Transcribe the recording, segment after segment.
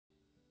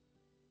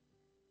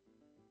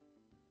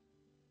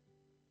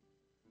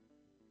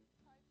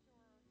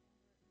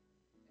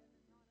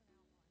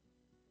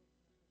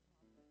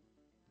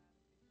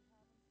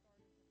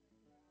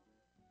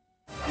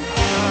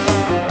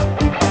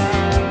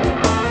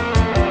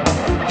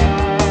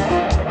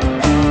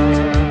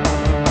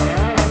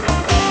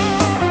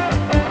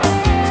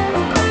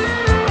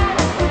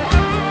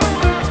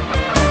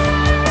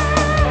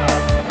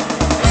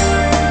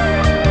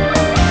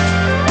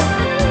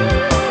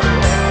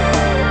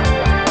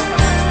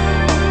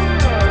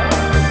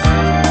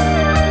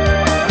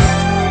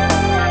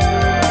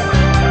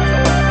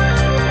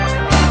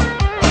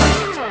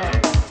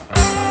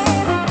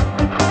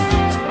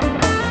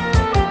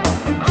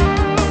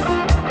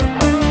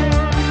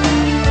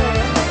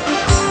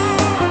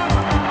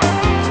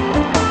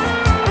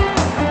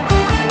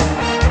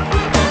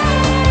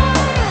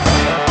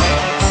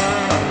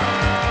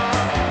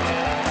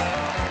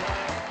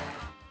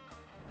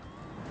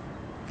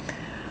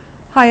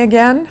Hi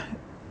again.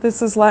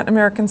 This is Latin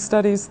American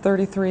Studies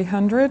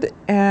 3300,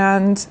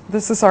 and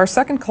this is our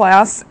second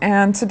class.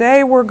 And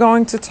today we're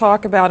going to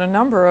talk about a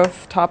number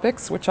of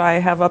topics, which I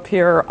have up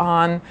here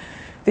on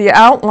the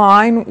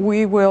outline.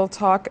 We will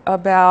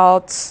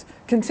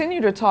continue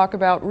to talk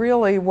about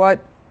really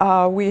what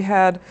we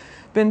had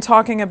been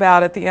talking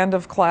about at the end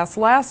of class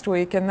last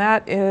week, and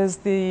that is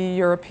the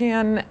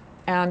European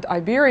and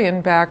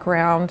Iberian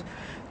background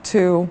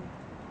to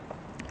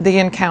the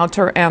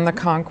encounter and the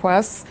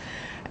conquests.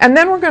 And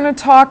then we're going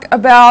to talk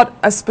about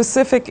a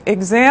specific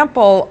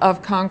example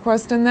of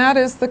conquest, and that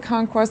is the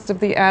conquest of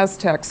the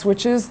Aztecs,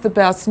 which is the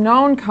best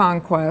known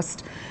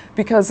conquest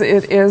because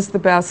it is the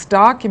best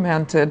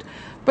documented,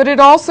 but it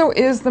also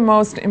is the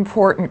most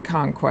important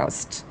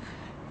conquest.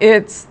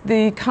 It's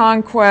the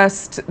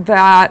conquest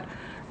that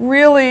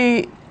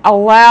really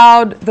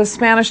allowed the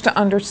Spanish to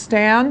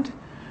understand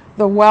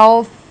the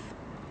wealth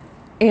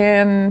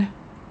in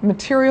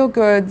material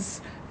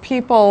goods,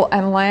 people,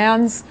 and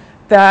lands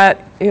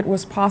that it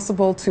was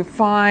possible to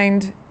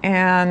find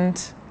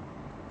and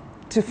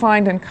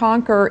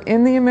conquer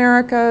in the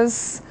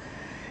Americas.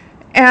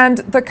 And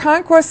the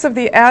conquest of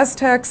the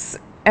Aztecs,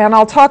 and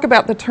I'll talk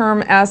about the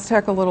term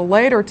Aztec a little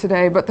later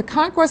today, but the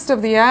conquest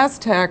of the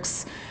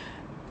Aztecs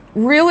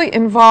really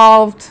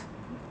involved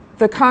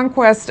the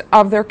conquest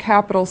of their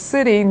capital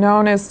city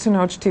known as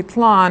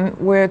Tenochtitlan,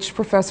 which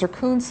Professor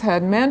Kuntz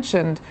had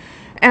mentioned.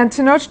 And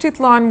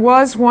Tenochtitlan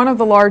was one of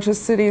the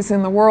largest cities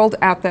in the world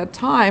at that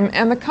time,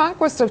 and the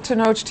conquest of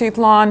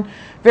Tenochtitlan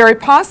very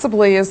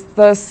possibly is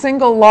the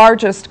single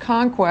largest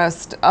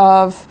conquest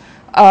of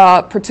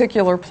a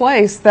particular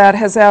place that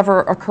has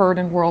ever occurred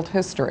in world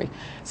history.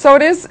 So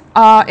it is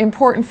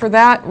important for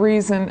that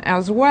reason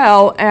as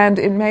well, and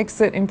it makes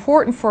it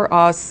important for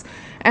us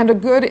and a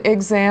good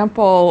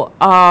example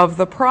of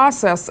the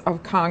process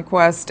of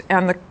conquest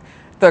and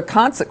the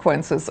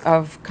consequences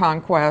of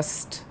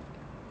conquest,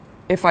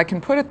 if I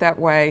can put it that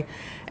way.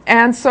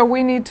 And so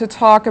we need to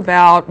talk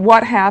about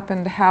what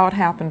happened, how it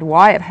happened,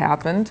 why it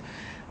happened,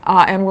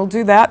 and we'll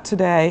do that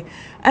today.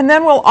 And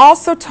then we'll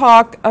also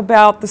talk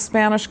about the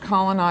Spanish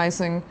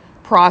colonizing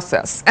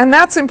process. And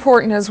that's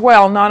important as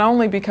well, not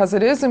only because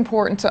it is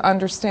important to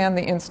understand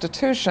the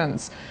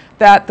institutions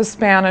that the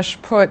Spanish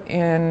put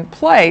in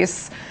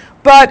place,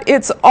 but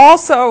it's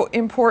also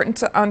important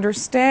to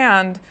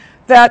understand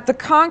that the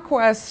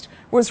conquest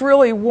was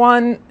really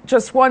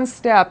just one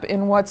step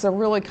in what's a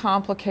really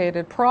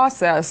complicated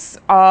process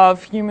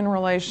of human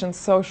relations,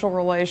 social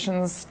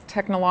relations,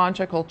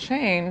 technological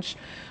change.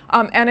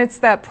 And it's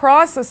that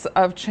process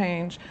of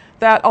change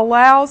that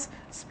allows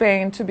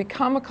Spain to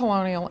become a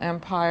colonial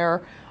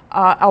empire,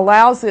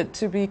 allows it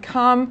to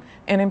become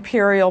an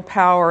imperial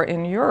power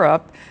in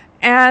Europe,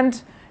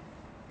 and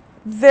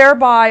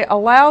thereby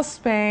allows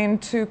Spain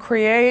to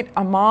create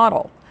a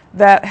model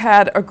that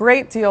had a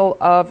great deal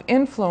of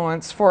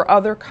influence for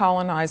other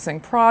colonizing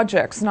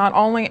projects, not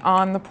only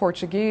on the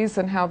Portuguese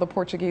and how the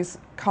Portuguese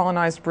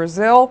colonized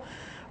Brazil,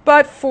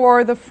 but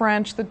for the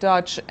French, the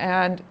Dutch,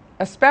 and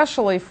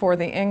especially for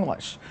the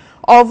English.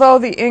 Although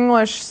the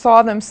English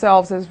saw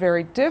themselves as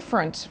very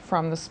different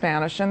from the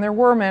Spanish, and there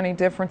were many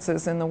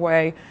differences in the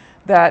way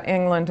that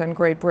England and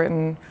Great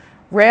Britain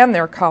ran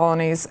their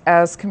colonies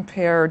as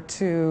compared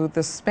to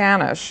the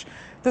Spanish.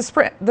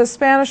 The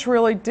Spanish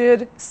really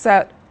did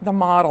set the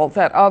model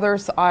that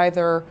others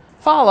either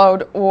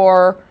followed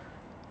or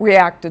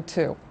reacted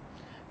to.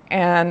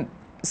 And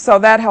so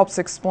that helps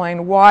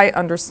explain why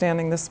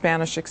understanding the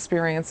Spanish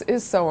experience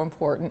is so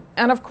important.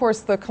 And of course,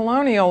 the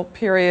colonial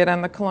period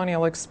and the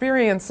colonial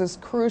experience is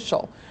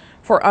crucial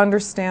for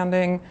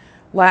understanding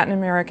Latin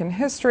American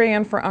history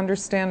and for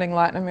understanding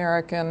Latin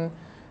American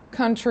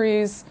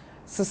countries,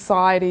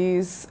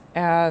 societies,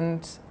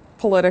 and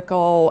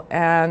political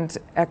and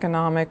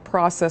economic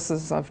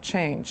processes of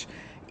change.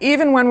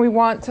 Even when we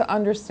want to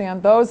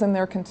understand those in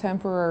their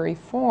contemporary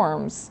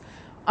forms,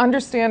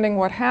 understanding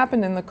what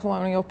happened in the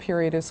colonial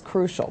period is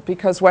crucial,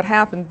 because what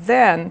happened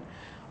then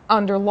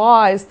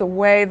underlies the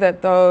way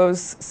that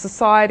those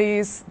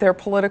societies, their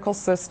political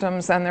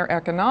systems, and their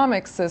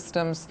economic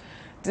systems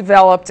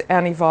developed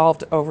and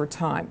evolved over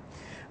time.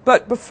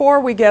 But before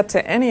we get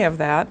to any of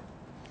that,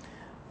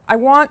 I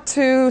want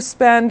to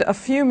spend a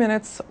few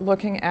minutes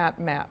looking at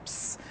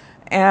maps.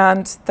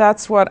 And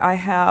that's what I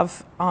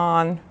have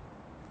on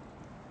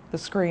the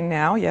screen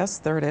now. Yes,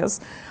 there it is.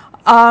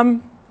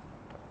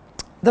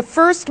 The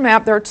first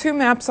map, there are two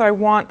maps I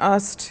want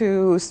us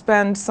to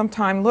spend some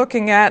time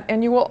looking at,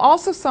 and you will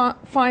also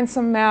find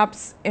some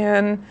maps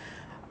in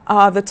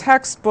the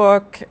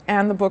textbook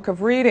and the book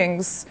of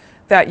readings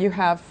that you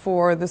have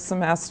for the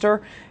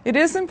semester. It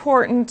is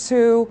important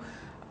to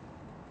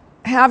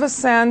have a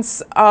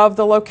sense of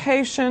the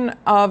location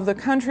of the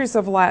countries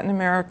of Latin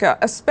America,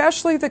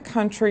 especially the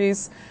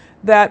countries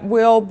that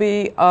will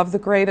be of the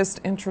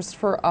greatest interest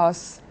for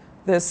us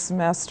this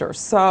semester.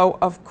 So,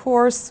 of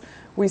course,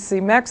 we see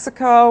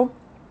Mexico,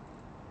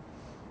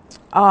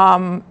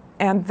 and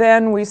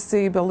then we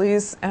see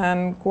Belize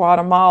and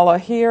Guatemala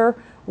here,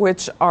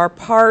 which are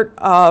part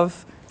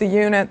of the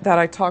unit that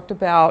I talked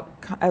about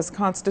as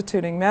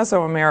constituting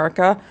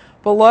Mesoamerica.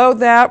 Below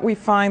that, we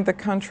find the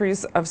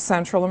countries of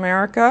Central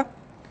America.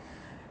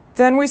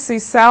 Then we see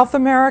South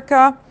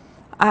America,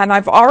 and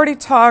I've already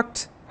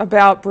talked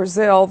about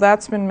Brazil.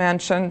 That's been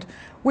mentioned.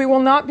 We will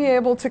not be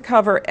able to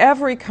cover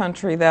every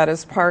country that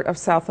is part of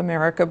South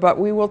America, but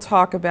we will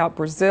talk about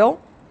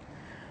Brazil.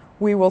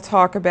 We will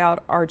talk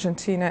about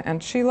Argentina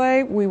and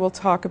Chile. We will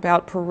talk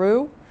about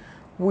Peru.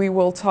 We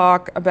will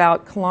talk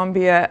about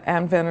Colombia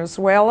and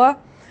Venezuela,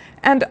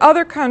 and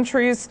other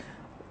countries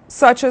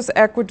such as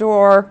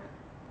Ecuador,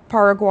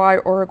 Paraguay,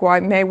 Uruguay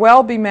may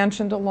well be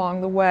mentioned along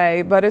the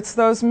way, but it's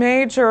those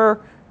major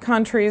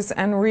countries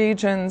and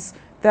regions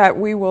that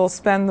we will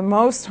spend the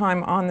most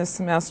time on this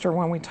semester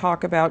when we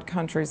talk about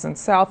countries in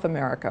South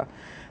America.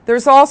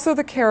 There's also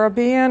the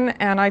Caribbean,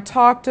 and I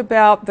talked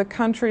about the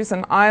countries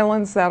and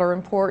islands that are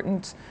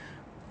important,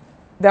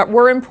 that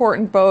were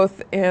important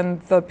both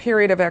in the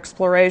period of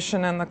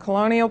exploration and the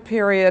colonial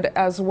period,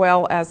 as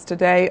well as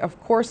today, of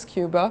course,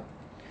 Cuba.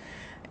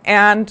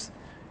 And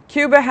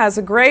Cuba has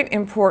a great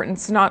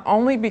importance not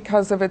only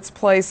because of its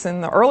place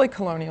in the early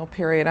colonial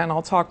period, and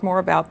I'll talk more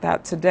about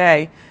that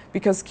today,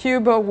 because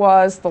Cuba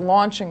was the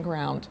launching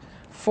ground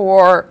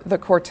for the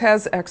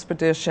Cortez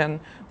expedition,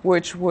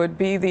 which would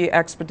be the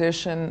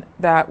expedition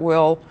that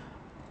will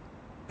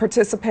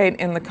participate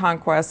in the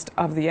conquest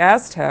of the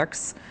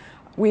Aztecs.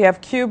 We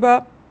have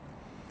Cuba.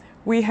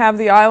 We have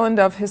the island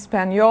of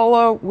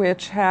Hispaniola,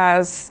 which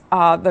has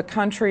the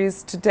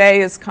countries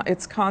today,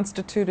 it's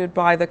constituted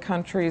by the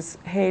countries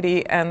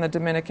Haiti and the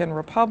Dominican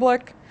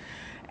Republic.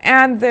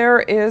 And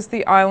there is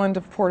the island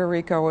of Puerto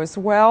Rico as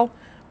well,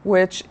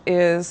 which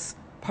is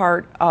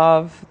part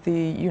of the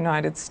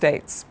United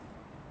States.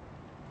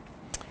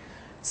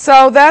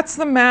 So that's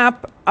the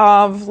map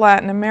of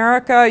Latin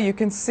America. You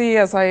can see,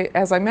 as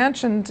I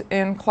mentioned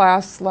in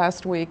class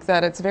last week,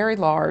 that it's very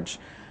large.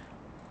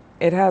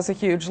 It has a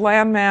huge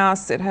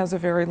landmass. It has a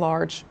very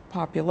large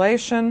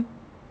population.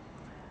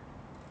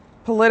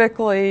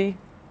 Politically,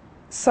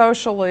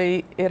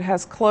 socially, it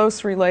has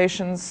close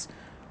relations,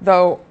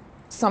 though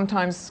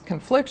sometimes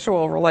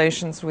conflictual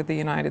relations with the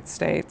United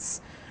States.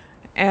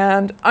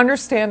 And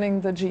understanding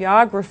the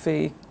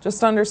geography,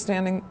 just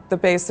understanding the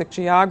basic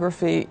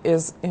geography,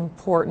 is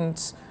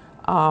important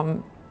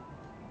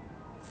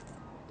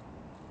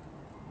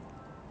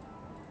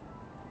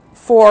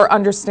for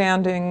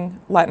understanding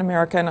Latin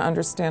America and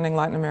understanding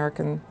Latin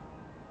American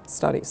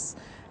studies.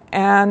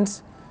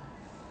 And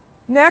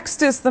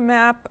next is the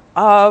map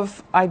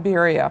of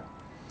Iberia.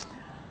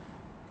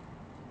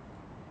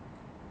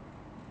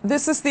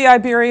 This is the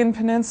Iberian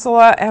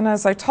Peninsula, and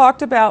as I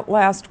talked about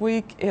last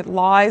week, it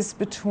lies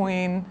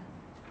between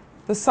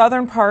the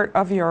southern part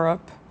of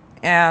Europe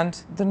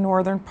and the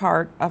northern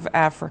part of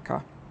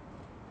Africa.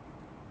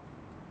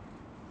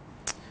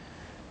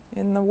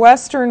 In the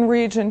western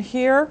region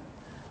here,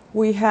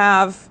 we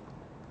have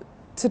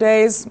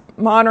today's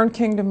modern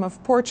Kingdom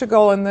of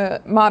Portugal, and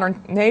the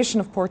modern nation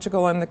of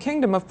Portugal, and the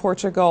Kingdom of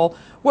Portugal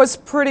was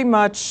pretty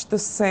much the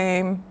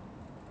same,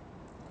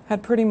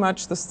 had pretty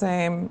much the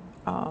same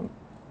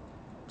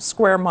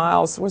square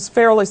miles, was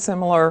fairly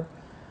similar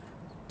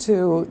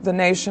to the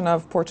nation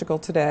of Portugal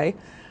today.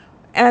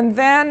 And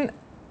then,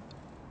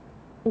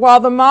 while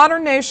the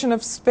modern nation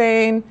of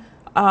Spain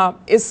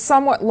is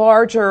somewhat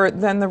larger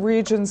than the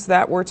regions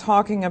that we're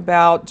talking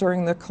about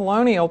during the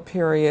colonial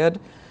period,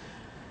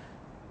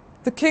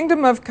 the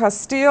Kingdom of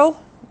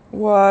Castile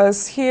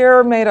was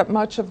here, made up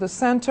much of the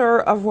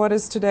center of what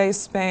is today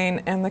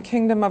Spain, and the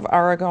Kingdom of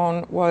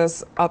Aragon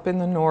was up in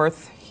the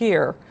north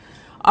here.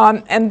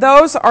 And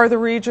those are the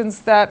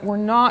regions that were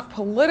not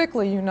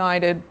politically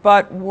united,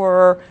 but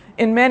were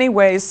in many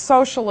ways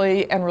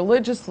socially and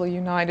religiously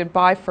united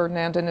by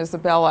Ferdinand and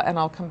Isabella, and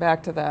I'll come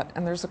back to that.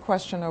 And there's a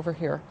question over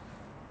here.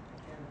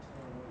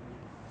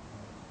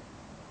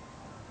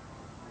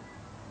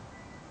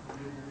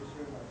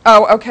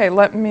 Oh, okay,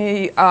 let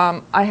me,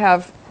 I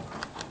have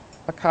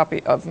a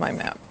copy of my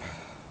map.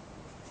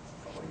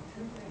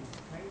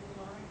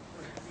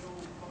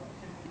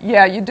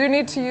 Yeah, you do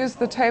need to use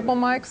the table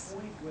mics.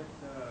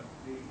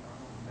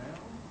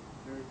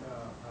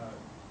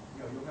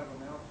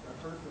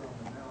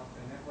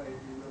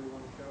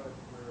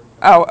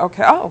 Oh,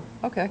 okay. Oh,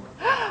 okay.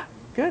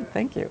 Good,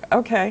 thank you.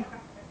 Okay.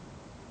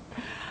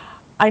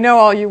 I know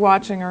all you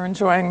watching are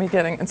enjoying me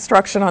getting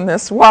instruction on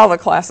this while the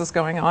class is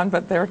going on,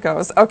 but there it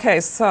goes. Okay,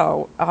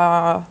 so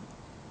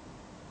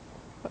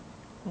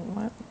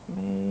let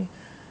me...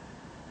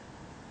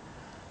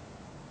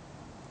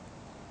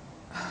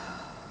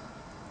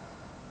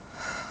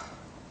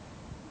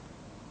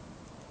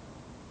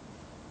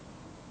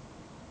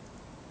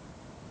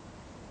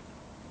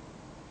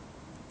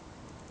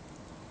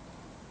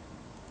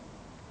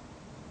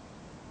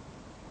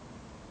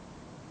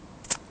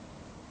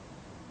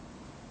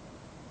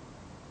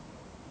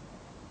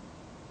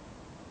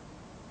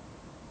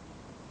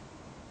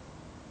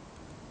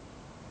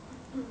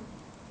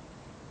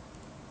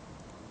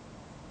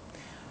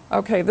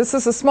 Okay, this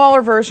is a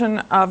smaller version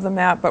of the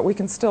map, but we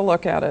can still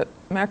look at it.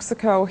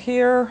 Mexico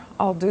here,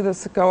 I'll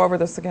go over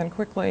this again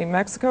quickly.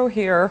 Mexico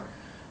here,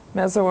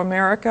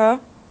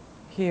 Mesoamerica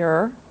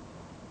here,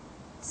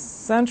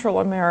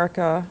 Central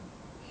America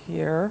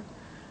here,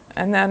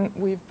 and then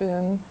we've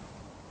been,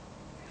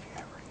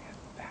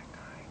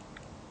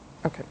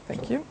 okay,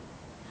 thank you.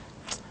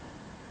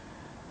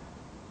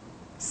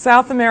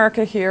 South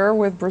America here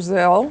with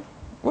Brazil,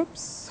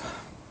 whoops.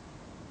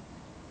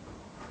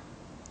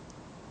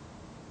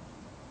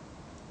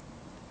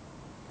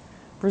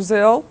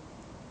 Brazil,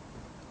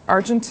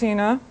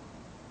 Argentina,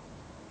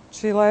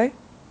 Chile,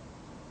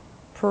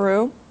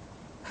 Peru,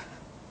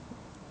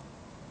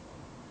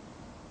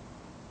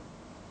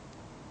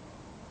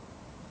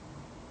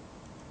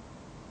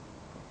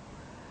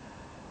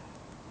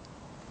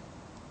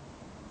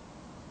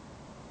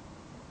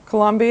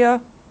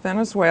 Colombia,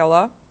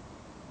 Venezuela,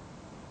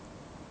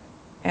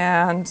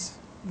 and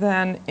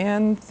then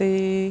in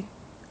the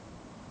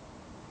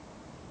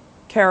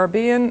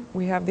Caribbean,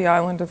 we have the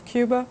island of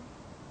Cuba.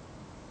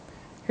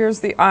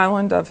 Here's the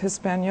island of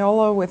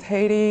Hispaniola with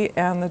Haiti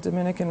and the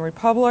Dominican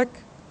Republic.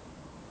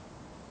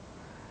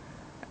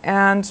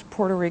 And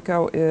Puerto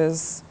Rico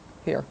is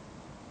here.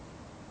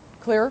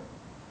 Clear?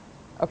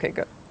 Okay,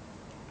 good.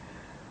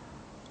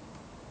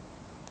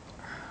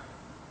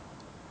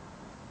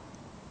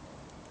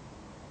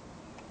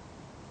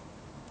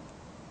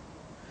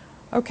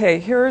 Okay,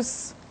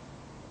 here's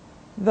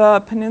the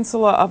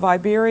peninsula of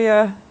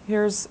Iberia.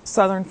 Here's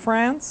southern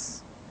France.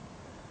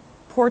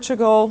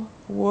 Portugal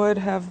would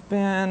have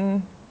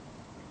been,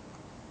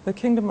 the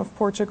Kingdom of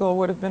Portugal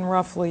would have been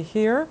roughly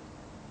here.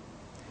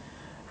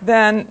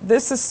 Then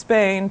this is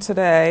Spain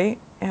today,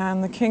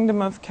 and the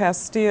Kingdom of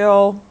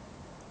Castile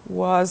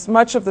was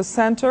much of the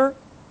center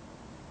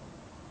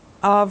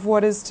of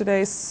what is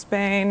today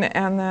Spain,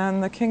 and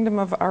then the Kingdom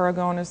of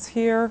Aragon is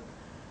here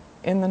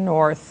in the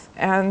north.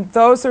 And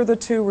those are the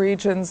two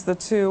regions, the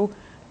two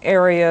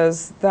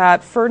areas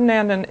that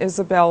Ferdinand and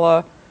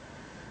Isabella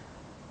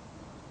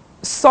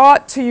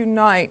sought to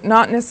unite,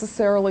 not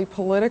necessarily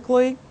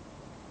politically,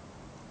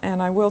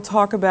 and I will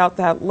talk about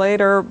that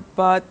later,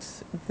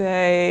 but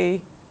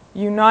they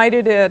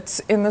united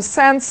it in the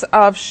sense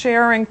of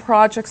sharing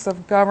projects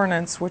of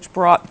governance which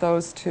brought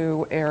those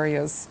two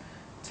areas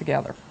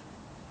together.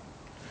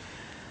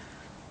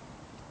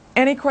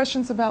 Any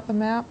questions about the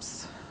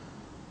maps?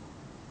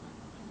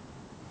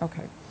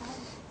 Okay.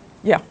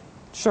 Yeah,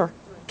 sure.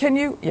 Can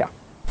you? Yeah.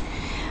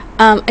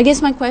 I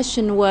guess my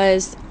question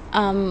was,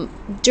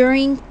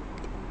 during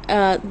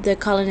the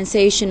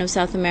colonization of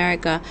South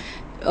America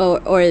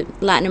or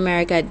Latin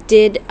America,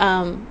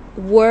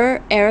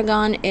 were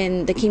Aragon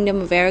and the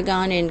Kingdom of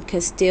Aragon and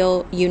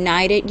Castile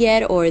united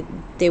yet, or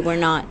they were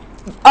not?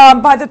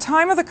 By the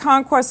time of the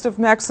conquest of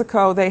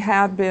Mexico, they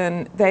had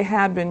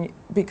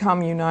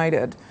become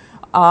united,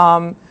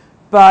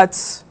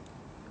 but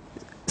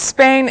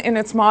Spain in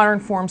its modern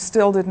form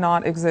still did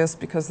not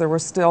exist because there were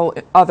still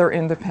other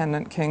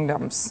independent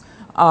kingdoms,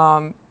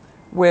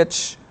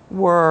 which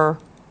were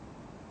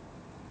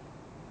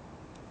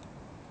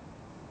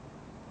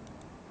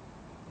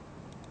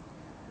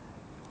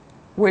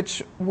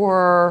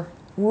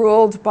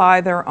ruled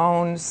by their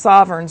own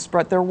sovereigns,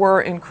 but there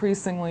were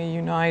increasingly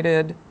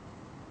united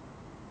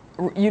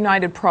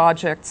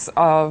projects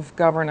of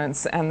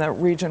governance, and the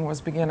region was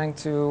beginning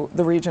to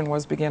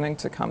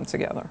come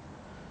together.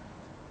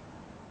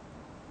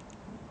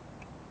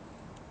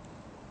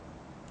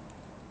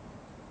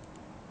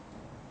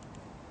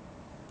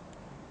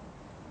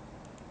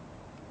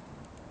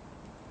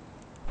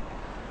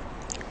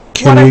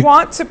 What I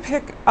want to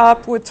pick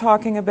up with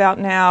talking about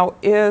now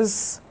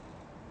is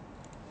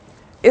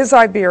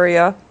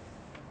Iberia,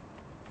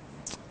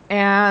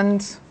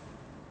 and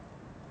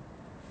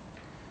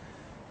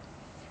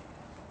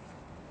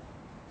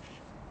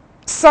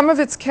some of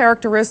its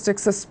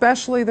characteristics,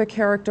 especially the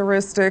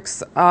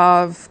characteristics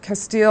of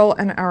Castile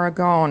and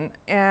Aragon.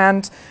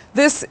 And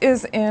this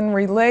is in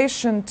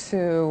relation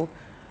to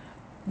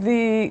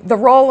the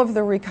role of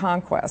the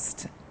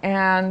Reconquest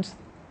and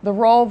the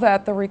role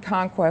that the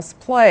Reconquest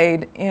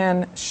played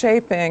in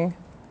shaping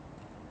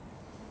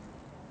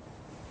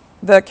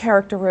the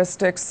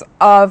characteristics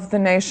of the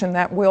nation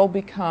that will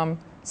become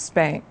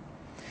Spain.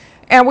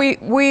 And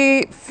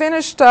we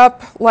finished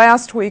up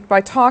last week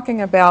by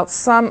talking about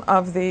some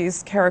of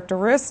these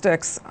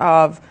characteristics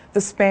of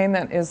the Spain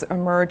that is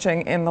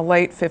emerging in the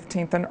late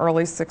 15th and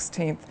early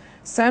 16th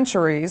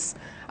centuries.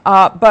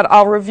 But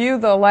I'll review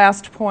the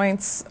last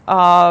points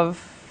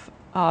of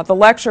the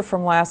lecture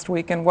from last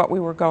week and what we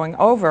were going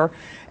over,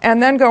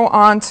 and then go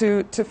on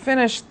to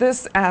finish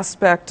this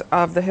aspect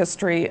of the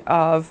history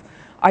of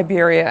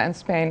Iberia and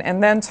Spain,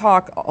 and then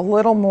talk a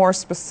little more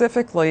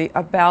specifically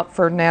about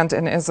Ferdinand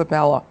and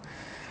Isabella.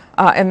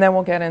 And then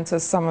we'll get into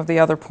some of the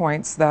other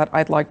points that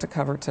I'd like to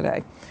cover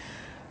today.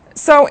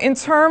 So in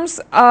terms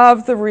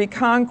of the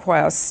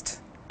Reconquest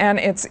and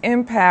its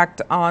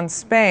impact on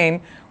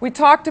Spain, we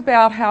talked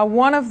about how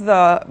one of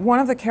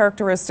the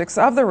characteristics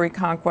of the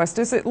Reconquest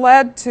is it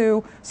led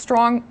to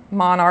strong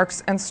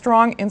monarchs and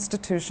strong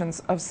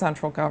institutions of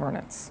central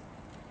governance.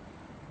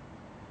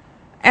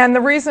 And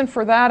the reason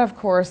for that, of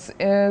course,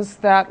 is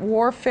that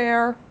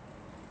warfare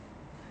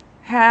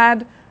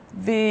had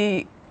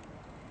the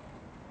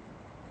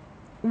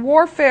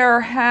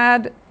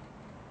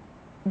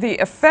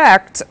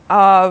effect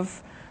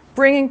of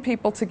bringing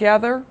people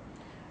together.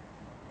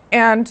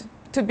 And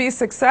to be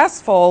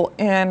successful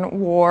in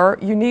war,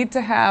 you need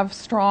to have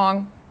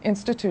strong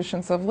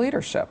institutions of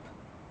leadership.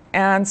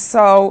 And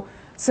so,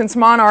 since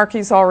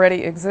monarchies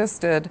already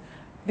existed,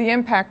 the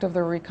impact of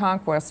the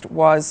Reconquest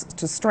was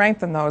to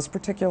strengthen those,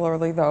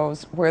 particularly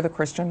those where the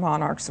Christian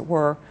monarchs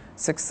were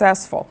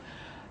successful.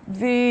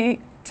 The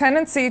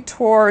tendency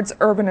towards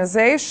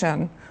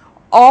urbanization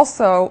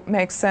also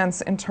makes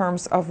sense in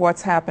terms of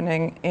what's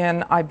happening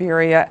in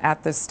Iberia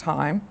at this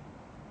time,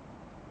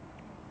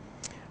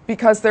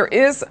 because there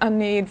is a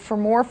need for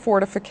more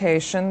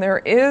fortification, there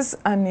is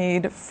a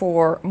need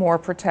for more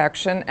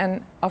protection,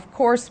 and of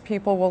course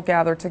people will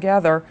gather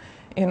together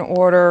in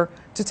order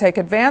to take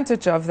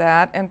advantage of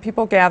that, and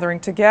people gathering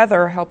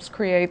together helps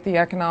create the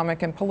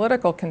economic and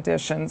political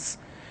conditions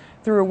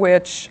through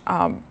which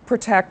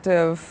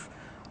protective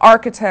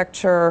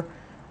architecture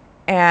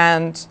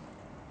and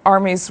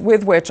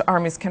with which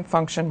armies can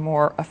function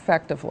more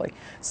effectively.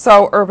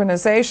 So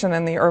urbanization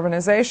and the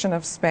urbanization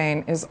of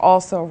Spain is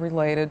also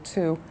related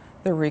to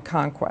the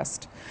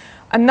Reconquest.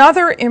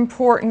 Another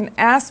important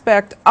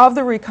aspect of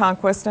the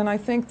Reconquest, and I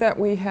think that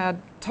we had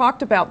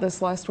talked about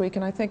this last week,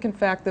 and I think in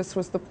fact this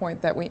was the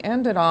point that we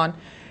ended on,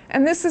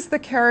 and this is the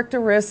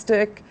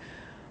characteristic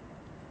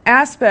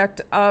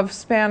aspect of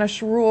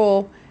Spanish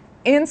rule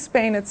in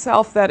Spain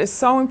itself that is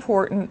so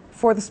important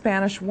for the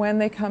Spanish when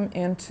they come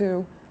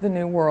into the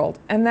New World,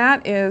 and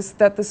that is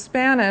that the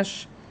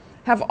Spanish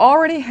have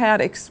already had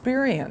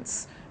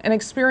experience, an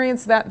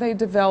experience that they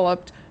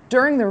developed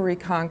during the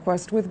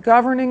Reconquest with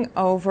governing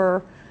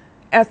over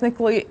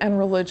ethnically and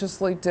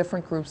religiously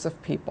different groups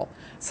of people.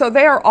 So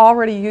they are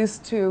already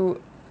used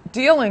to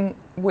dealing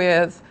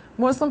with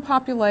Muslim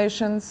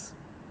populations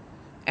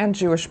and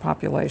Jewish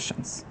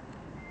populations.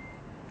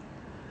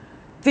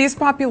 These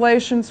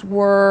populations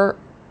were,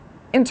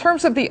 in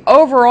terms of the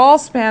overall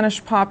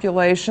Spanish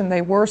population,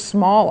 they were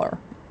smaller,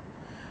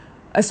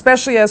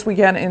 especially as we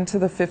get into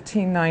the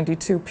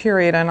 1592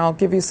 period, and I'll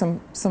give you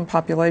some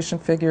population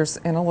figures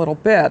in a little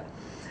bit.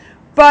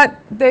 But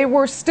they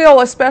were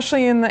still,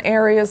 especially in the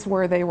areas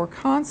where they were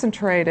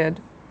concentrated,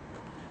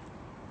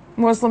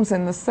 Muslims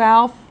in the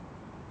south,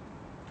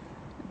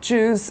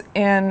 Jews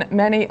in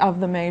many of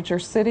the major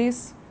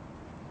cities,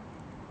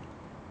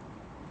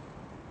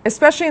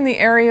 especially in the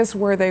areas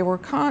where they were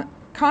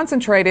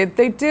concentrated,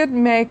 they did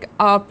make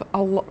up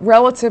a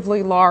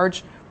relatively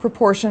large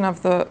proportion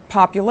of the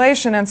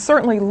population, and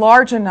certainly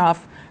large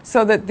enough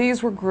so that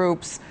these were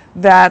groups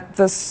that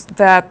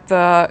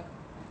the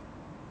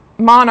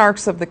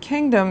monarchs of the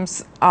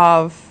kingdoms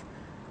of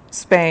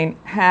Spain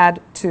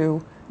had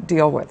to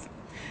deal with.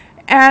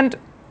 And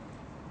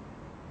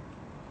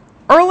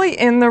early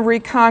in the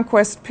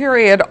Reconquest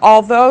period,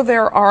 although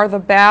there are the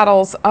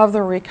battles of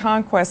the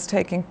Reconquest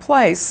taking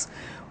place,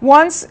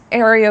 once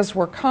areas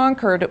were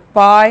conquered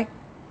by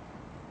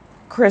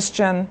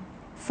Christian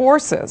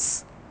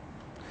forces,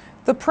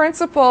 the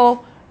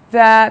principle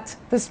that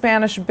the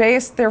Spanish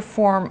based their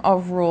form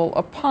of rule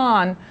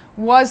upon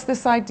was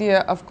this idea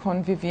of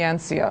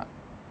convivencia,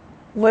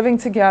 living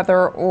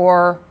together,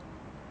 or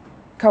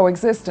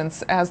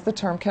coexistence, as the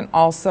term can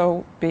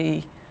also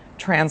be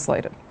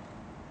translated.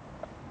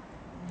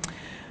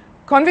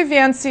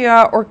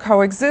 Convivencia, or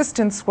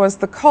coexistence, was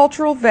the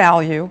cultural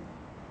value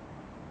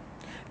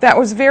that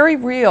was very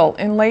real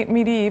in late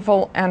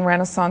medieval and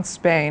Renaissance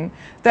Spain,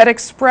 that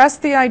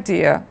expressed the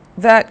idea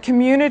that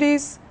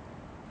communities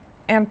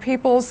and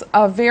peoples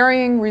of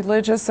varying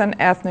religious and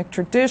ethnic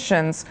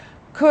traditions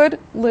could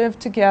live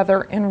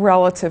together in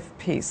relative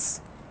peace.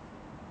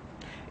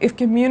 If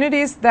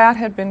communities that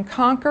had been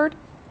conquered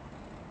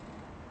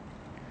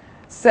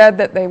said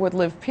that they would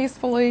live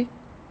peacefully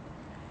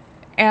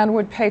and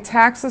would pay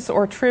taxes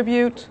or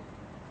tribute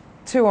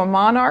to a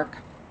monarch,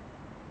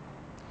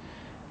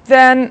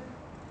 then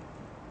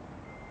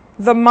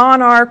the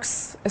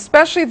monarchs,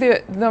 especially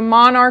the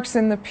monarchs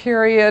in the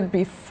period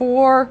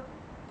before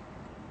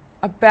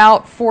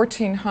about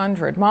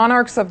 1400,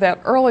 monarchs of that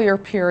earlier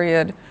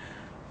period,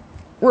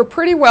 were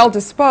pretty well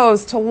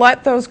disposed to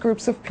let those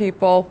groups of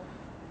people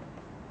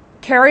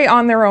carry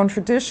on their own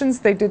traditions.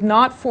 They did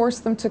not force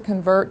them to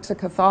convert to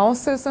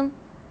Catholicism.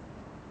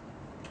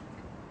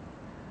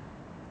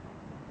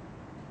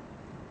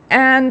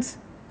 And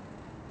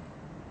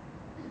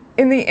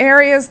in the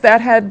areas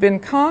that had been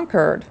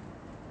conquered,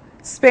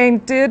 Spain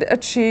did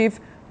achieve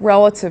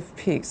relative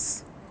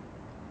peace.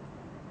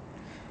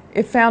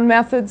 It found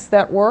methods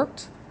that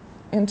worked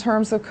in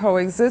terms of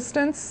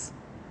coexistence.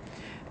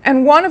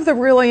 And one of the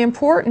really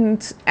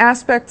important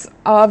aspects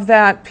of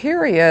that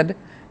period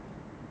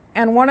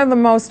And one of the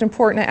most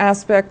important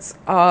aspects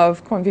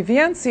of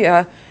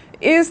convivencia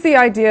is the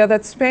idea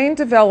that Spain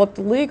developed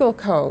legal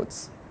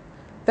codes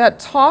that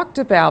talked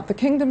about, the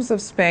kingdoms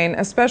of Spain,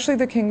 especially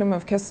the Kingdom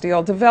of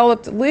Castile,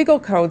 developed legal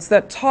codes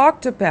that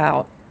talked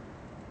about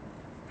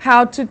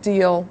how to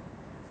deal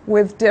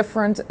with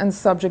different and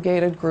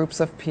subjugated groups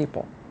of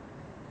people.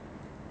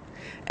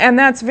 And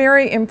that's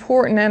very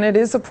important, and it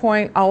is a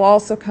point I'll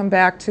also come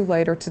back to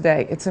later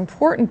today. It's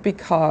important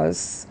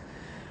because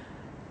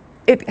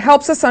it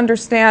helps us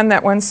understand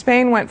that when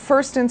Spain went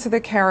first into the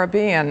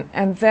Caribbean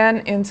and then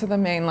into the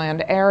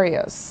mainland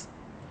areas,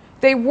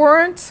 they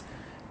weren't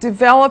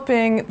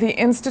developing the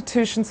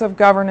institutions of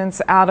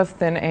governance out of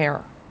thin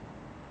air.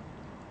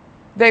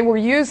 They were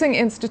using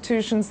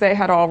institutions they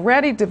had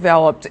already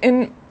developed,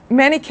 in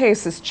many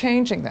cases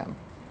changing them.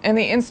 And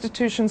the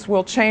institutions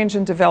will change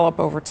and develop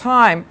over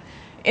time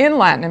in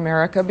Latin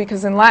America,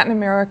 because in Latin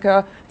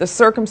America, the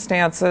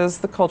circumstances,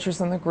 the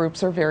cultures, and the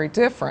groups are very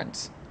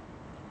different.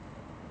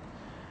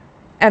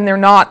 And they're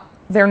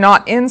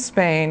not in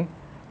Spain,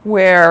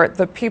 where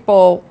the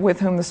people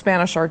with whom the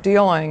Spanish are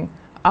dealing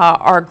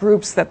are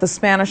groups that the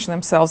Spanish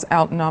themselves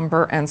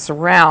outnumber and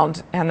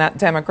surround, and that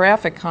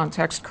demographic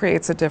context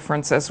creates a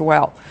difference as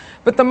well.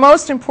 But the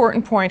most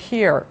important point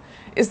here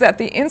is that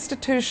the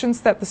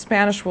institutions that the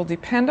Spanish will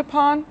depend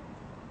upon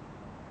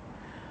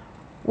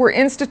were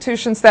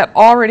institutions that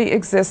already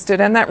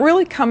existed and that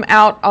really come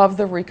out of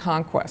the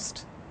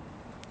Reconquest.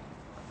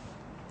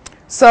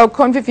 So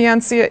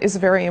convivencia is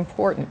very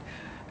important.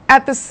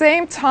 At the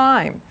same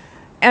time,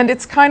 and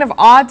it's kind of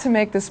odd to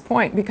make this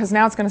point because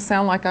now it's going to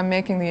sound like I'm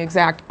making the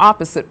exact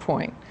opposite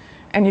point,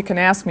 and you can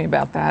ask me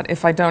about that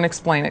if I don't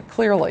explain it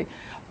clearly.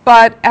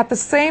 But at the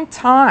same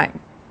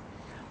time,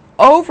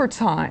 over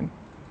time,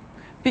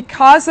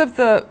 because of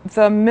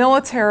the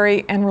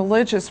military and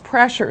religious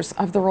pressures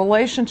of the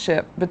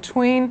relationship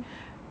between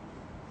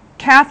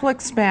Catholic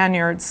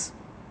Spaniards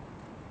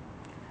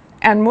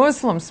and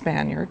Muslim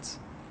Spaniards,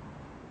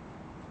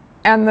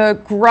 and the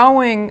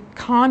growing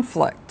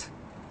conflict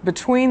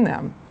between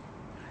them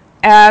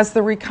as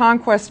the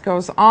Reconquest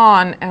goes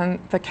on and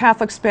the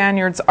Catholic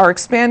Spaniards are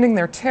expanding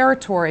their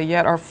territory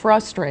yet are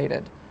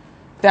frustrated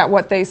that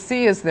what they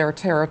see as their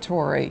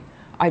territory,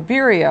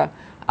 Iberia,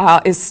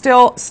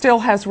 still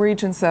has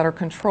regions that are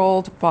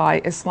controlled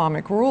by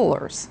Islamic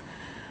rulers.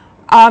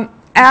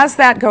 As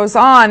that goes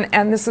on,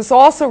 and this is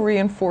also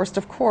reinforced,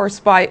 of course,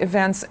 by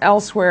events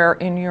elsewhere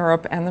in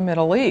Europe and the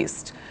Middle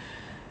East,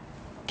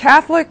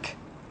 Catholic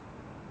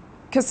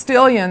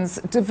Castilians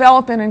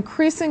develop an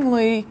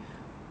increasingly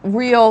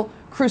real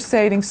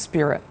crusading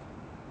spirit.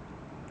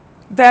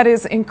 That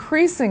is,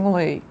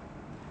 increasingly,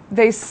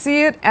 they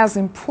see it as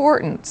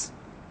important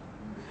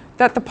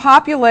that the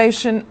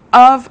population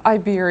of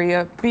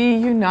Iberia be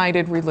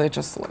united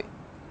religiously,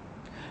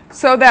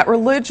 so that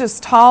religious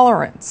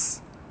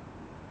tolerance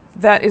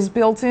that is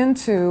built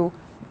into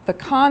the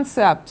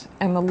concept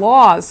and the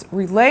laws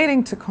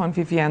relating to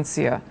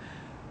convivencia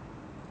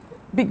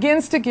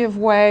begins to give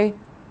way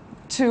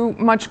to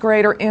much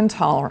greater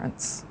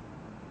intolerance.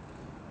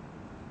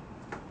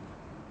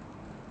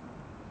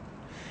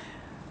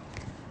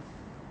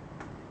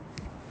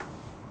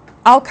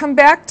 I'll come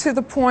back to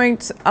the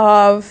point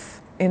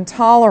of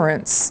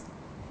intolerance.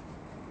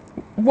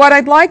 What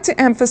I'd like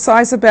to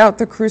emphasize about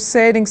the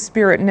crusading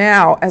spirit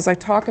now, as I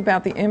talk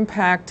about the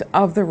impact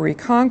of the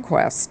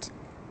Reconquest,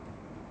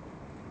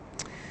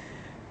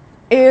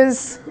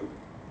 is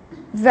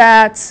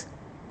that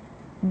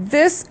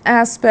this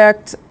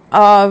aspect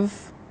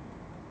of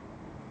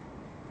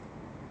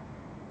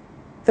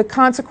the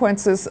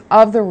consequences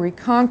of the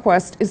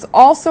Reconquest is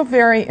also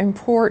very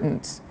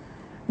important,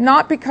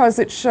 not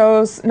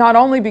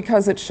only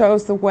because it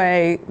shows the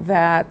way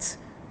that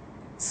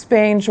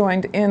Spain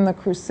joined in the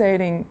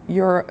crusading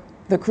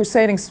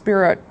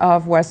spirit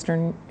of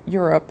Western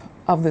Europe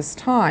of this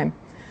time,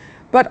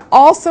 but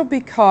also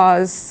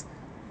because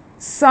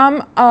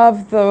some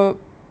of the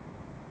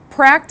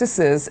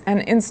practices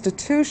and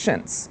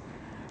institutions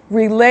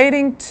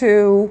relating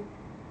to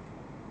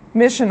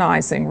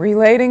missionizing,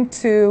 relating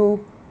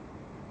to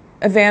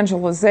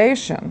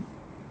evangelization,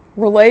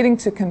 relating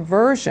to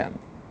conversion,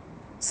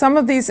 some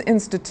of these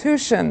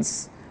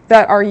institutions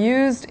that are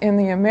used in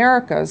the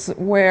Americas,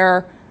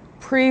 where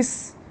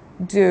priests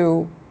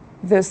do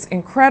this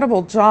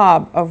incredible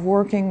job of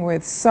working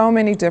with so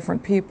many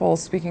different people,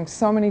 speaking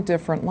so many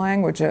different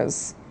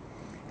languages,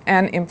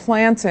 and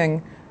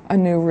implanting a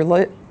new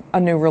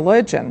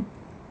religion.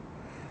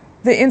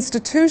 The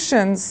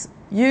institutions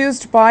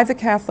used by the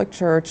Catholic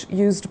Church,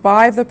 used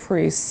by the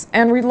priests,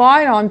 and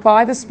relied on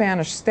by the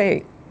Spanish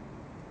state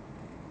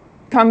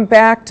come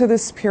back to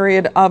this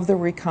period of the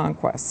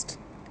Reconquest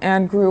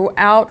and grew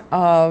out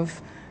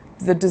of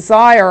the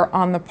desire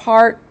on the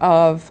part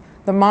of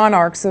the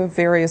monarchs of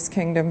various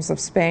kingdoms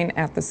of Spain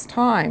at this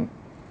time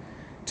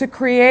to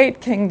create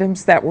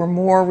kingdoms that were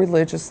more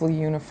religiously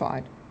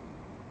unified.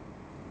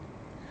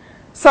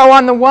 So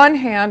on the one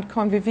hand,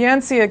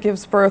 convivencia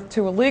gives birth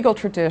to a legal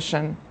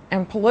tradition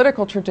and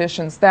political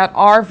traditions that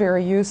are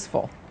very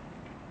useful.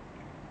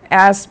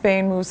 as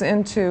Spain moves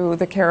into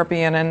the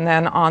Caribbean and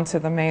then onto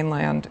the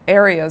mainland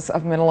areas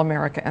of Middle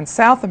America and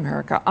South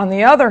America. On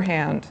the other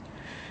hand,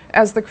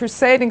 as the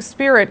crusading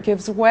spirit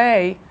gives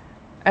way,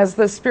 as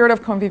the spirit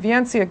of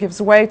convivencia gives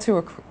way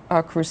to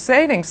a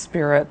crusading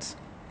spirit,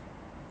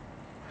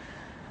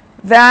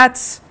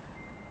 that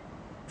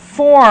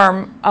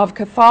form of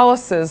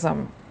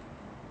Catholicism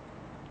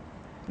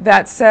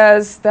that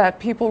says that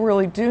people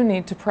really do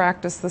need to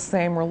practice the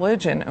same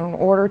religion in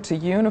order to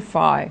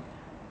unify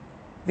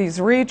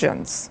these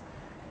regions,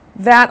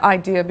 that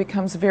idea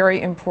becomes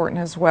very important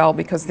as well,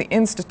 because the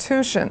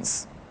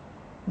institutions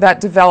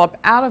that develop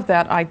out of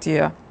that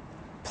idea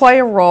play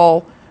a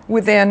role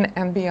within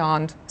and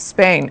beyond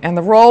Spain. And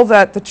the role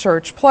that the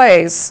church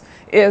plays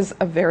is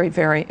a very,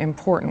 very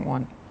important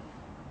one.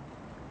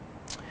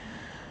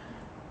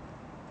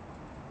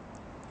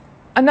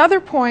 Another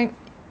point,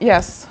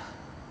 yes?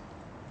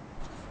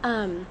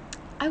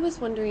 I was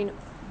wondering,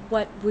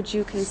 what would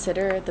you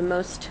consider the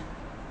most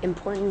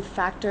important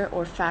factor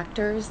or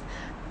factors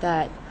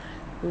that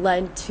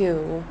led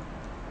to,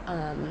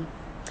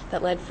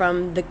 that led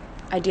from the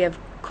idea of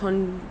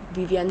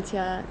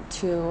convivencia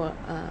to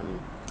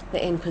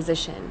the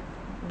Inquisition?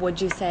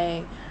 Would you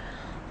say,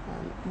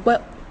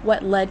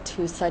 what led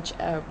to such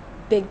a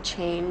big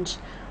change,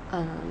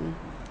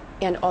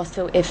 and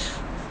also if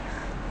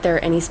there are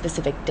any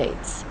specific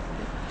dates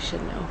you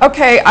should know?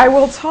 Okay, I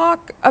will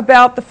talk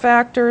about the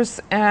factors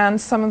and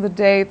some of the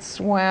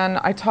dates when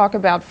I talk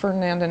about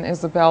Ferdinand and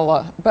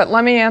Isabella. But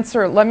let me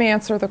answer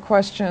the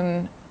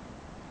question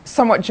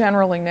somewhat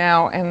generally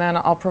now, and then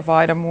I'll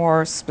provide a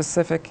more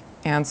specific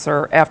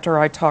answer after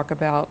I talk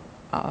about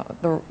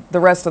the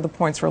rest of the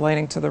points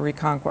relating to the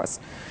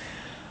Reconquest.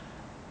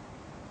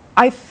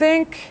 I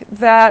think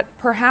that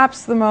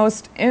perhaps the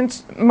most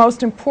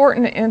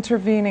important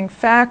intervening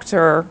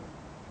factor,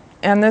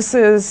 and this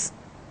is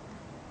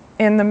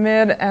in the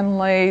mid and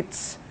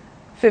late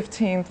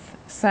 15th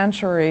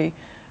century,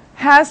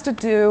 has to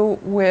do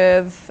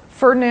with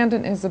Ferdinand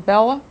and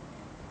Isabella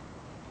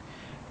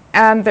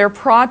and their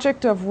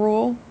project of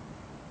rule,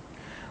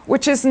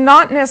 which is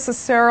not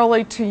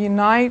necessarily to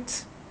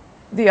unite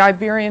the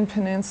Iberian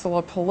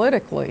Peninsula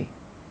politically,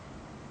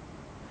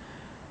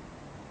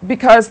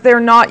 because they're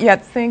not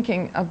yet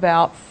thinking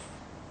about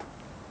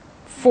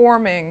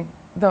forming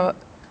the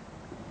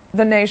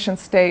nation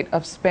state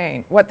of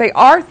Spain. What they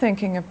are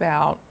thinking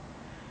about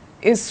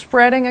is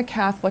spreading a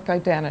Catholic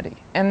identity,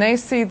 and they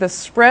see the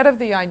spread of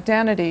the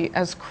identity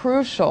as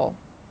crucial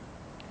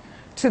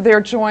to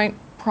their joint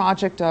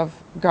project of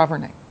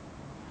governing.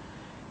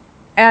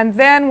 And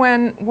then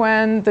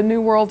when the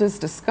New World is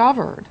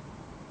discovered,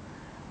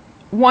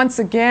 once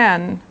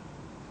again,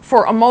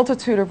 for a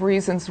multitude of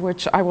reasons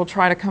which I will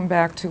try to come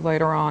back to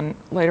later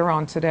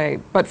on today,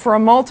 but for a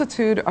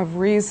multitude of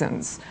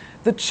reasons,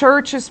 the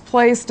church is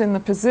placed in the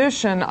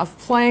position of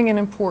playing an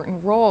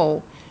important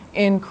role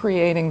in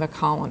creating the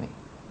colony.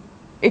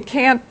 It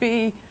can't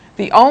be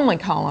the only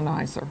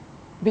colonizer,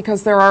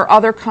 because there are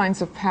other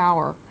kinds of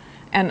power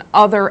and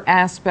other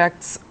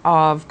aspects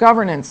of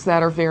governance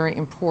that are very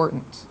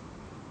important.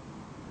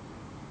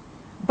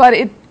 But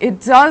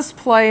it does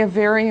play a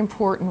very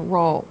important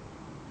role.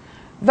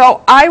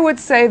 Though I would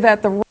say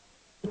that the role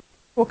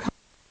of the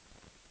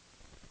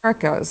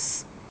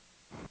Americas,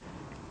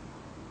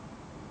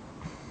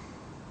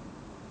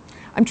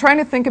 I'm trying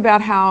to think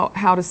about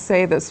how to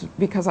say this,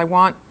 because I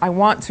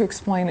want to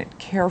explain it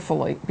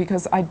carefully,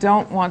 because I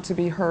don't want to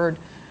be heard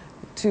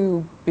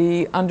to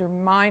be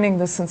undermining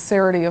the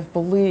sincerity of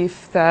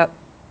belief that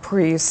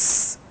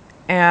priests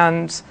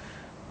and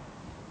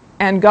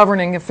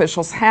governing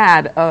officials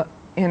had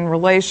in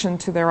relation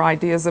to their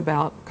ideas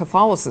about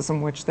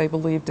Catholicism, which they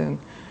believed in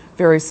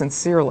very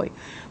sincerely.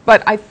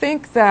 But I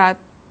think that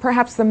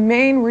perhaps the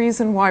main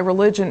reason why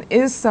religion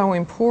is so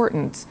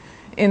important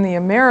in the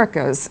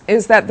Americas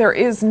is that there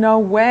is no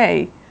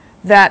way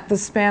that the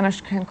Spanish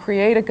can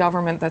create a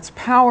government that's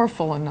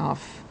powerful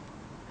enough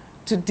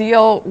to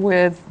deal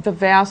with the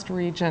vast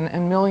region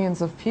and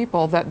millions of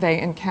people that they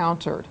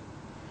encountered.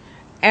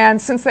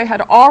 And since they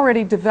had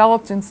already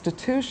developed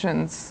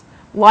institutions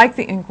like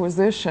the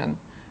Inquisition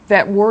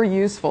that were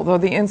useful, though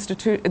the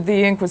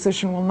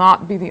Inquisition will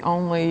not be the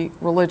only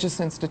religious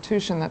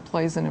institution that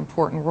plays an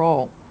important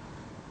role,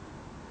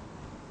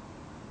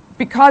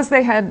 because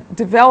they had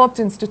developed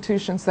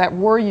institutions that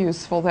were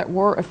useful, that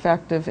were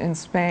effective in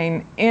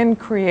Spain in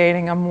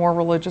creating a more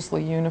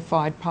religiously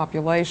unified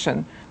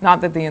population, not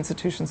that the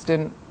institutions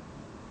didn't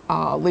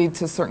lead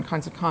to certain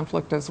kinds of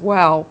conflict as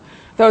well,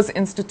 those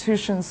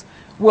institutions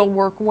will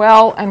work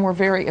well and were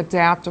very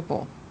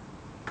adaptable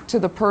to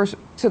the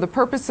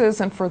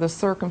purposes and for the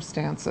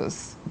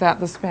circumstances that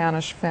the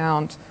Spanish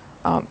found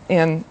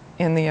in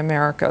the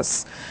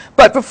Americas.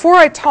 But before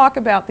I talk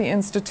about the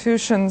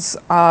institutions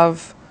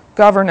of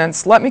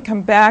governance, let me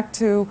come back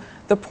to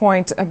the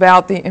point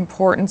about the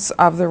importance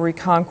of the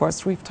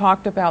Reconquest. We've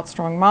talked about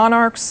strong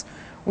monarchs,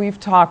 we've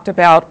talked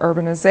about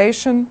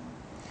urbanization,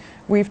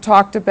 we've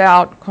talked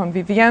about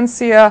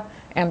convivencia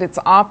and its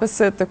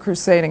opposite, the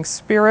crusading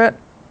spirit.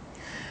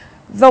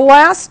 The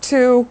last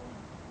two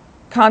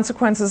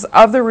consequences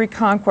of the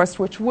Reconquest,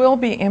 which will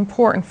be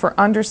important for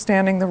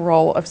understanding the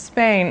role of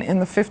Spain in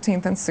the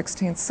 15th and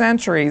 16th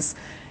centuries,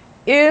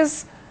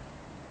 is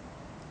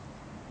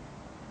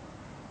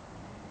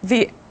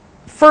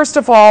first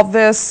of all,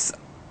 this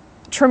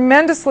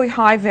tremendously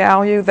high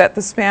value that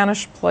the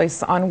Spanish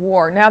place on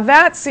war. Now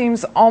that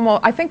seems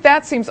almost, I think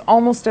that seems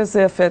almost as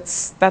if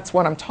that's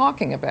what I'm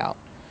talking about.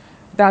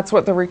 That's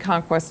what the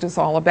Reconquest is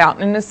all about.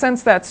 And in a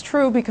sense that's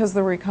true because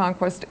the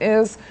Reconquest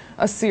is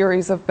a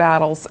series of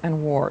battles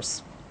and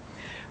wars.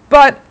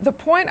 But the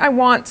point I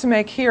want to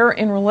make here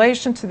in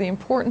relation to the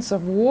importance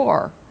of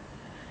war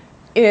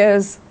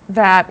is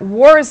that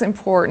war is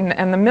important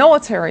and the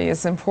military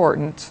is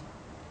important,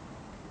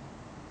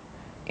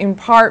 in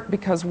part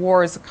because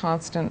war is a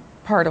constant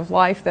part of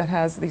life that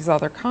has these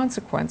other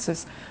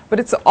consequences. But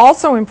it's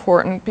also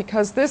important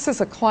because this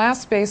is a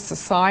class-based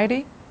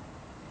society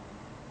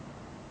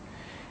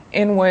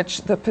in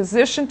which the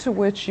position to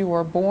which you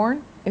are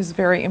born is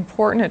very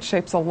important. It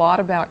shapes a lot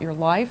about your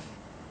life.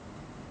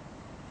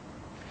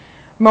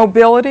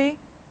 Mobility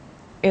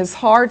is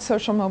hard.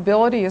 Social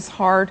mobility is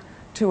hard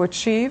to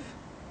achieve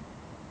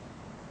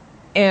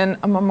in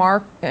a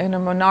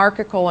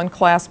monarchical and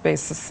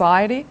class-based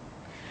society.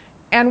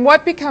 And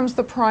what becomes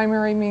the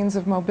primary means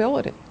of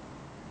mobility?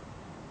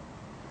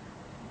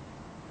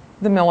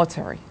 The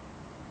military.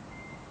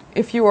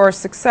 If you are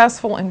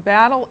successful in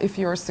battle, if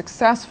you are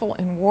successful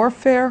in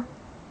warfare,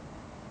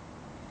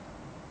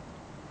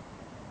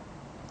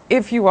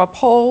 if you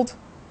uphold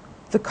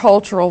the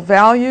cultural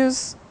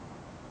values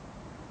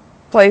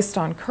placed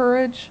on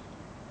courage,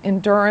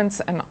 endurance,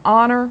 and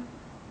honor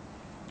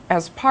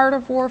as part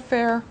of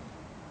warfare,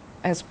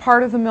 as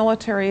part of the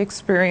military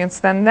experience,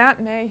 then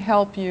that may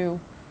help you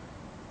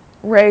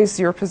raise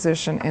your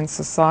position in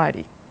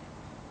society.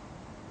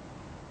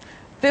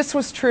 This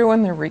was true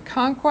in the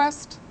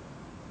Reconquest.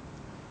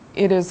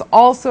 It is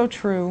also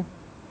true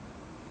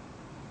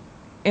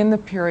in the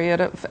period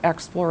of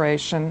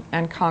exploration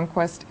and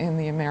conquest in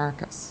the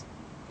Americas.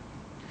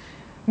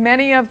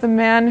 Many of the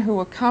men who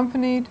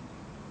accompanied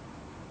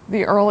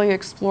the early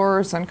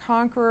explorers and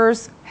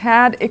conquerors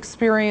had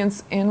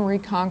experience in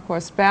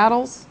Reconquest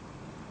battles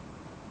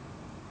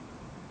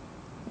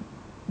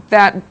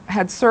that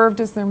had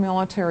served as their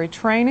military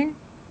training,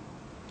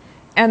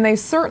 and they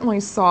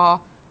certainly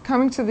saw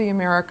coming to the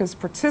Americas,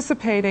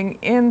 participating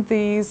in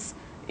these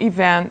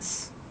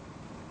events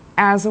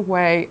as a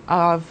way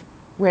of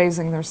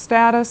raising their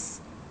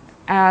status,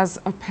 as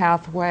a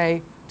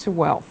pathway to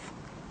wealth.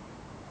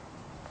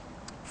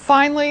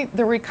 Finally,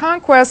 the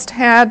Reconquest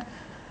had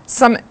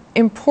some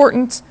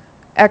important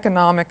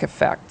economic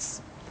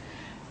effects.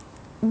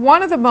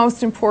 One of the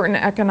most important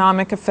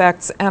economic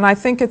effects, and I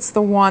think it's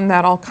the one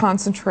that I'll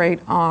concentrate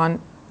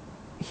on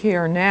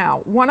here now,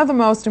 one of the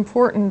most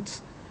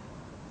important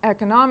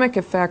economic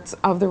effects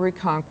of the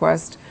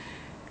Reconquest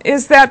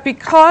is that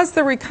because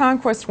the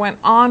Reconquest went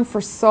on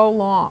for so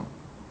long,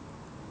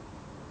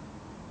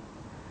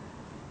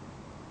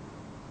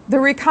 the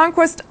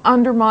Reconquest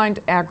undermined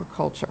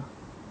agriculture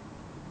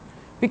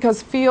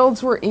because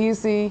fields were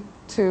easy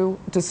to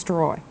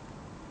destroy.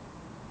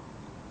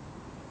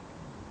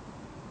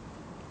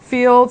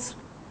 Fields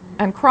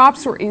and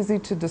crops were easy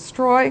to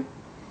destroy.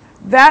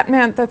 That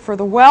meant that for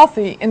the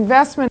wealthy,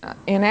 investment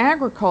in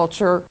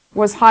agriculture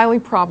was highly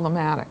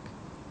problematic.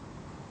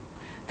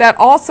 That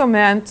also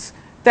meant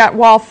that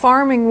while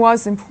farming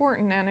was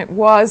important and it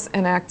was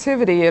an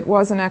activity, it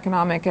was an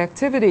economic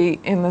activity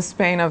in the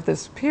Spain of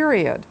this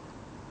period,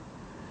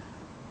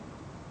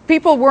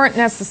 people weren't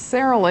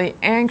necessarily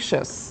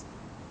anxious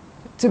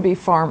to be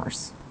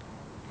farmers.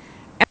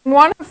 And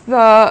one of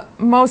the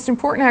most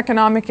important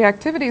economic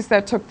activities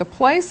that took the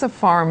place of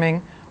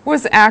farming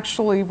was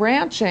actually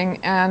ranching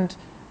and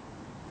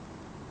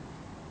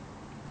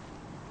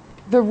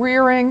the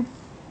rearing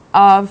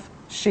of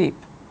sheep.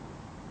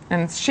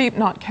 And it's sheep,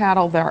 not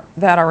cattle,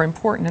 that are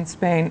important in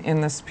Spain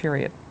in this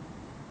period.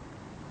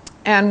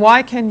 And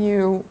why can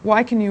you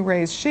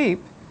raise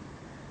sheep?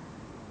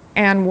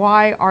 And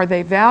why are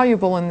they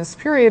valuable in this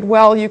period?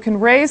 Well, you can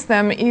raise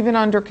them even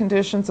under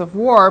conditions of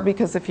war,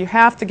 because if you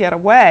have to get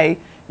away,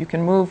 you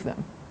can move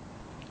them.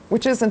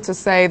 Which isn't to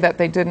say that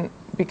they didn't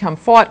become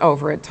fought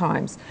over at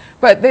times,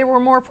 but they were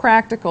more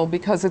practical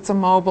because it's a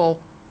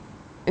mobile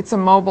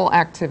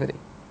activity.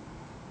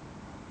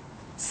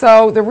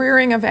 So the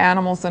rearing of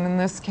animals, and in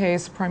this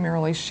case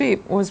primarily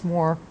sheep, was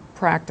more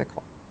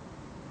practical.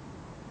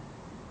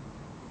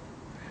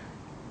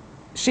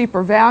 Sheep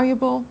are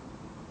valuable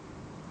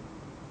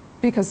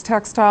because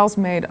textiles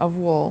made of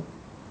wool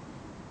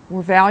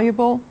were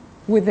valuable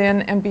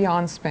within and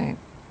beyond Spain.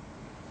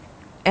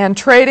 And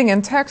trading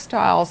in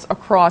textiles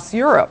across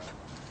Europe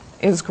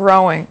is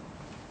growing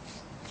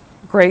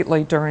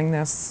greatly during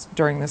this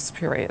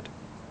period.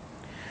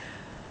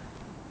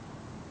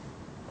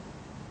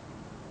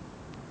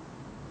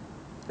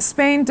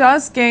 Spain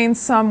does gain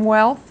some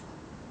wealth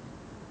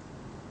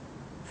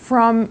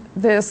from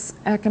this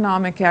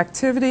economic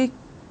activity.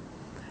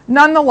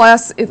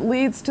 Nonetheless, it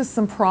leads to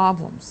some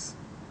problems.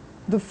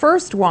 The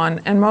first one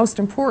and most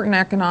important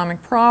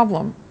economic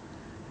problem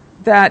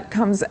that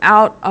comes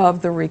out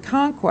of the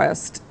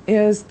Reconquest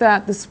is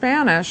that the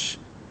Spanish,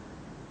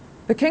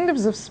 the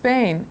kingdoms of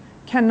Spain,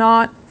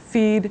 cannot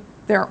feed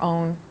their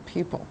own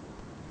people.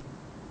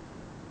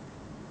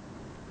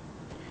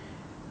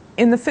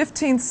 In the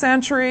 15th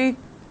century,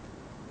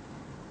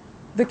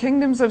 the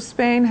kingdoms of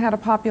Spain had a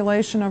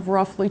population of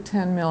roughly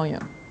 10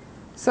 million.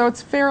 So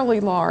it's a fairly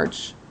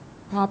large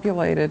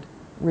populated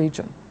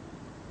region.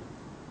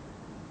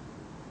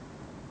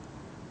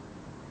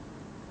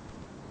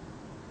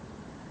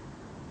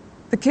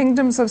 The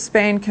kingdoms of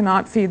Spain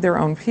cannot feed their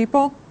own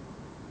people.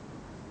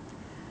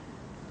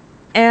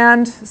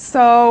 And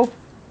so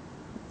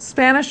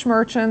Spanish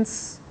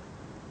merchants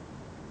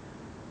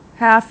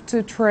have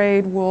to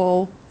trade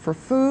wool for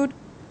food.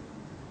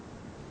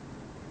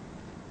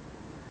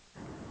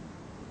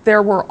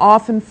 There were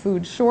often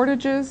food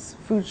shortages.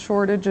 Food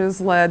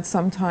shortages led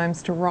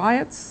sometimes to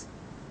riots.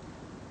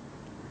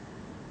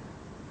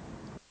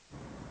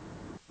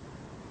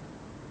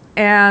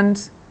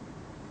 And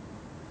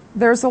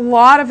there's a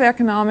lot of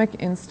economic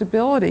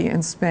instability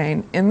in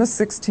Spain in the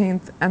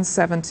 16th and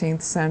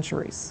 17th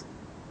centuries.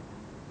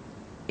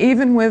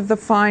 Even with the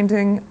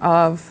finding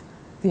of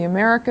the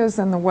Americas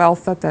and the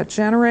wealth that that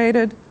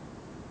generated,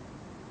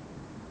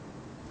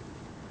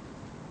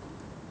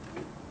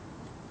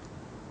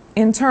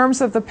 in terms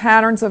of the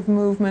patterns of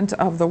movement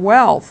of the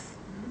wealth,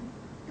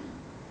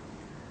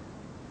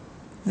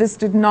 this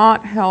did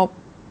not help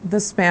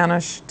the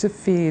Spanish to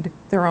feed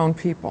their own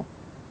people.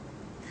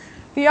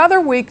 The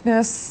other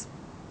weakness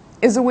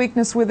is a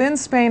weakness within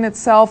Spain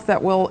itself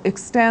that will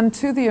extend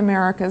to the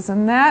Americas,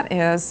 and that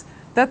is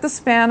that the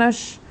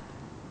Spanish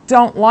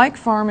don't like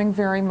farming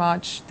very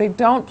much. They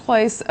don't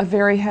place a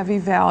very heavy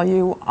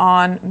value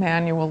on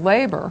manual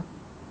labor.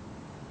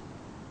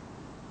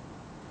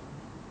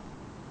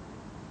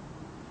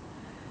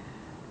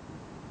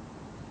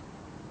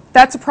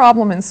 That's a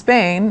problem in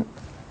Spain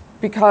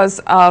because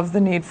of the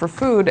need for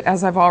food,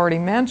 as I've already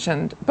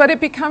mentioned, but it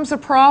becomes a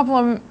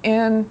problem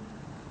in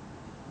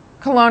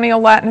colonial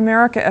Latin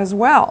America as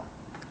well,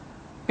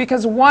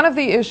 because one of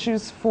the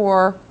issues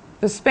for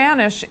the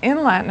Spanish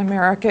in Latin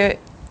America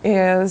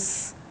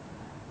is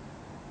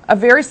a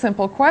very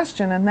simple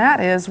question, and that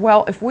is,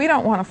 well, if we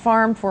don't want to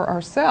farm for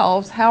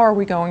ourselves, how are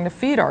we going to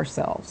feed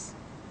ourselves?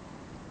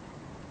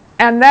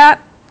 And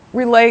that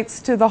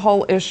relates to the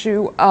whole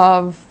issue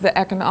of the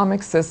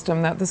economic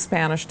system that the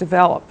Spanish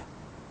develop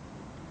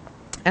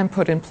and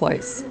put in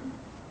place.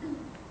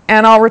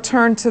 And I'll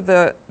return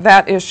to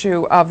that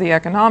issue of the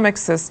economic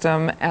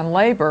system and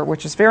labor,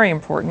 which is very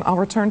important. I'll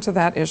return to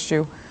that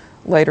issue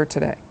later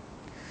today.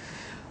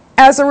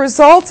 As a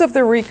result of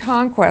the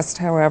Reconquest,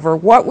 however,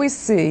 what we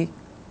see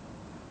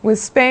with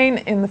Spain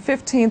in the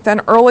 15th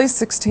and early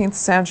 16th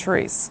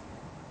centuries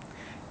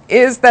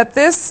is that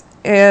this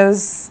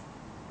is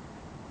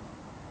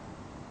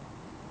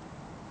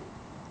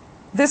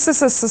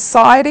a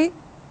society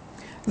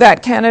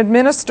that can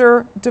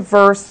administer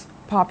diverse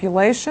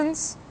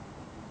populations.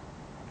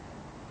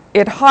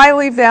 It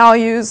highly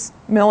values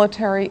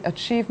military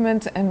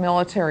achievement and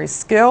military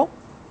skill.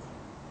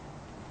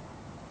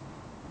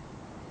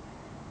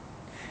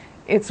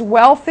 It's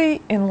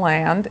wealthy in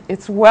land,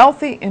 it's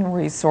wealthy in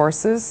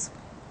resources,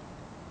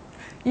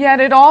 yet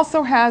it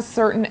also has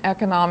certain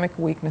economic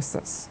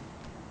weaknesses.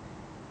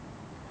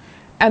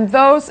 And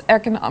those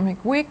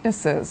economic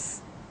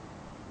weaknesses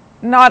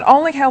not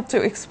only help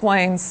to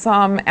explain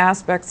some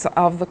aspects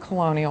of the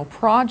colonial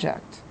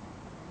project,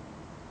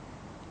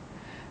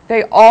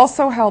 they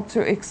also help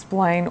to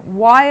explain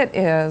why it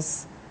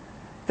is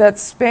that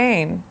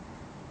Spain,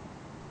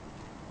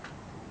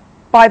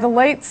 by the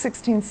late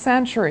 16th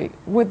century,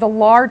 with the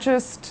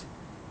largest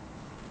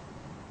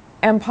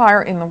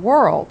empire in the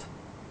world,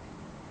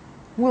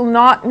 will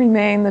not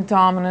remain the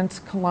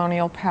dominant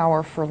colonial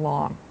power for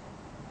long.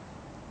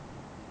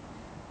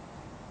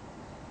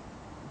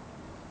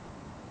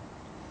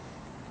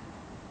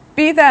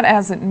 Be that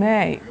as it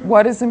may,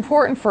 what is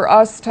important for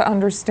us to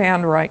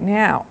understand right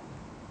now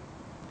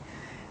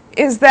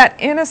is that,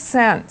 in a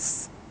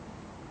sense,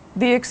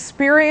 the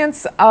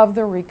experience of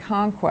the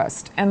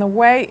Reconquest and the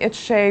way it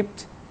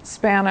shaped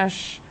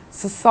Spanish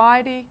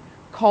society,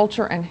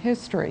 culture, and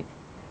history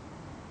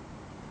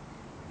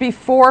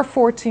before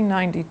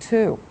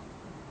 1492,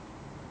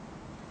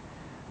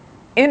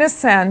 in a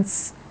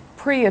sense,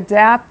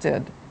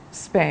 pre-adapted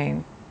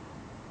Spain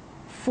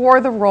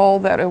for the role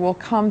that it will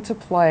come to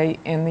play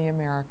in the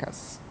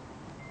Americas.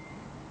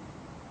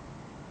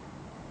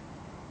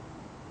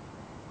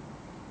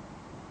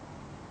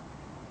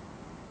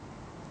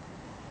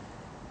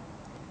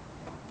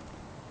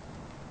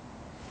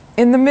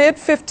 In the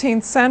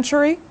mid-15th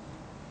century,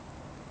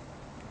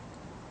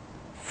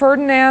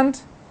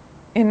 Ferdinand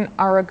in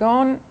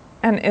Aragon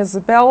and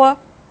Isabella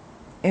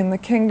in the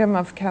Kingdom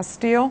of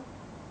Castile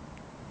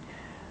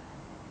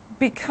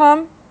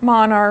become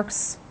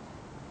monarchs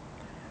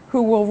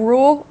who will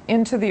rule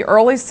into the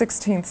early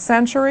 16th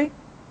century.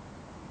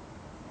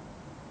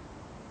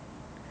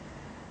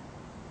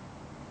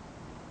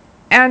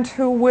 And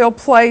who will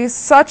play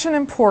such an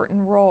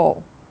important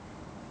role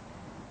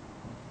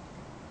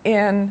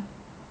in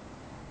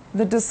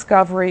the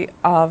discovery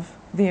of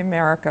the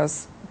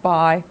Americas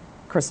by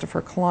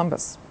Christopher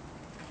Columbus.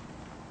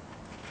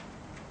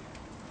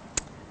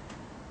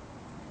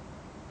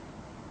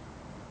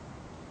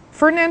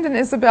 Ferdinand and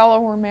Isabella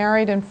were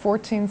married in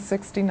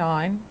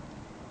 1469.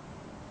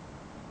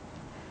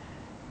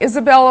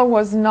 Isabella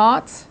was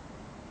not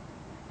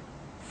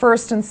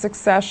first in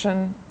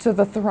succession to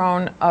the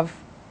throne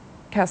of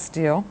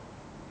Castile,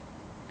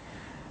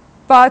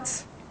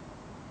 but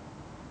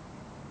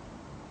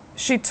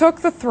she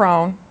took the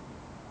throne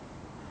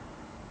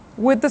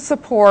with the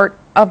support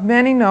of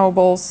many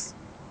nobles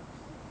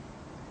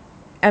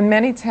and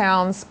many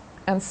towns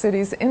and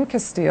cities in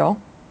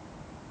Castile.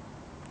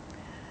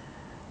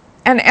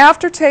 And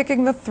after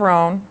taking the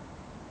throne,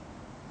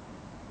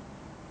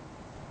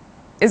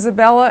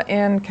 Isabella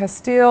in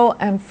Castile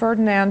and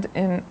Ferdinand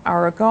in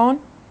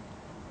Aragon,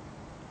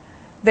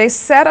 they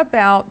set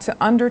about to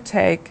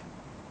undertake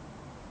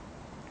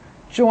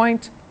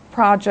joint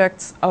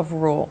projects of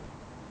rule.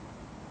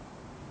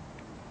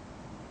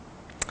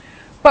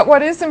 But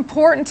what is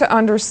important to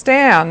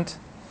understand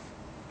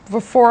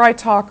before I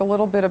talk a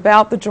little bit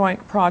about the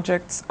joint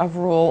projects of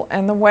rule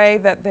and the way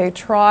that they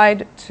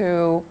tried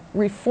to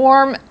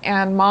reform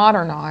and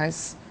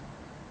modernize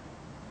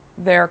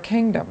their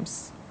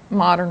kingdoms,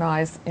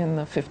 modernize in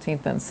the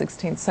 15th and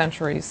 16th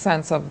century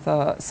sense of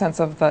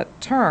the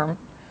term,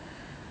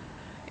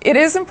 it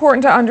is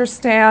important to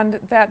understand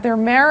that their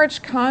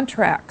marriage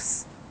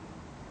contracts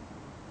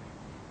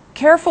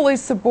carefully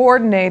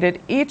subordinated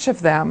each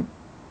of them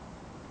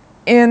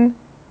in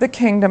the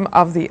kingdom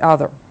of the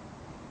other,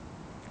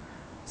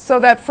 so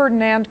that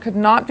Ferdinand could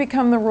not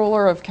become the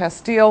ruler of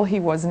Castile. He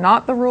was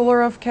not the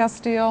ruler of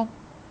Castile.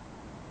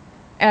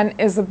 And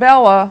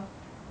Isabella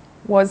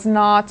was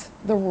not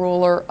the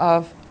ruler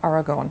of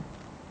Aragon.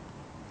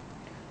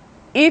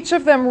 Each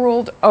of them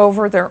ruled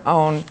over their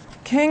own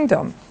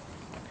kingdom.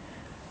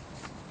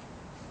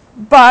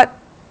 But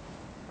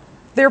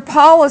their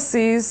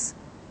policies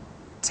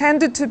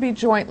tended to be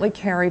jointly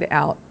carried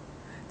out.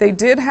 They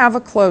did have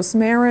a close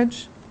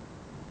marriage,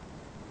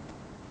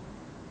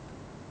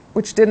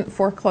 which didn't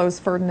foreclose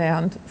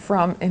Ferdinand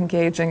from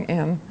engaging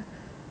in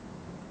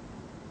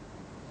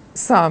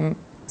some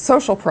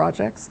social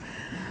projects,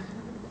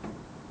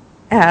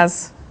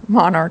 as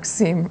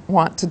monarchs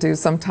want to do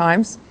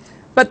sometimes.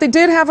 But they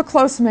did have a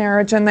close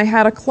marriage, and they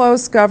had a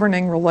close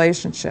governing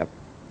relationship.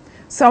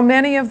 So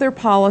many of their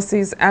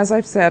policies, as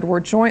I've said, were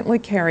jointly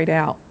carried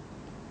out.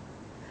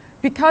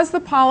 Because the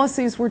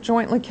policies were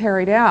jointly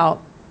carried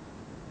out,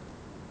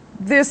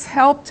 this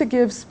helped to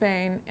give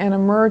Spain an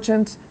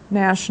emergent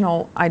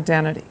national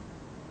identity.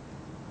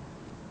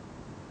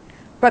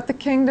 But the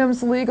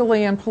kingdoms,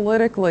 legally and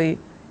politically,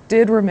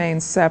 did remain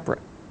separate.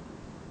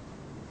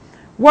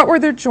 What were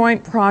their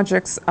joint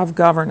projects of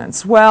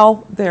governance?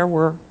 Well, there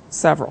were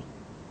several.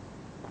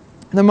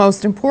 The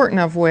most important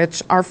of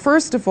which are,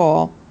 first of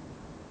all,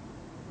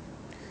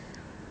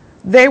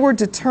 they were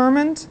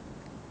determined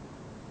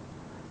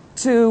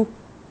to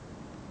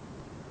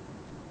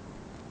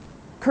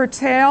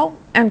curtail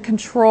and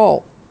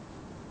control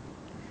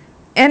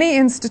any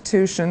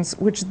institutions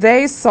which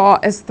they saw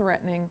as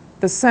threatening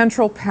the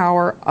central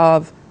power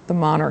of the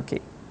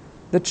monarchy.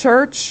 The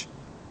church,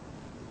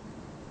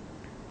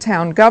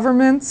 town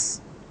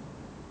governments,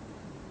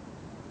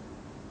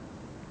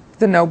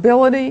 the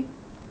nobility.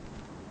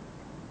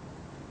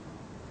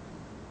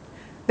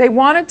 They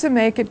wanted to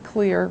make it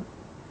clear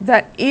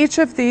that each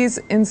of these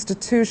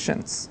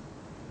institutions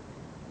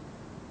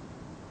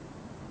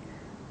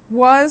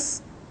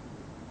was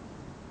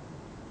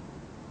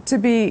to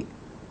be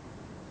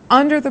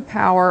under the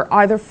power,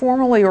 either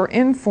formally or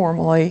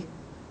informally,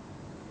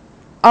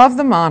 of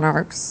the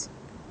monarchs.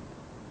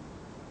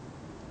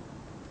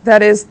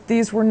 That is,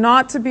 these were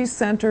not to be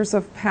centers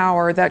of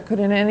power that could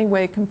in any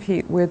way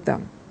compete with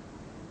them.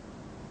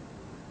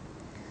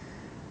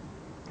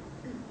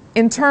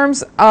 In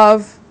terms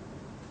of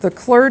the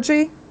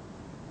clergy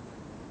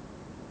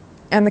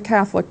and the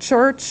Catholic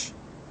Church,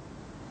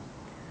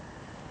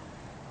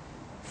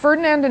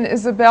 Ferdinand and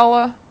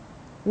Isabella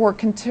were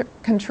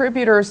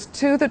contributors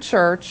to the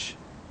Church,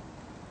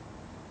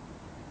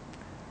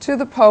 to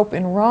the Pope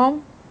in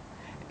Rome,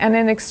 and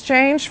in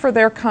exchange for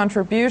their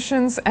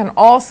contributions and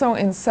also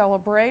in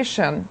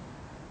celebration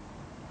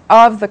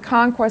of the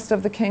conquest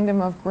of the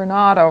Kingdom of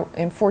Granada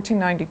in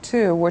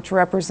 1492, which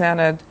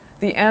represented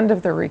the end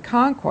of the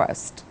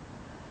Reconquest,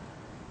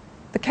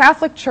 the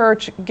Catholic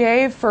Church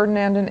gave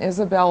Ferdinand and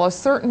Isabella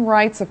certain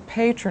rights of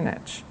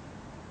patronage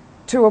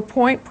to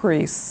appoint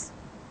priests,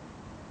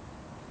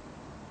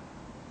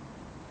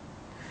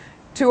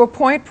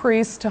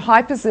 to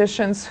high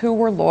positions who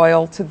were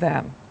loyal to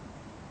them.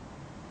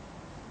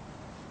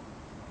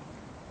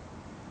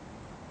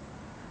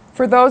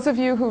 For those of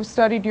you who've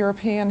studied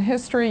European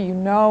history, you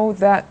know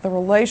that the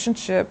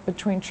relationship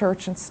between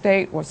church and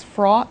state was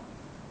fraught.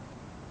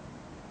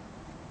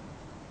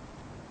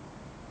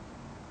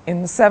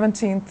 In the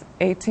 17th,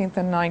 18th,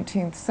 and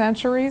 19th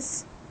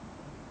centuries.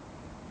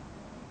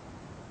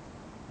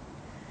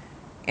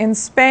 in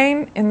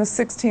Spain, in the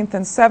 16th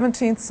and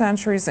 17th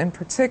centuries in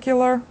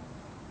particular,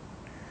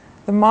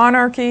 the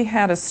monarchy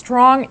had a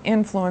strong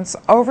influence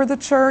over the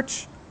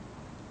church,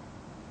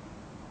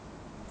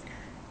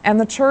 and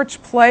the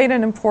church played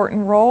an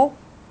important role.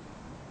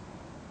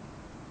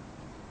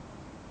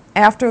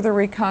 After the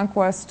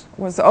Reconquest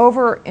was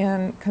over,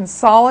 in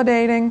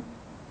consolidating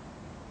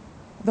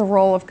the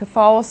role of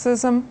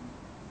Catholicism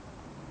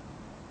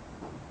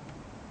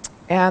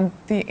and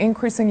the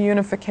increasing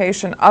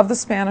unification of the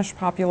Spanish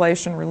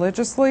population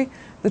religiously,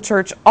 the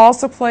church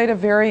also played a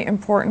very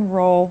important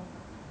role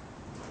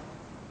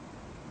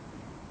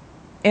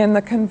in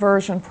the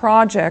conversion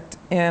project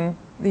in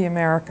the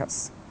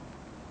Americas.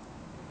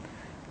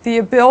 The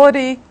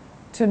ability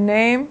to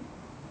name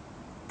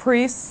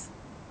priests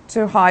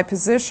to high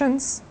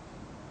positions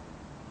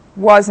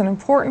was an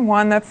important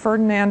one that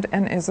Ferdinand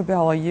and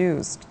Isabella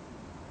used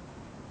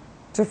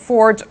to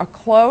forge a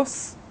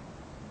close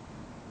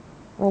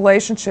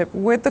relationship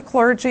with the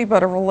clergy,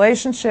 but a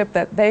relationship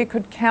that they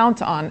could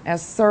count on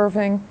as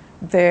serving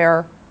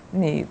their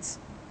needs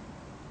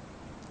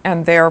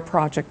and their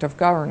project of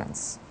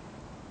governance.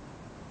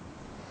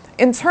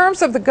 In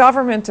terms of the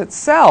government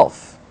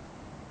itself,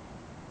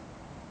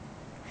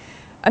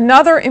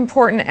 another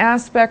important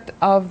aspect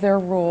of their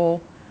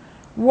rule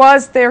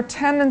was their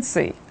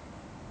tendency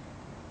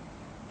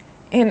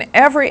in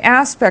every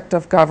aspect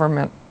of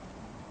government,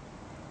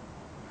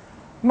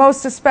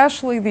 most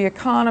especially the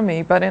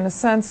economy, but in a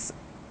sense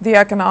the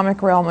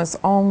economic realm is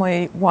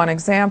only one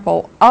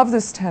example of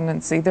this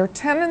tendency. Their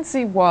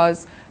tendency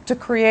was to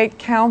create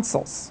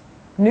councils,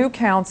 new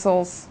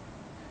councils,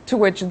 to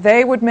which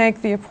they would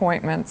make the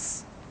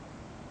appointments.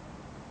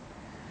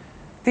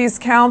 These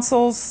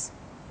councils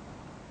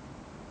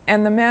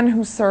and the men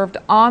who served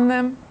on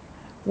them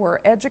were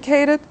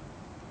educated,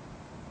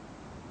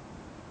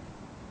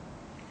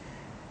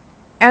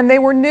 and they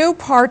were new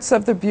parts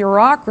of the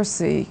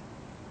bureaucracy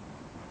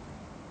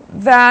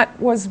that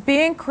was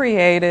being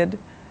created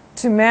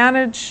to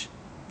manage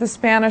the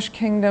Spanish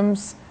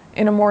kingdoms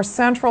in a more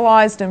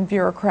centralized and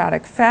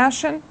bureaucratic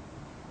fashion.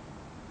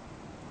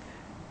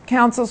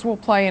 Councils will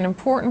play an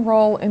important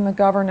role in the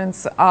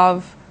governance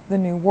of the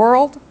New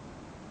World.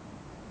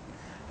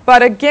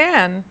 But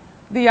again,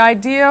 the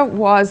idea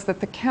was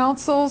that the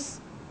councils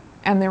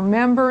and their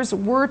members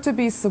were to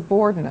be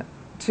subordinate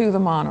to the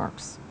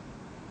monarchs.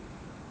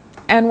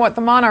 And what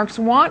the monarchs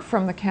want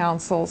from the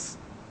councils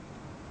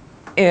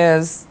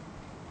is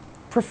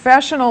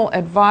professional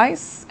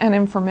advice and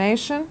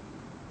information.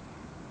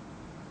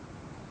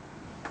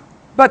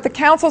 But the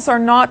councils are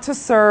not to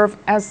serve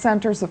as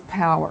centers of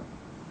power.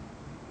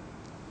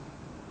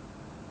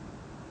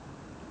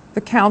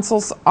 The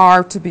councils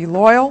are to be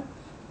loyal,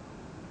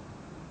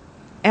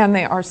 and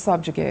they are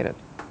subjugated.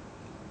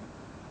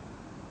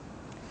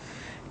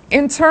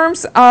 In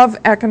terms of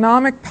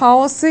economic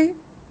policy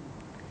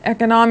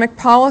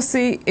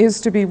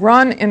is to be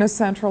run in a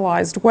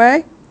centralized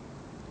way.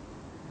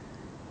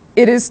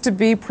 It is to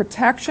be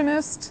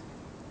protectionist.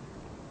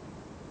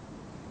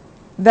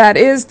 That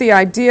is, the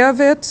idea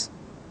of it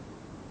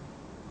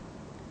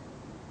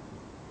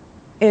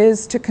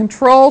is to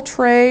control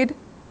trade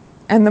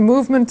and the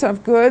movement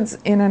of goods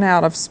in and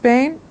out of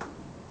Spain.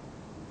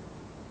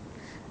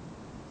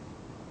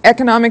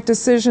 Economic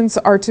decisions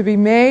are to be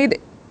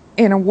made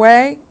in a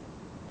way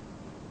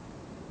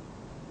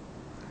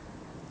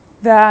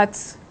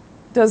that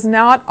does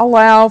not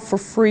allow for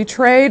free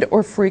trade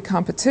or free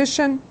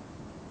competition.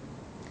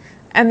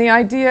 And the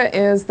idea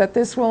is that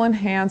this will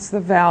enhance the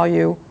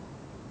value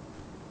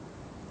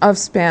of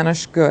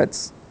Spanish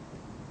goods.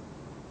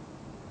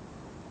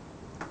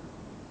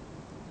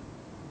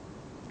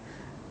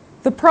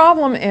 The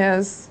problem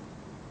is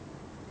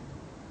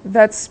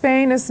that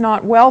Spain is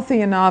not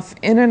wealthy enough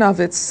in and of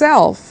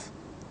itself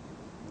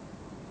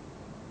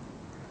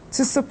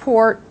to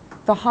support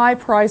the high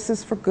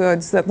prices for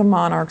goods that the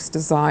monarchs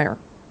desire.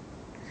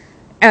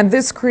 And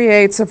this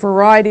creates a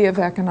variety of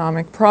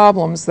economic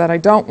problems that I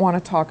don't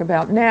want to talk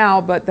about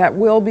now, but that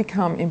will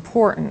become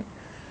important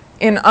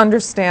in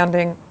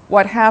understanding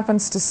what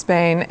happens to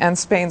Spain and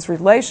Spain's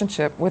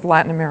relationship with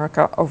Latin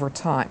America over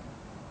time.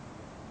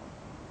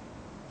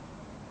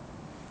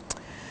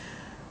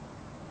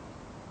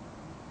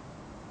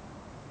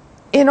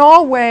 In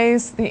all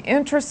ways, the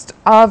interest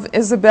of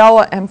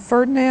Isabella and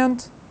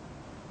Ferdinand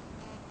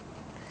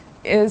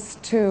is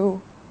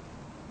to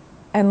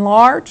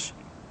enlarge,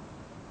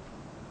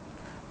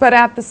 but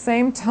at the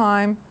same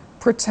time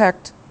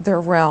protect their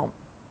realm.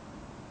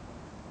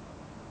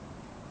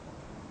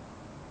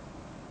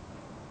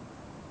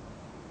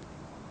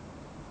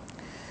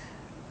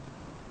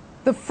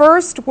 The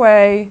first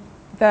way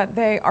that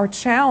they are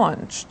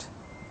challenged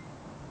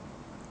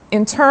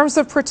in terms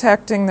of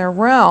protecting their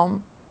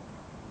realm,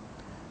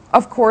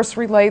 of course,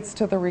 relates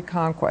to the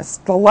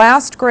Reconquest. The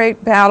last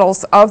great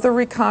battles of the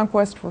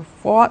Reconquest were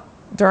fought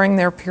during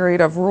their period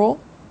of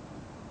rule.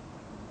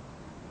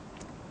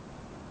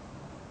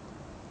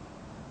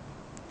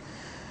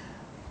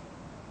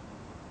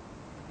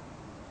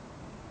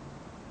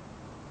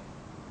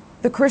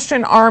 The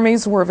Christian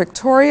armies were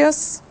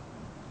victorious,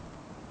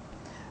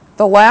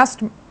 the last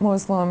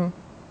Muslim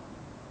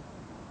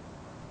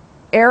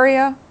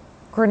area.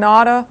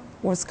 Granada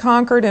was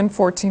conquered in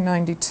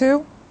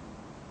 1492.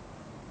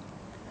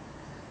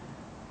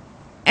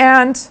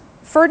 And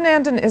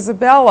Ferdinand and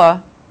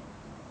Isabella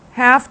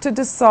have to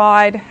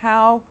decide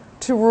how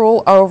to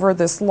rule over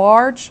this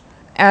large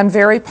and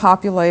very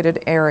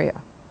populated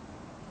area.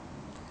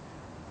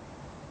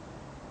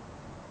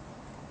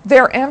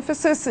 Their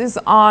emphasis is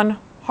on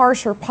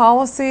harsher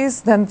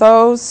policies than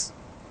those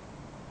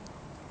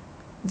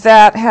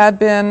that had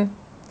been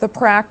the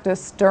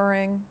practice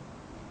during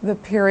the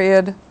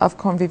period of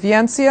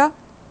convivencia.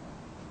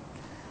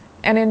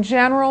 And in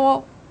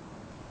general,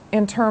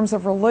 in terms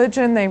of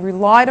religion, they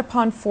relied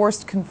upon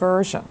forced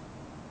conversion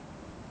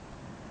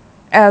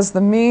as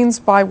the means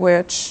by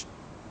which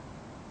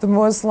the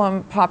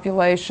Muslim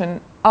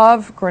population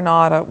of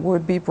Granada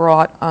would be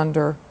brought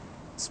under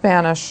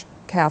Spanish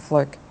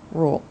Catholic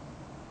rule.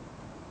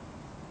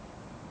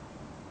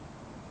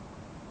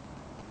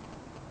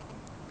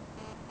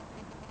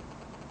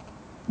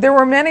 There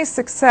were many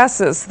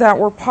successes that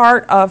were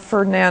part of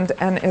Ferdinand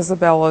and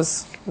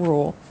Isabella's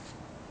rule.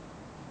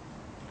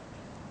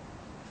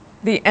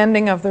 The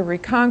ending of the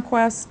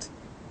Reconquest,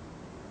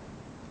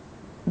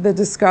 the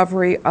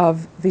discovery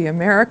of the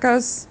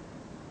Americas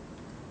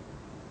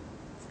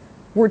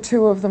were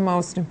two of the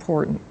most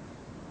important.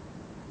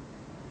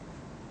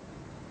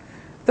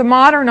 The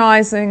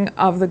modernizing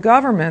of the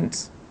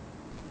government,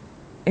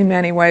 in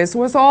many ways,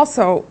 was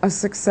also a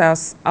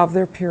success of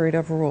their period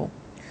of rule.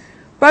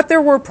 But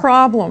there were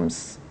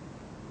problems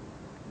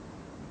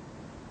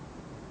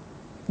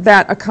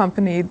that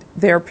accompanied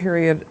their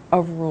period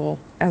of rule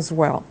as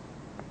well.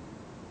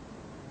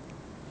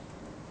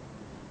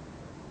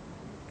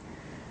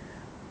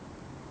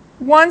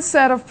 One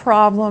set of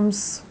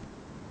problems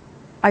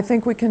I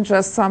think I can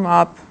just sum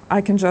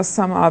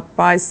up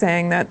by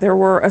saying that there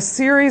were a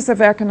series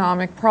of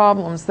economic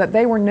problems that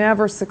they were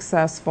never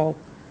successful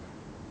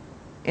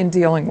in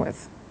dealing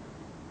with.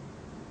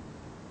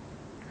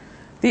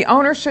 The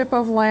ownership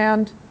of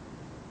land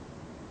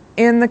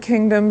in the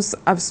kingdoms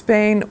of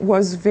Spain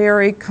was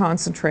very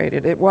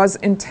concentrated. It was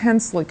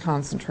intensely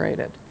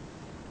concentrated.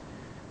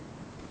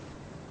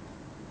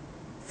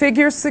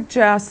 Figures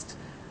suggest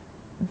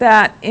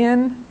that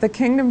in the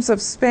kingdoms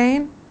of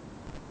Spain,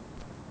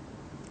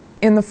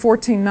 in the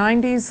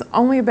 1490s,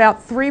 only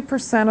about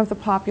 3% of the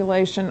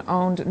population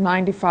owned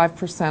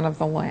 95% of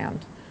the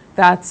land.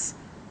 That's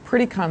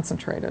pretty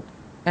concentrated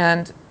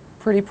and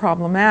pretty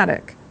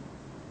problematic.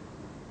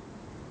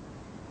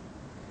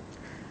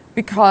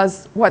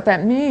 Because what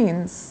that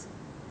means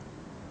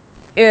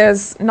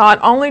is not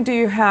only do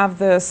you have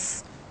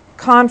this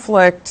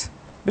conflict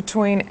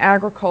between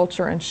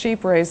agriculture and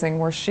sheep raising,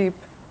 where sheep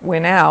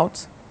win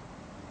out,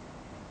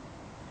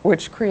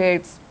 which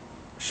creates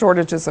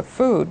shortages of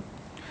food,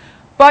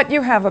 but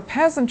you have a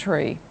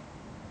peasantry,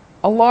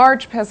 a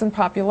large peasant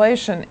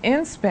population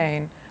in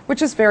Spain,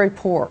 which is very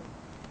poor.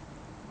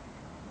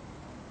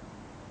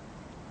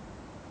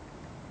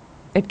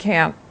 It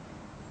can't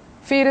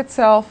feed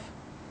itself,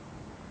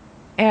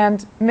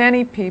 and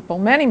many people,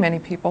 many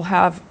people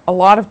have a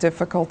lot of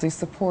difficulty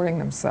supporting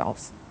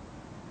themselves.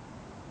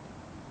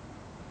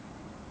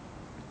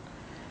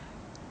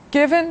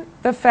 Given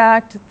the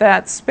fact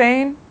that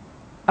Spain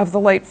of the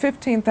late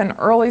 15th and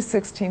early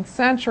 16th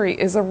century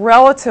is a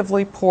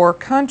relatively poor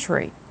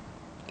country,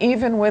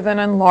 even with an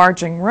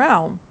enlarging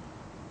realm,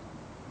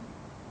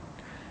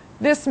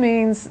 this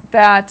means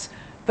that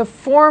the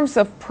forms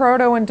of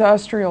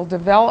proto-industrial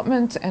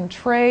development and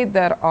trade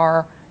that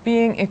are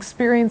being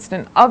experienced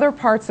in other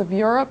parts of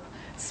Europe,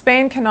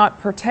 Spain cannot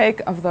partake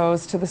of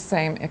those to the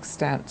same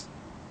extent.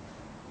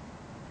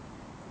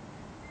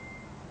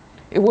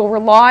 It will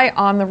rely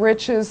on the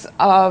riches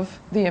of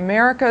the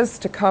Americas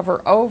to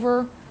cover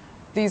over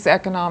these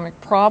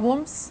economic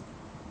problems,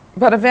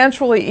 but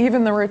eventually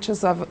even the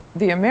riches of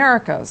the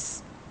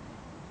Americas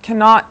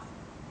cannot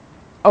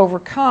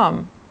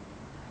overcome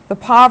the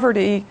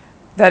poverty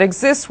that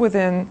exists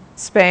within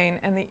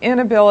Spain and the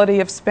inability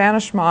of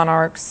Spanish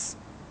monarchs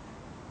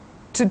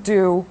to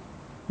do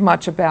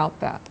much about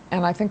that.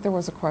 And I think there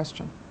was a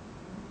question.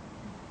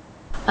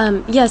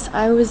 Yes,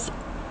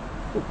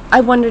 I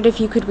wondered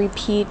if you could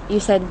repeat, you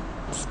said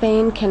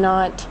Spain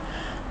cannot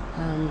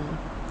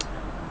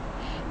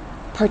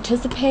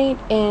participate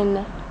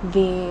in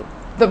the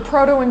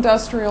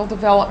proto-industrial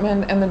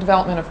development and the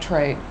development of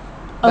trade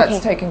that's Okay.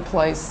 taking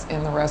place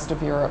in the rest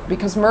of Europe,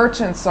 because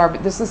merchants are,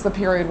 this is the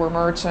period where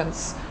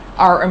merchants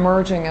are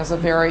emerging as a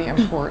very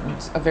important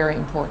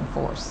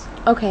force.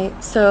 Okay,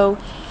 so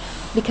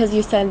because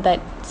you said that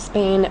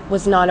Spain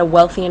was not a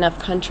wealthy enough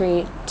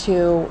country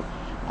to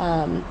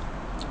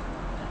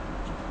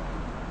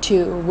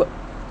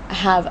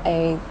have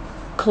a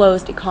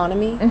closed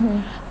economy.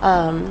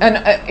 And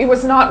it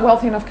was not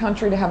wealthy enough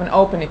country to have an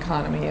open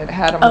economy. It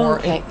had a more,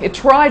 Okay. it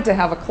tried to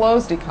have a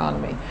closed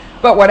economy.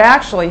 But what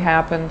actually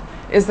happened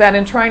is that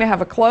in trying to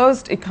have a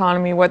closed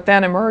economy, what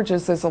then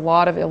emerges is a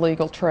lot of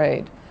illegal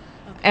trade.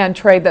 And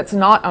trade that's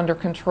not under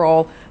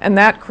control, and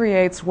that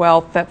creates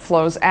wealth that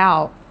flows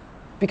out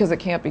because it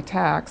can't be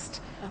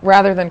taxed,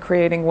 rather than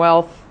creating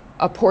wealth,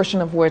 a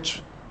portion of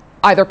which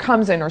either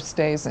comes in or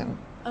stays in.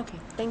 Okay,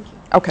 thank you.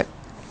 Okay.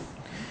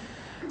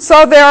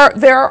 So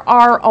there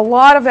are a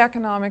lot of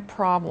economic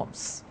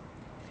problems.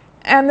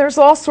 And there's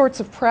all sorts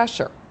of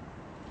pressure.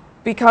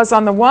 Because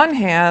on the one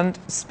hand,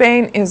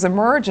 Spain is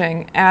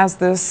emerging as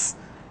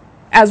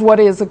what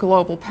is a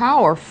global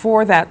power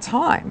for that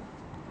time.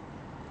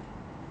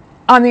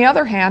 On the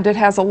other hand, it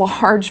has a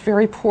large,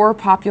 very poor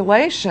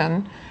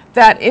population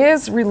that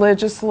is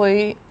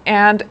religiously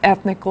and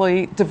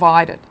ethnically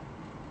divided.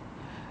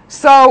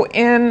 So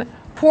in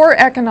poor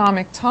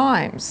economic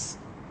times,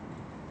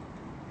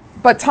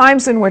 but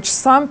times in which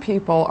some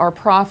people are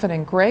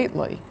profiting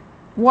greatly,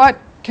 what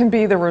can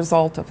be the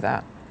result of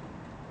that?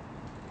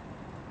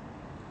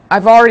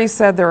 I've already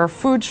said there are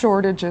food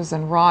shortages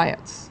and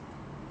riots.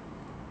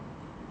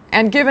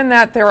 And given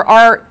that there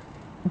are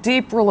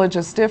deep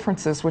religious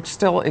differences which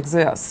still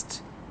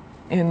exist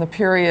in the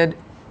period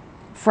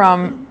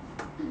from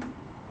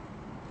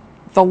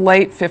the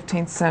late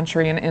 15th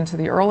century and into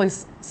the early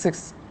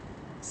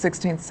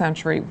 16th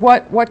century,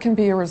 what can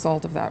be a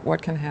result of that?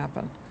 What can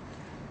happen?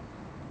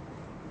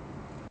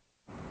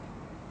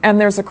 And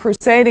there's a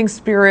crusading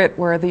spirit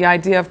where the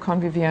idea of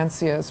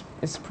convivencia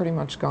is pretty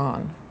much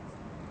gone.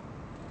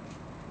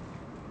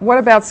 What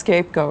about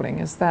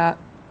scapegoating? Is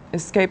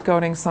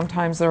scapegoating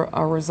sometimes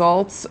a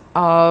result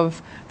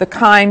of the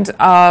kind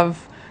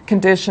of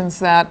conditions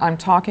that I'm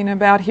talking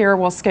about here?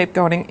 Well,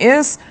 scapegoating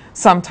is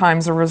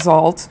sometimes a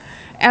result.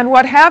 And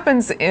what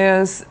happens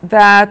is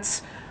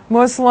that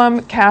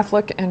Muslim,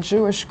 Catholic, and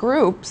Jewish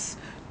groups,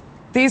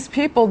 these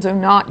people do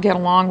not get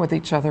along with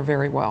each other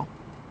very well.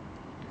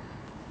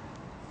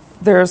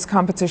 There's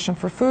competition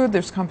for food,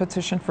 there's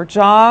competition for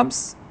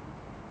jobs,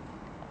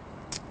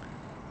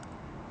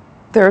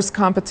 there's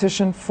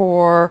competition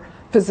for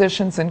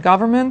positions in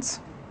government.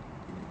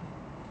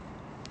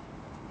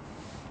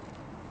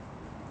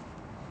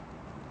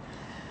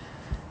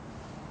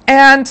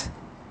 And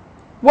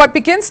what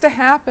begins to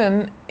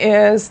happen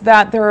is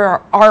that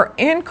there are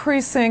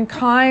increasing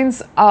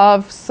kinds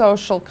of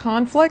social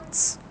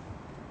conflicts.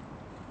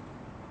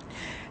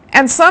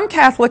 And some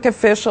Catholic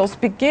officials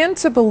begin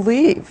to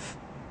believe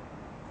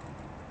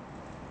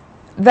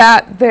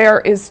that there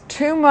is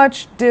too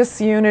much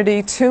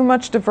disunity, too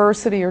much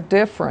diversity or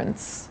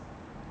difference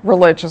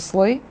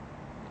religiously.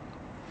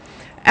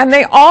 And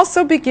they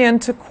also begin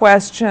to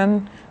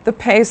question the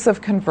pace of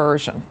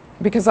conversion,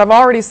 because I've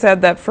already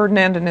said that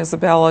Ferdinand and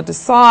Isabella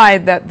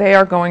decide that they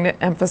are going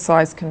to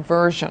emphasize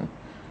conversion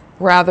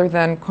rather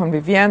than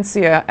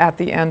convivencia at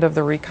the end of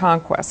the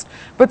Reconquest.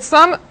 But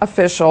some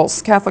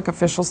officials, Catholic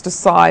officials,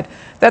 decide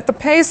that the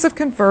pace of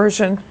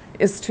conversion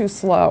is too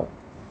slow.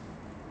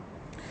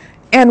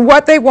 And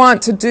what they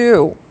want to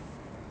do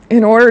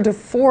in order to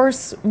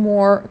force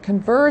more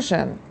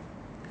conversion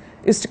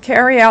is to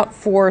carry out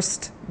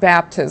forced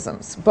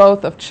baptisms,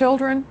 both of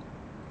children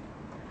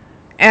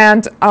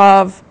and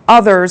of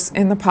others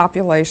in the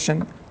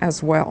population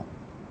as well.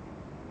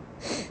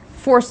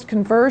 Forced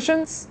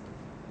conversions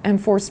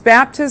and forced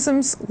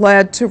baptisms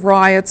led to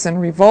riots and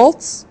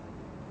revolts.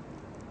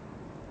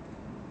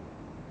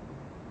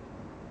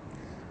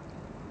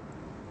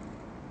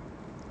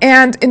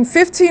 And in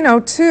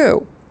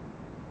 1502,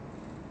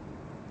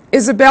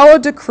 Isabella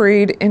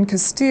decreed in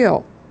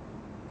Castile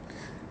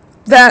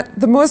that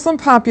the Muslim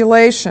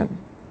population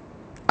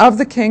of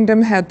the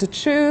kingdom had to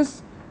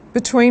choose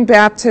between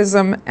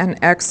baptism and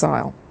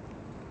exile.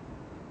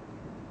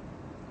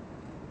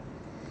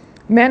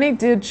 Many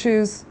did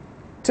choose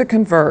to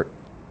convert,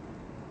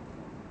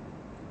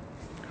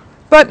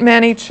 but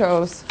many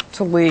chose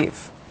to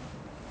leave.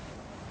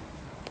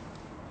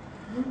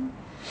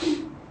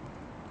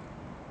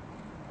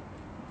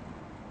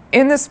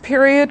 In this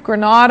period,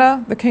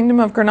 Granada, the Kingdom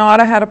of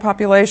Granada, had a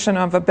population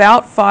of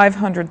about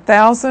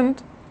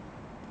 500,000.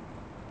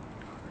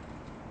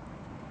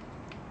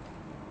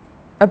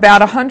 About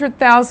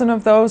 100,000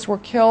 of those were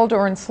killed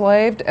or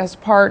enslaved as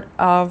part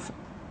of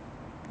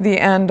the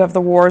end of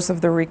the Wars of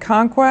the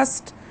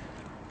Reconquest.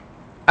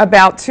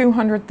 About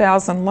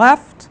 200,000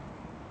 left,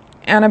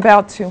 and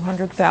about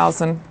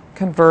 200,000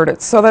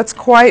 converted. So that's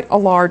quite a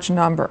large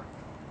number.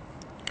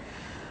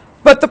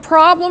 But the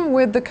problem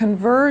with the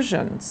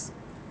conversions,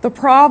 the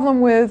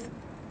problem with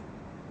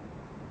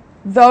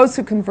those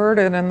who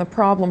converted and the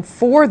problem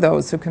for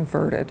those who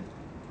converted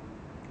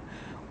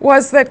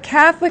was that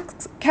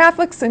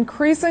Catholics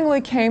increasingly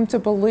came to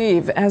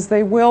believe, as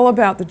they will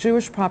about the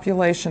Jewish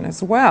population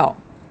as well,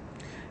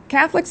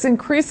 Catholics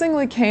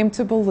increasingly came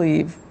to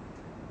believe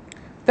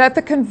that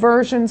the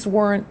conversions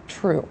weren't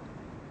true,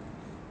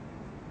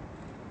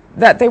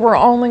 that they were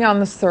only on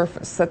the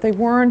surface, that they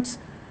weren't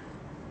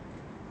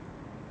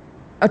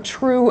a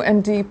true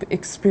and deep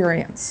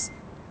experience.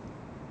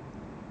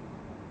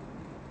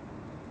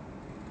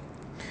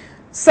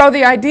 So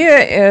the idea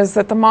is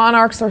that the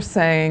monarchs are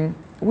saying,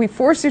 we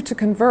force you to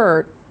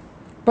convert,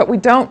 but we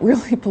don't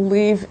really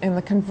believe in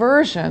the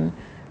conversion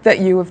that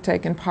you have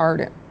taken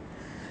part in.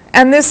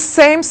 And this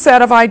same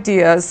set of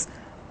ideas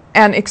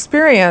and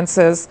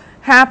experiences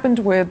happened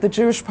with the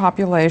Jewish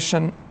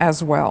population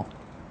as well.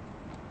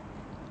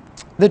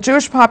 The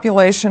Jewish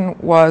population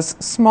was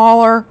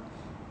smaller.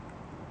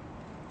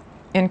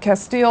 In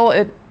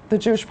Castile, the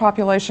Jewish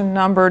population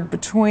numbered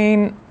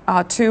between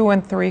 200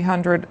 and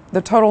 300.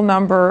 The total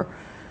number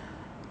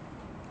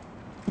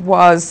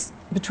was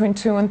between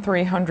 200,000 and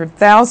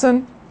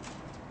 300,000.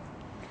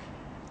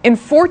 In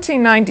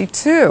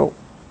 1492,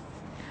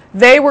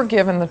 they were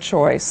given the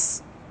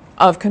choice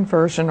of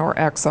conversion or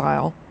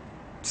exile.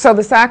 So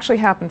this actually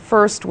happened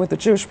first with the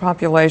Jewish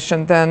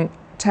population, then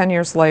 10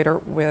 years later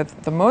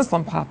with the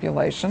Muslim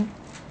population.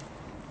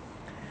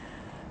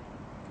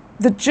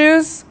 The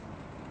Jews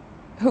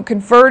who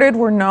converted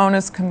were known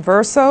as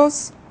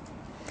conversos.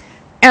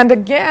 And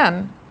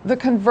again, the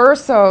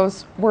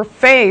conversos were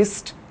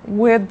faced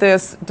with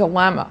this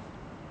dilemma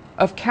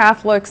of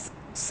Catholics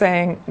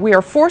saying, we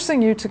are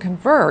forcing you to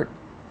convert,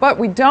 but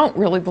we don't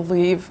really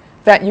believe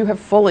that you have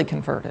fully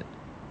converted.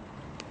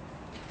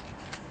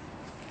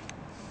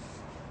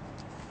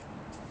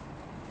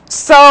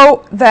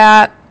 So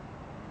that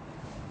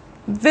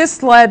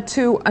this led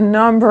to a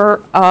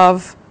number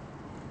of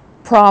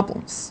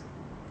problems.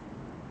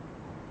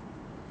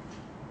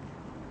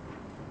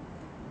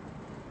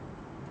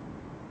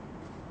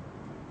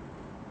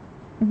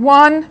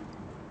 One,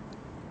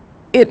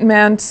 it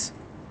meant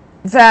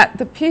that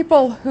the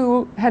people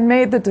who had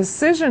made the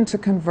decision to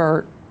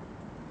convert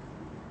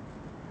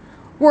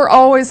were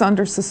always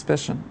under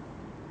suspicion.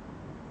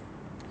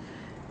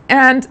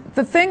 And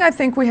the thing I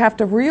think we have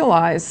to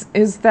realize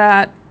is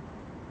that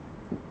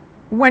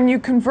when you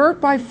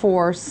convert by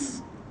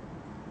force,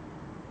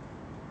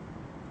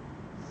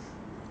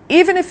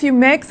 even if you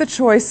make the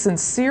choice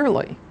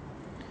sincerely,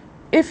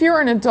 if you're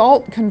an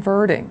adult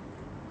converting,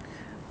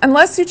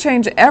 unless you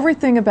change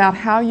everything about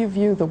how you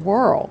view the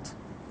world,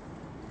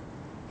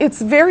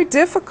 it's very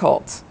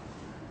difficult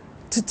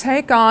to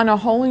take on a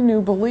wholly new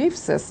belief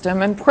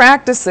system and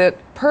practice it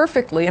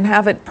perfectly and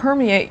have it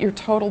permeate your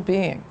total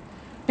being,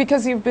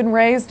 because you've been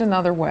raised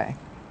another way.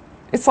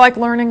 It's like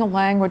learning a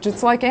language.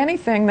 It's like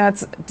anything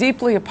that's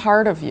deeply a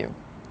part of you.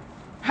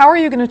 How are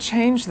you going to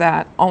change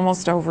that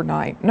almost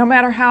overnight, no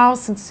matter how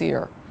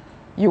sincere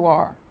you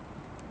are?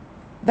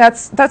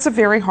 That's a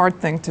very hard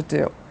thing to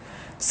do.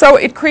 So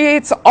it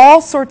creates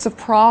all sorts of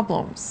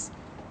problems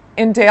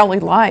in daily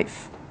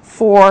life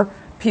for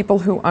people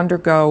who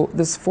undergo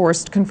this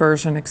forced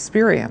conversion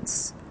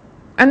experience.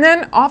 And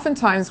then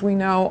oftentimes we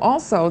know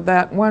also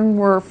that when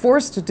we're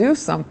forced to do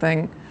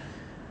something,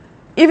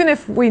 even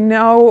if we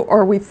know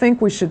or we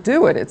think we should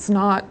do it, it's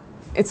not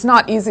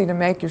easy to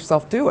make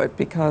yourself do it,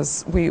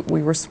 because we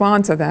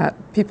respond to that,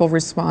 people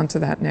respond to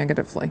that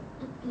negatively.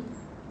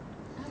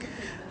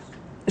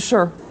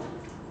 Sure.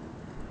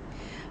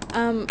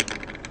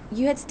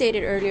 You had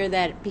stated earlier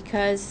that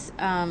because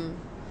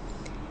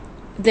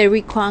the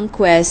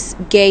Reconquest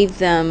gave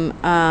them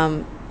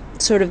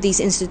sort of these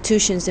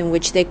institutions in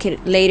which they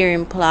could later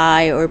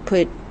imply or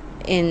put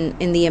in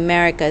the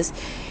Americas.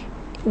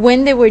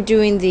 When they were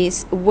doing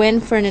these, when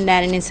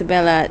Ferdinand and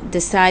Isabella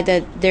decide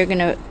that they're going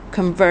to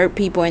convert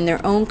people in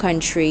their own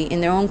country,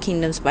 in their own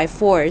kingdoms by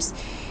force,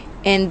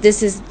 and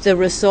this is the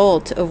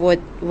result of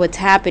what's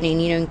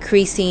happening,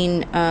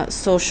 increasing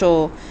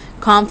social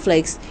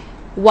conflicts,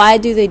 why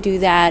do they do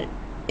that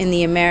in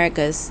the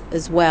Americas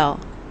as well?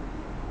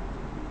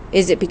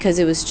 Is it because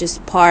it was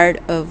just part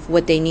of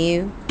what they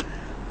knew?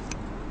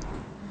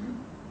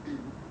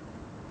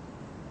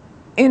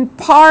 In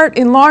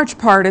large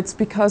part, it's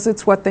because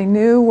it's what they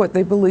knew, what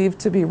they believed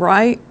to be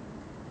right.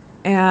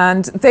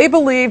 And they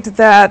believed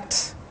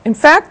that, in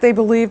fact, they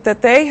believed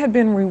that they had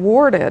been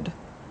rewarded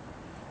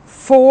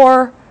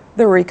for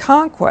the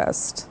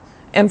Reconquest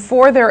and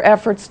for their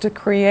efforts to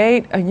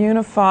create a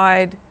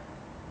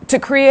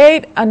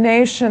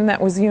nation that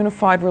was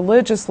unified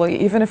religiously,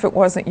 even if it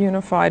wasn't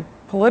unified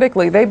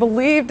politically. They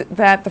believed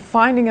that the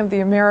finding of the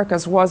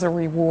Americas was a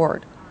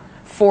reward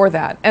for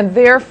that, and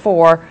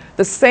therefore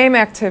the same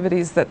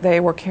activities that they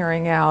were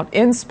carrying out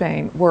in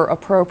Spain were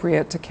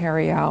appropriate to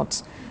carry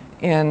out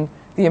in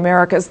the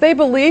Americas. They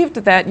believed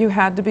that you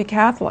had to be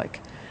Catholic,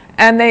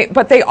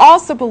 but they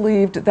also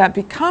believed that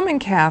becoming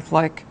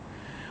Catholic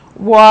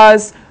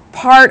was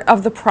part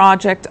of the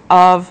project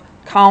of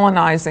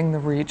colonizing the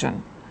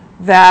region,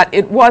 that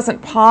it wasn't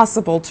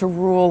possible to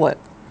rule it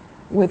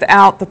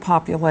without the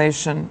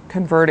population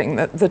converting.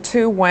 The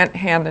two went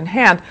hand in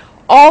hand.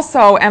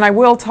 Also, and I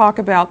will talk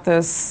about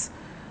this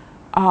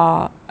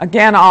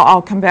again,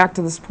 I'll come back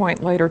to this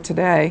point later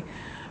today,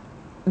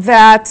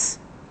 that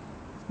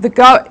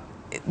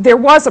there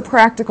was a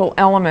practical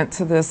element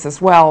to this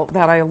as well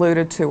that I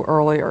alluded to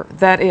earlier.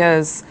 That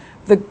is,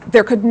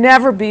 there could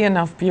never be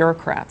enough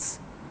bureaucrats,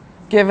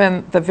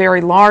 given the very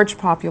large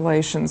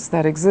populations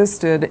that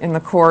existed in the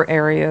core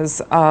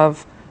areas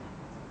of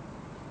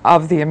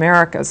the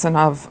Americas and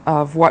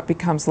of what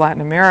becomes Latin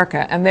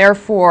America. And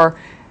therefore,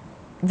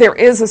 there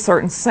is a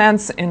certain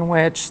sense in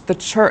which the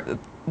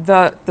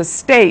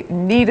state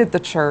needed the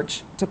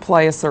church to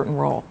play a certain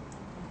role.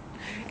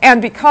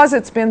 And because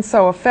it's been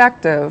so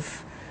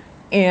effective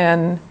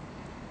in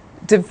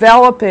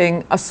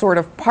developing a sort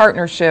of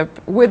partnership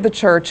with the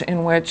church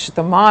in which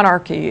the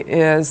monarchy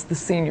is the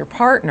senior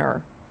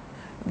partner,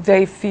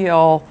 they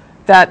feel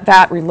that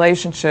that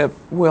relationship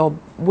will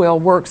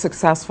work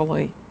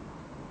successfully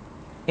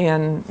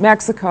in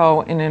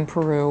Mexico and in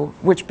Peru,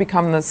 which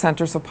become the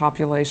centers of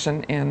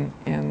population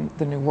in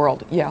the New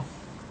World. Yeah.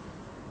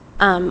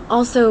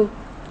 Also,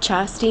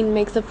 Chastain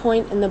makes a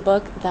point in the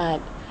book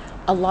that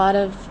a lot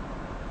of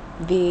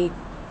the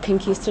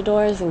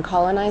conquistadors and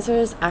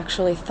colonizers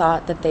actually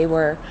thought that they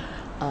were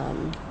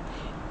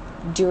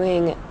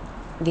doing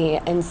the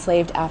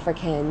enslaved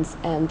Africans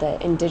and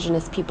the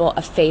indigenous people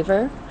a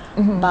favor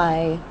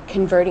by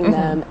converting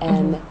them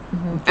and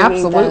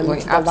bringing them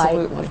to the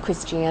light of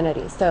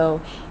Christianity.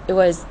 So it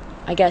was,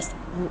 I guess,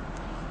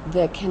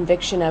 the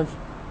conviction of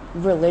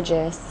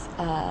religious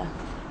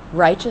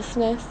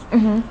righteousness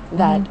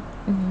that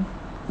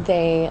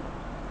they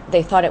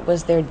thought it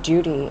was their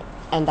duty,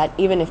 and that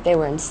even if they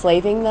were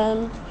enslaving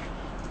them,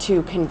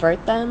 to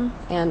convert them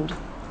and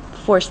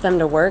force them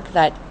to work,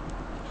 that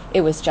it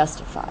was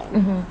justified.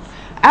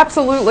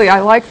 Absolutely. I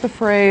like the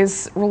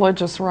phrase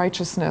religious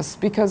righteousness,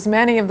 because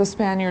many of the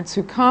Spaniards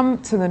who come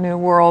to the New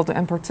World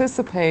and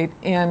participate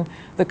in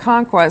the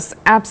conquest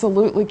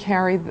absolutely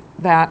carry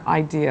that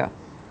idea.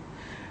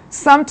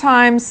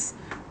 Sometimes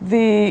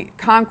the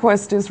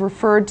conquest is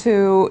referred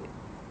to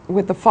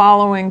with the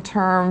following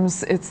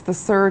terms. It's the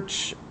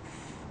search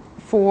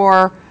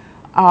for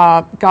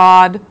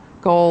God,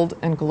 gold,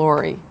 and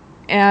glory.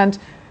 And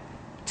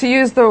to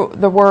use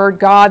the word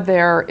God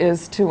there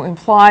is to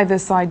imply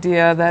this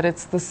idea that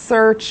it's the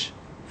search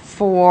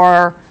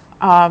for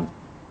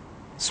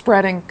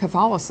spreading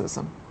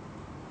Catholicism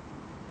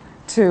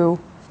to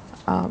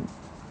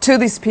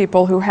these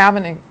people who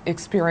haven't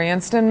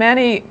experienced, and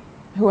many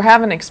who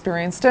haven't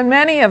experienced, and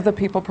many of the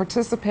people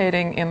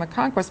participating in the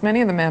conquest,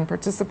 many of the men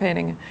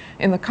participating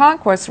in the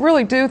conquest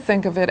really do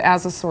think of it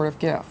as a sort of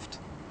gift.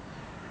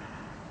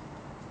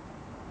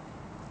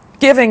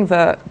 Giving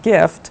the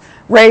gift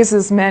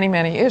raises many,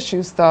 many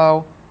issues,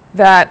 though,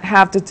 that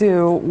have to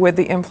do with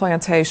the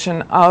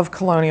implantation of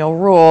colonial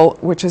rule,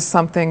 which is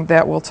something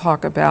that we'll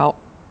talk about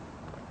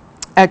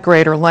at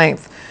greater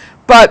length.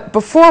 But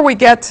before we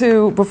get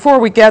to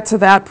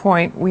that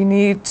point, we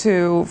need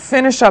to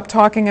finish up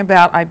talking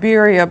about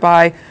Iberia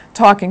by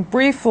talking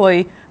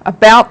briefly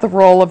about the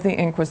role of the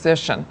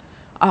Inquisition.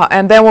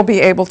 And then we'll be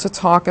able to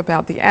talk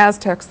about the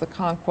Aztecs, the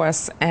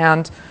conquests,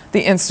 and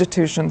the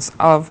institutions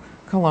of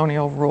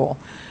colonial rule.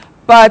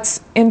 But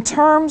in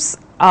terms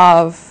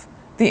of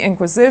the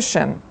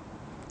Inquisition,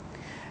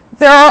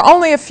 there are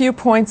only a few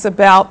points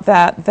about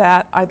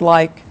that I'd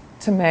like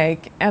to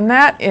make, and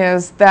that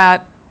is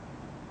that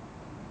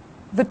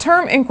the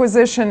term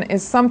Inquisition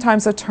is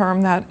sometimes a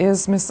term that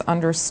is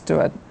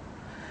misunderstood.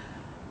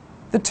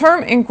 The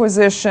term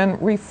Inquisition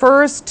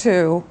refers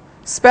to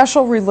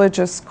special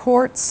religious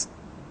courts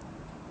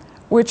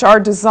which are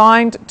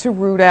designed to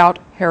root out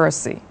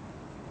heresy.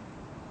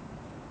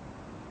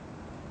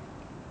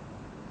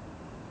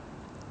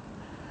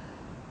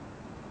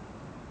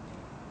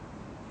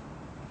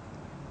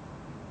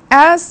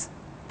 As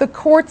the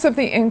courts of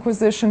the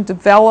Inquisition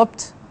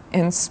developed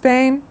in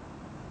Spain,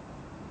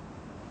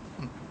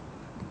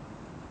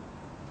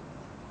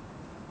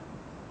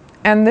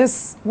 and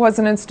this was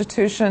an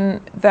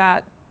institution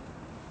that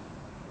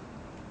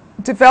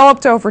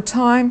developed over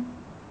time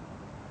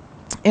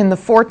in the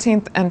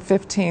 14th and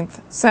 15th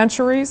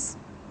centuries,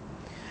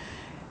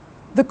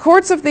 the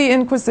courts of the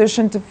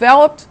Inquisition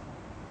developed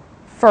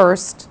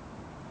first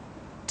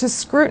to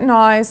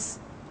scrutinize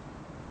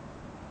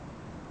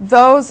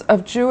those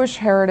of Jewish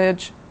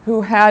heritage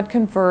who had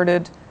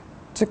converted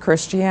to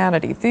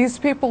Christianity. These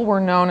people were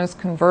known as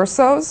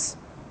conversos,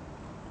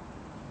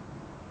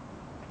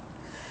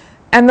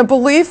 and the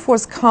belief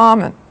was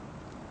common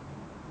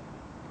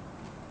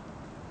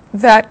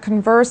that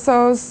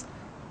conversos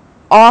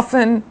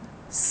often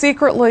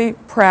secretly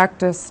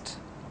practiced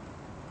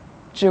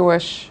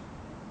Jewish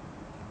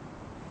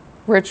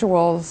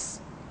rituals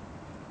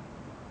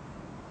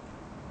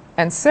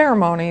and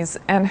ceremonies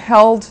and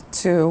held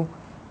to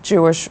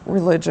Jewish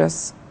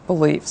religious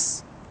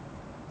beliefs.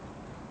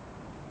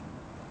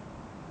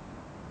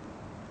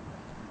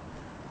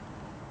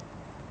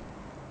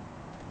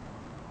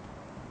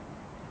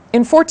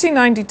 In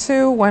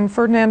 1492, when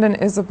Ferdinand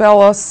and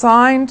Isabella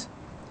signed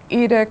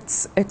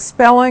edicts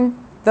expelling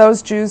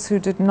those Jews who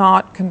did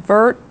not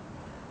convert,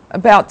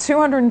 about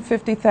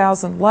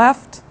 250,000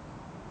 left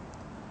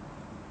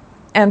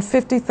and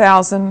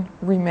 50,000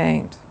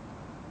 remained.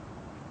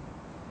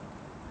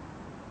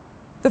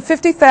 The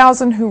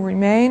 50,000 who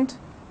remained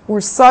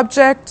were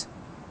subject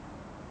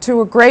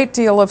to a great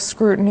deal of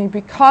scrutiny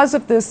because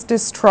of this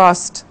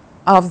distrust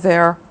of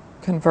their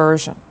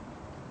conversion.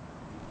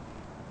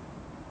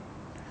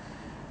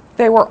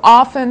 They were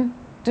often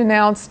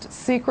denounced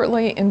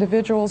secretly.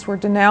 Individuals were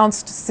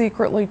denounced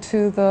secretly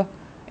to the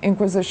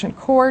Inquisition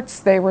courts.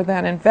 They were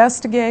then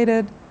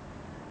investigated.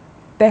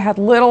 They had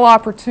little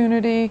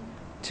opportunity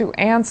to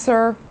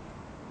answer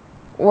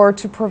or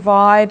to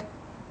provide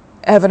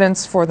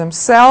evidence for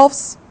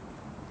themselves.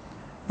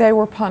 they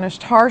were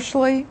punished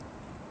harshly,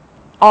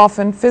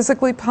 often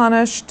physically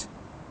punished.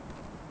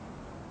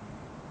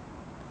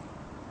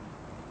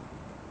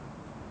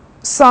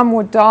 Some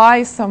would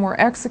die, some were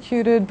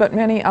executed, but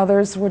many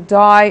others would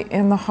die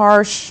in the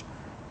harsh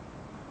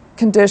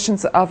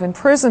conditions of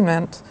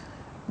imprisonment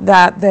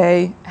that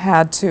they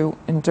had to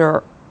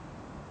endure.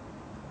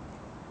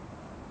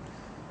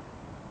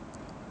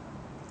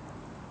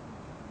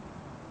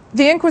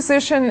 The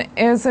Inquisition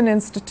is an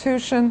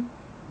institution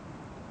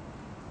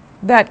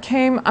that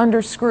came under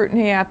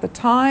scrutiny at the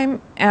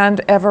time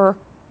and ever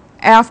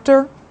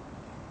after.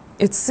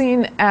 It's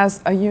seen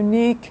as a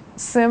unique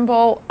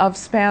symbol of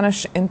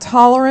Spanish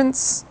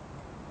intolerance.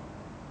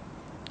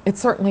 It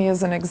certainly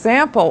is an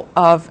example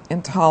of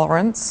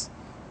intolerance.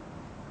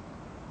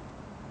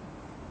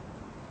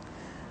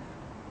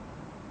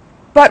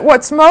 But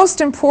what's most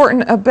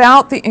important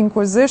about the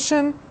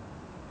Inquisition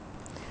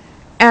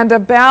and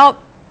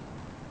about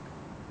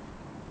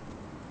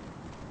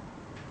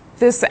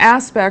this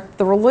aspect,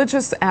 the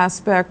religious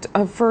aspect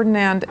of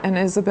Ferdinand and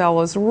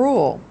Isabella's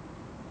rule,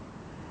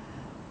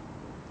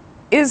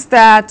 is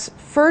that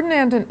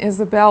Ferdinand and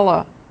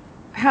Isabella,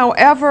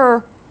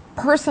 however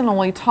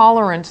personally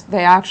tolerant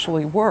they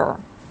actually were,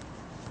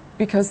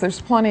 because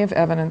there's plenty of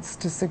evidence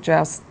to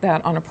suggest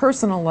that on a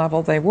personal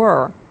level they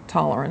were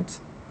tolerant,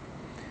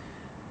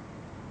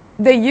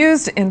 they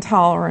used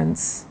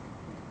intolerance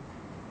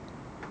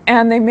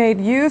and they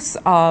made use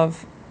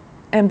of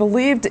and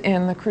believed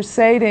in the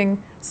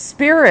crusading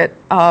spirit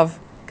of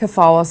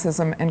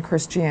Catholicism and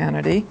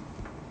Christianity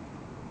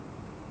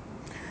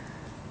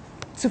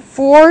to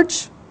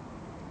forge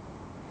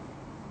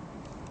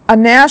a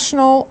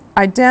national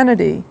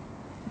identity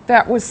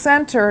that was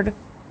centered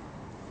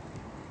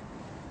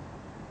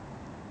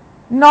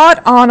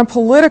not on a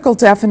political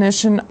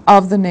definition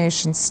of the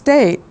nation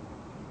state,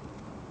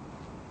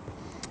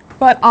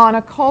 but on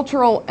a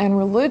cultural and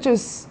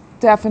religious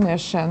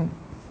definition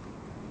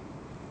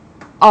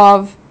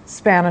of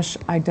Spanish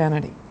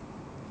identity.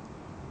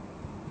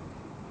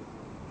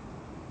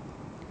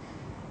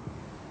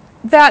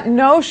 That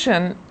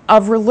notion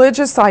of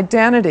religious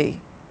identity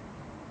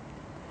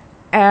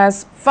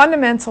as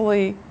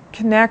fundamentally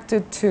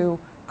connected to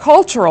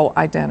cultural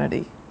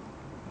identity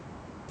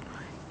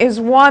is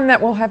one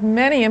that will have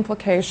many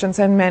implications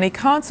and many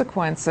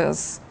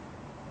consequences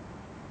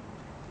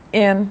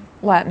in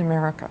Latin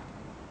America.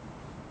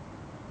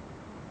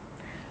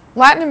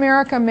 Latin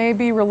America may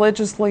be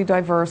religiously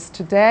diverse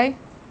today,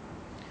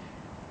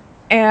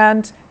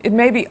 and it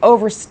may be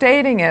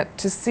overstating it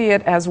to see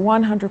it as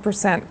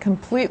 100%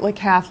 completely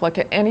Catholic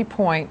at any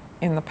point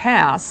in the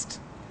past.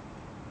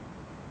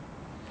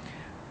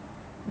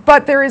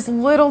 But there is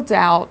little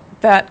doubt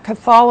that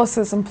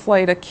Catholicism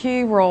played a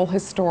key role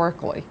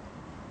historically,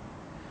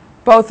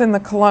 both in the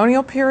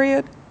colonial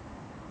period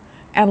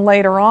and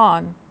later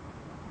on,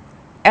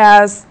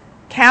 as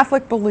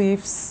Catholic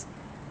beliefs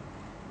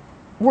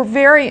were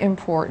very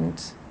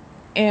important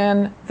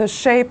in the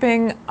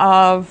shaping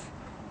of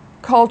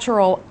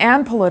cultural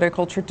and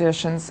political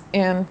traditions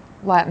in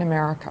Latin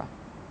America.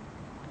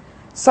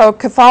 So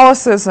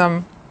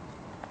Catholicism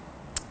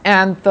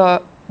and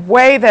the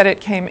way that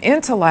it came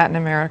into Latin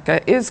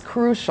America is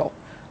crucial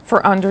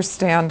for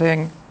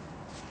understanding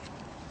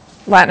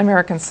Latin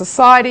American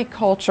society,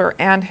 culture,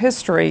 and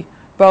history,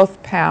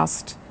 both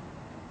past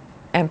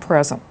and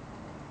present.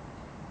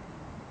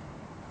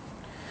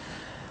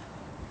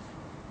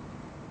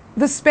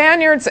 The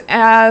Spaniards,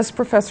 as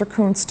Professor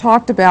Kuntz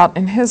talked about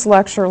in his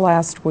lecture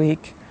last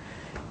week,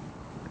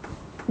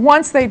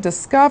 once they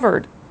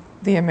discovered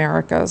the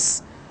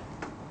Americas,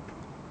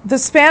 the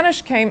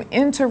Spanish came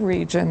into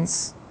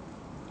regions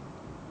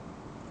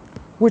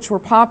which were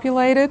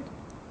populated,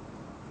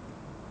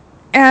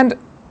 and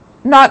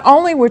not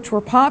only which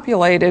were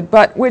populated,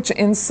 but which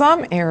in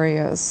some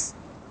areas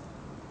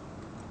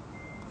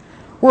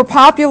were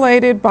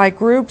populated by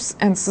groups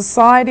and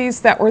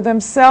societies that were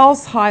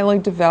themselves highly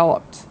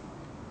developed.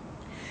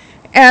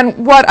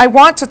 And what I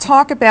want to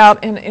talk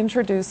about and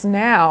introduce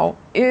now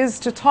is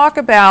to talk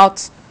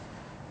about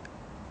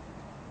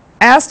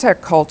Aztec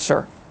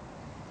culture.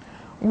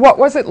 What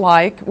was it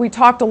like? We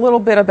talked a little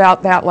bit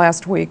about that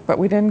last week, but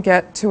we didn't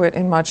get to it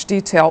in much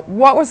detail.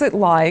 What was it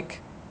like?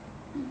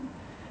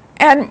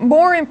 And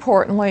more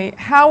importantly,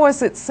 how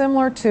was it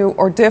similar to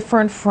or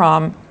different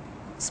from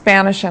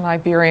Spanish and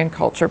Iberian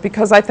culture?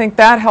 Because I think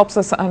that helps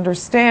us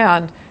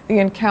understand the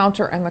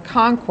encounter and the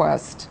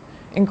conquest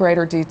in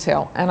greater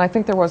detail. And I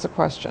think there was a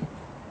question.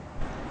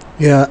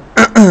 Yeah,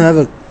 I have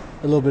a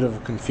little bit of a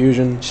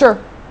confusion.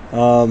 Sure.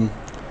 The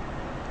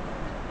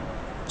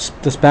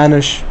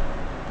Spanish,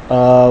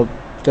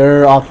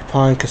 they're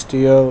occupying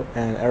Castillo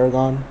and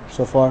Aragon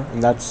so far,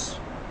 and that's...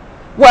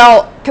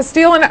 Well,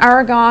 Castile and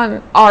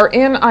Aragon are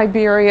in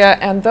Iberia,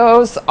 and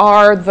those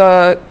are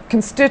the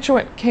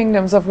constituent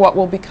kingdoms of what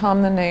will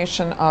become the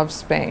nation of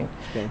Spain.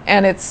 Okay.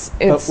 And it's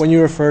But when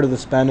you refer to the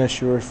Spanish,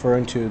 you're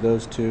referring to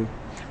those two?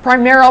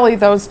 Primarily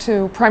those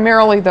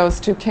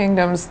two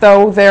kingdoms,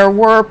 though there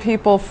were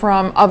people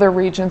from other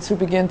regions who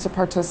begin to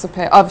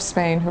participate, of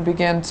Spain, who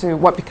begin to,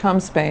 what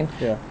becomes Spain,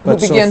 Yeah. who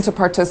begin to But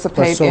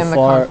participate so in the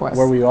far, conquest.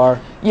 where we are.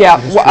 Yeah,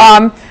 in history-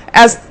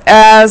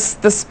 as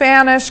the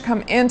Spanish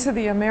come into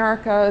the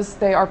Americas,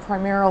 they are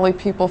primarily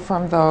people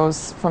from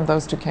those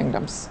two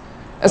kingdoms,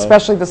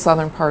 especially the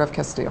southern part of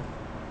Castile.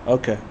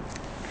 Okay.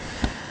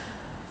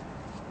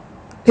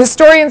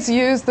 Historians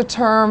use the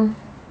term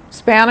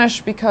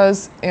Spanish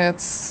because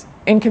it's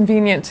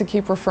inconvenient to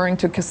keep referring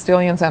to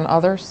Castilians and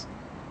others.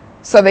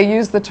 So they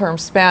use the term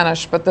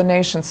Spanish, but the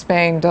nation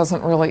Spain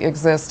doesn't really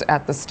exist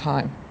at this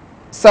time.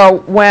 So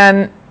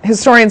when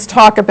historians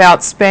talk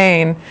about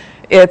Spain,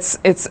 it's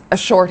a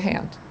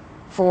shorthand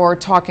for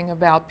talking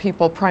about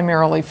people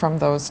primarily from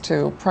those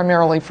two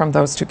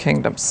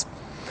kingdoms.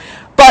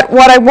 But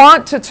what I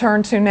want to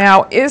turn to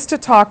now is to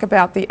talk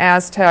about the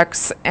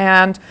Aztecs,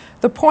 and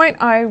the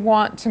point I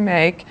want to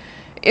make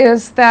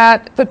is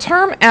that the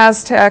term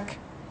Aztec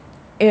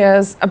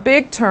is a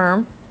big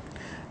term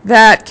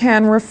that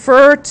can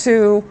refer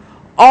to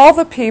all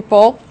the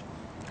people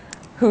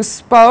who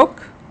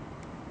spoke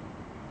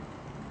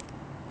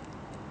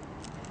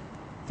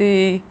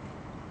the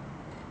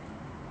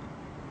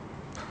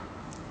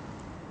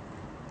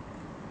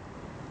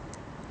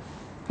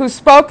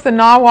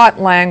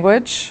Nahuatl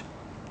language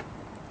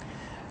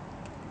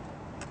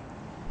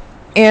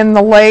in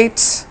the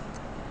late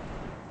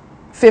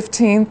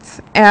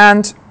 15th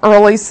and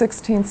early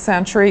 16th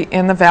century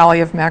in the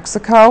Valley of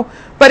Mexico,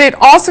 but it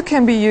also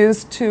can be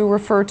used to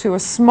refer to a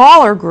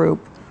smaller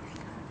group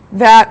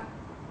that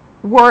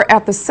were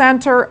at the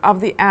center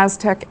of the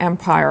Aztec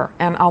Empire,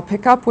 and I'll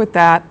pick up with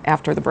that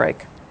after the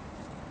break.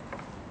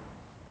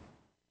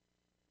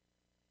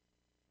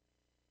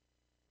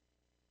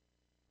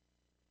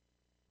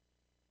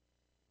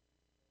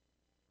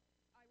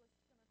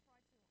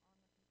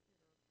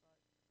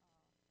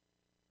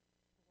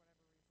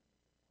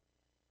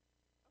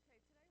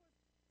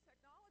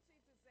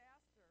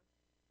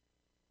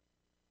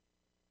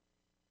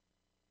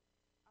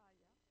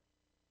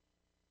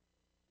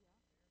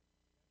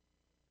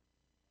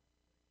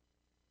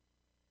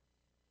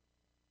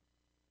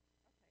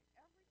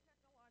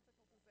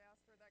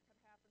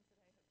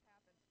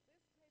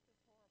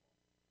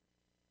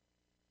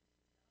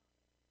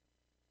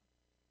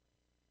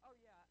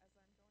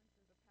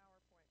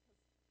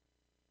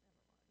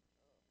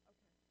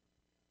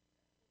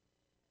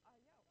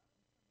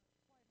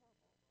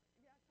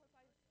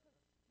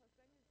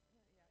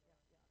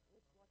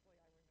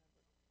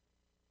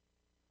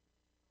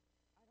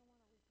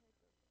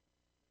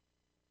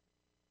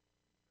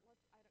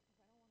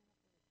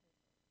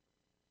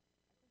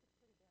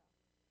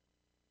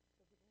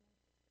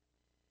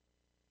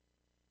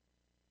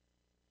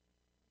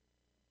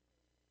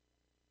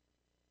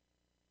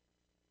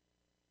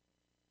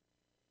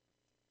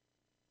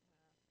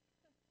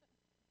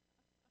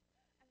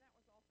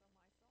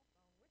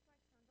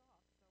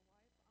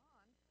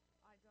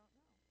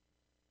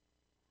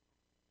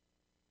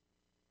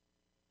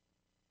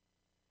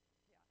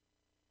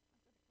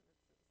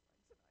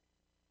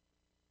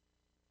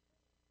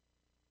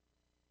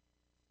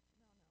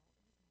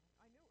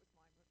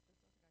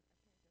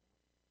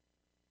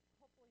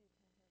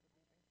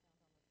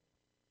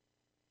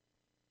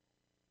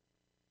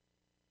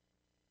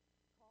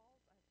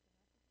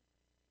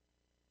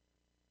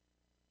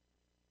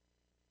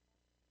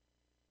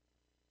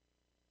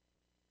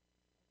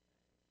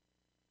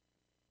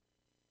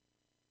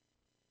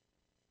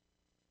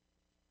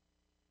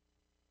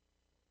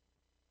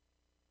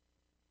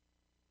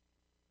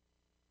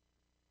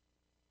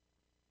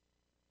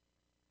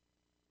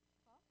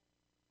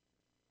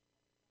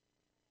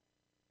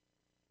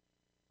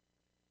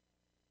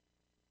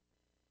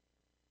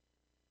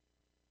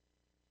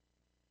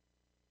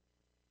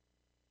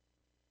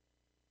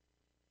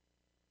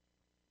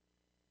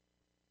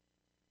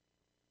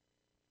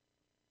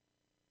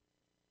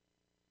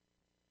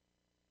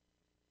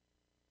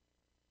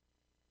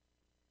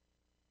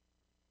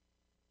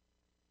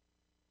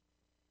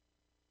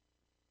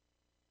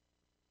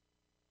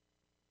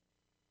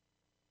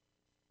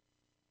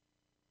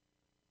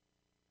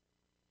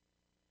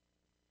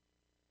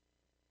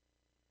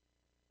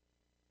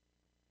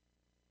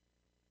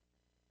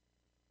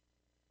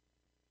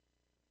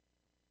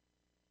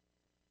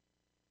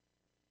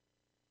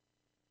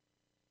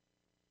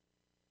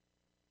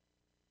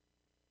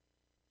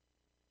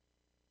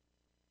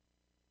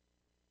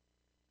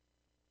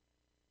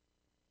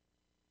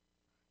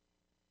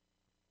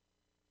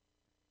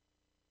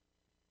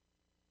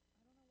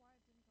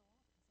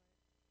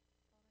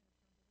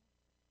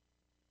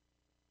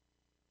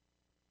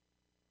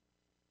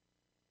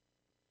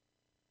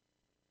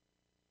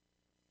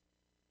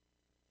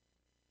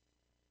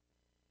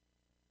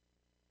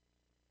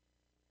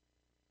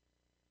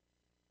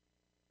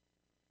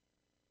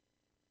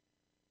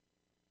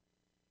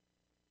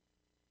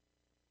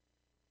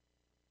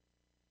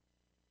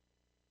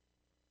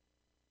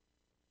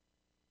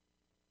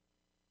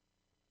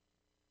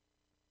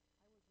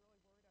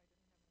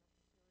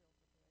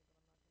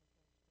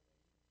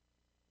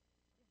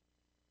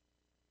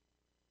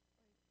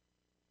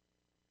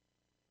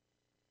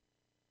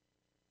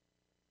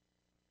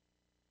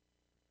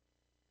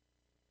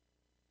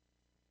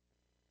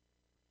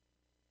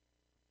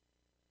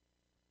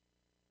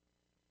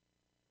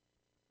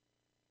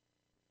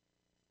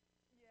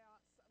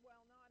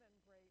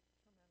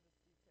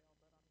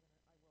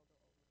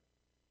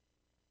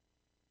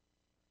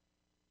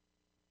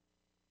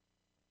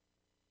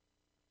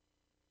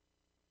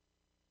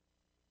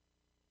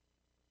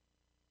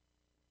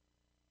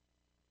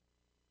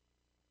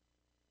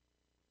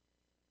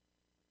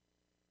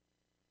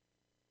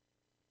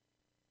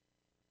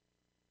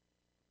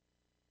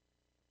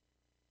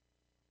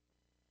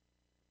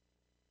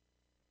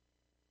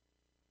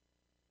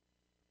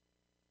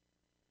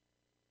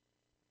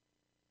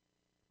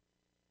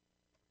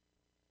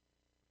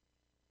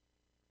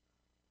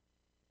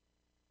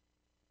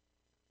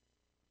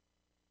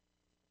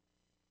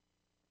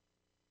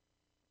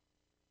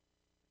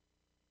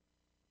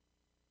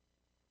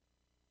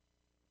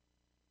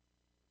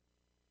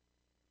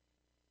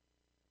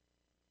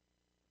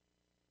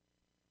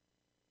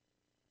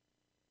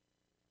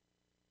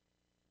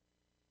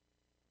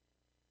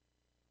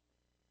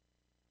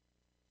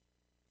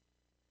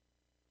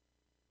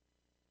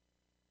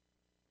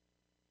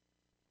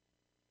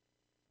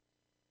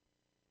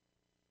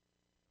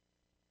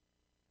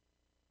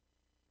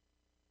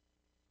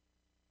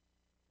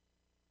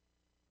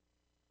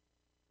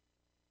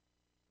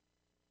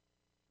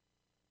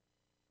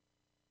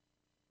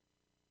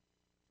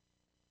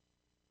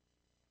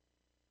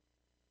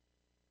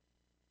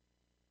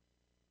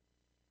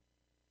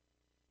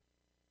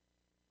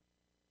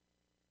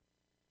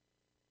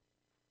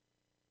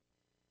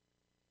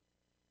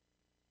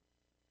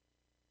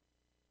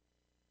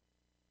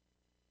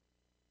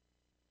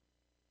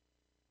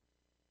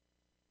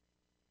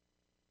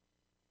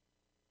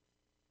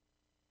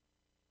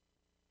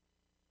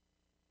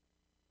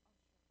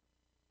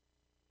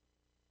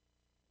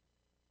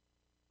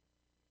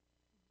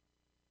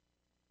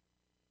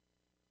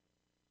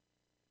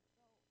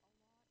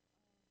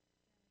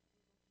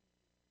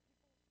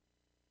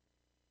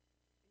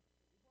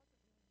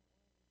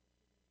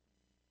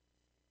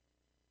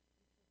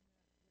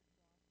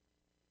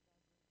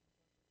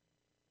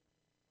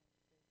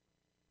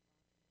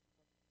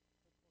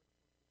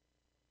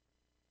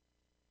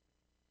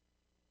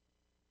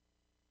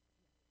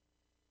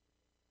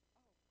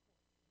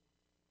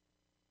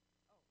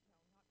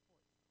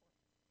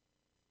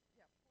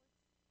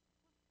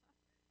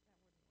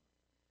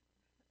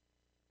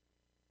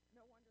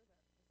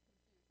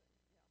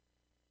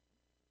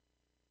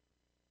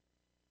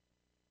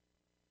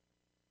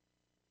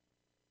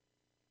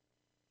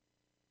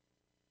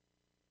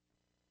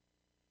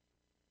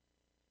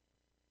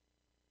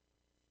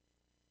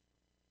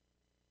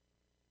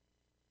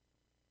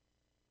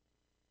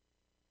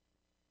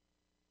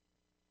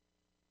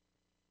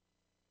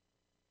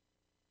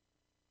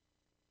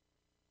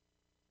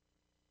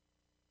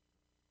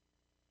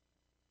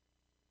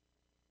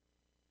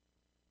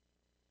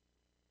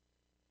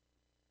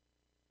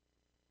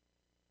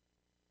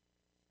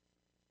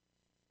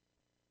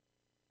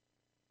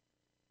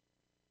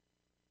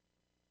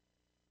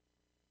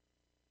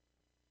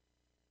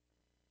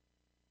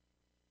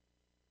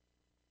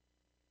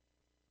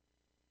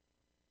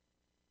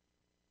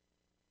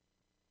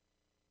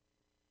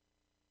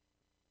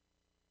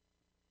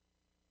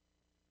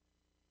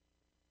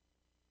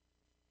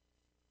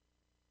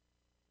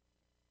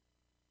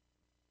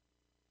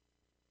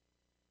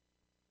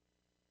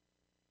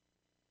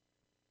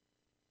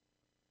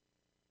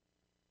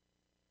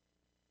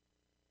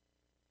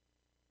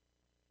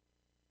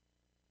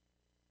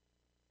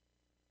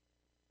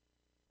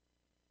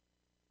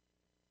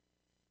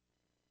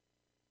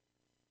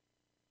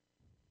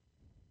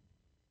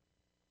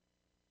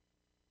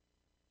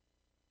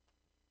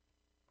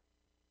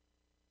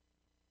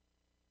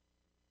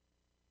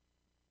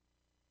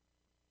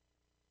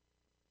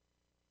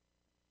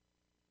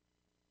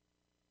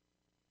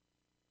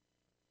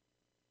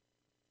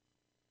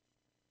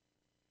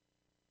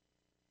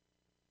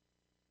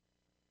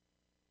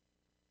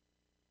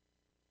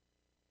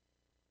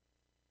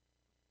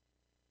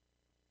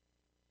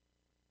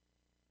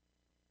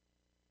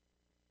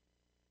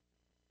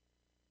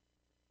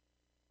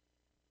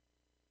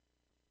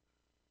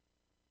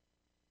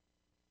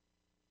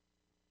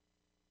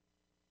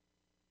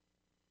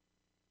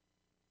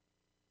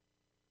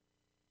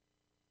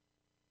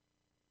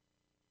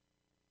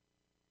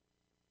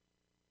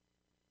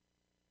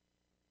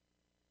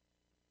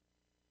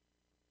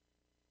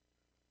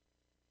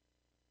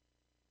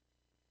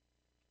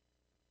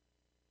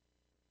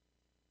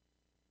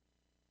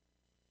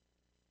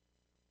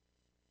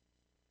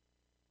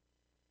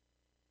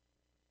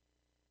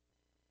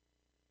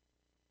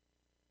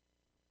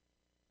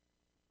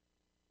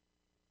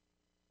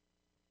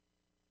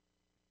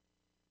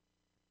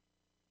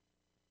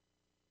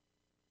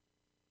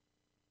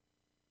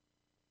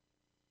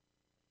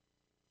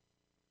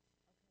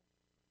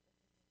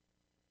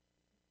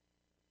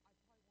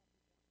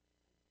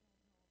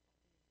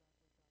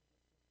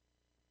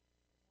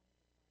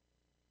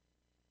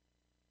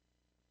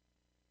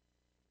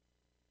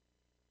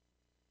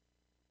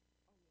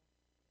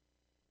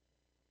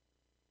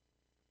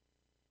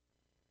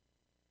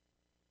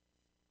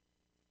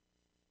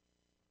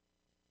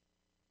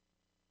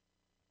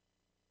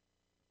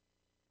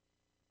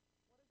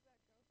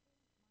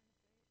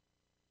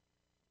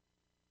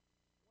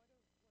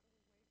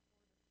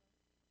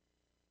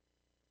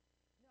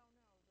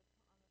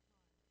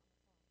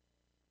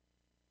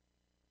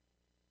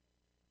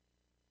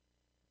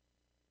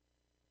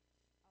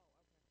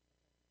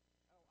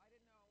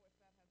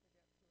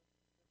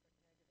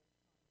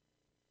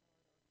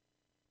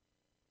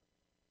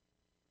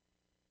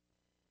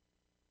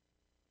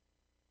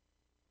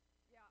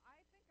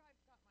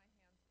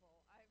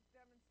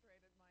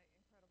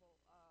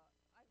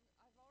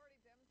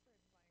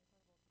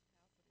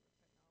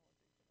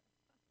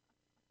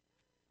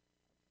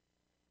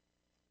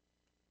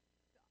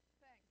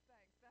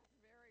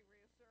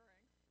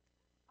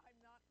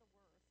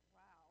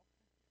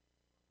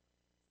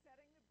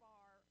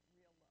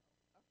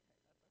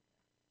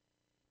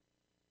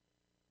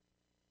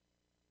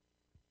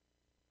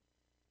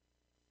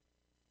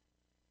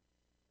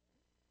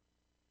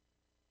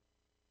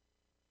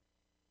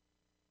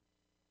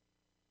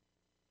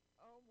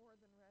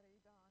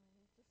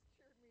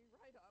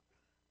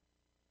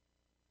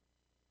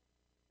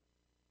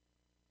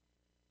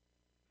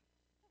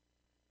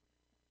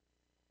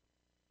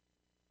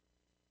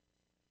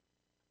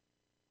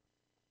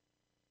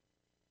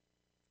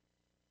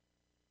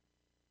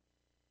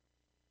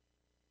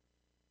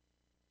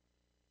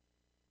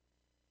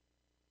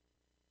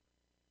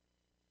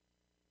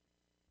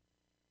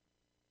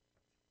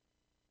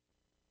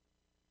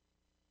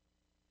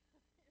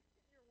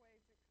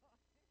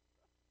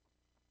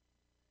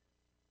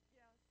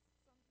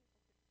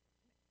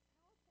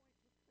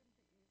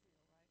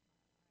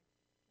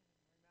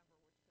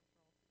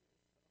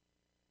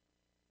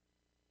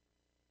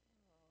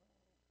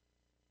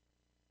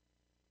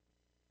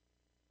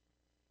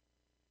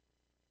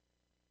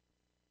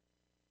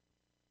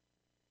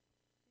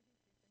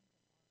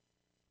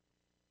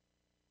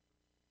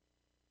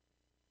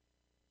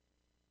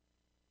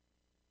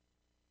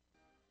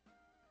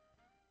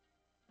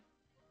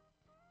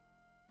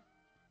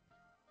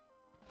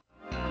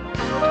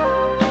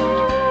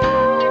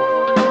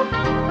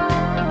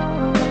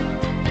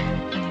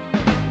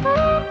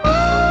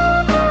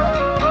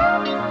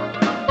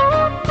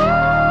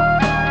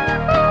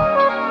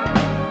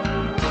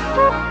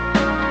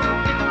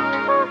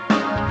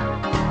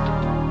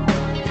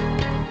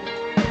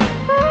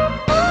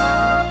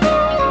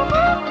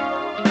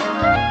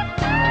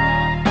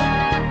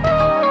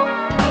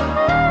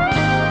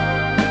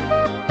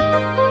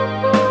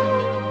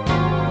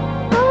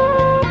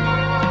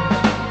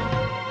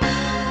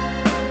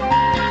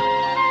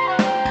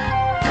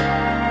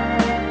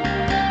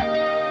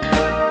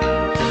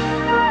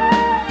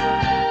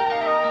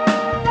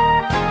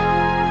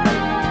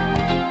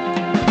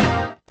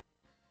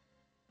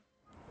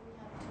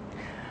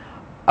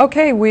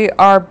 Okay, we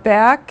are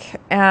back,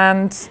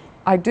 and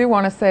I do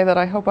want to say that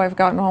I hope I've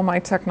gotten all my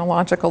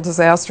technological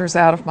disasters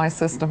out of my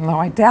system, though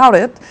I doubt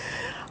it.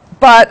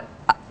 But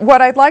what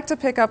I'd like to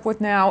pick up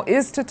with now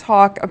is to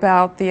talk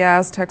about the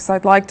Aztecs.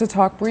 I'd like to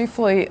talk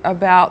briefly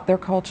about their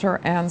culture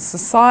and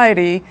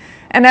society,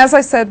 and as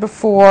I said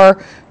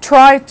before,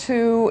 try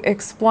to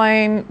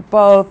explain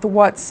both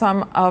what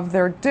some of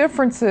their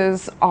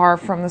differences are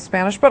from the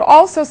Spanish, but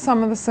also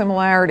some of the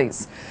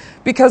similarities,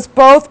 because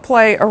both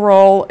play a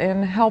role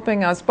in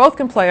helping us, both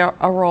can play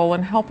a role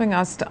in helping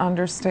us to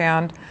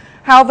understand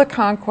how the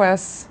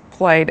conquests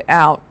played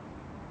out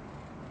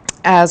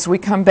as we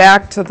come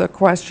back to the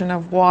question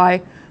of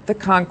why the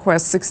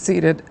conquest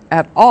succeeded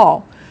at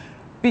all.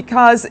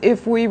 Because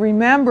if we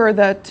remember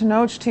that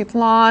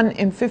Tenochtitlan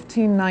in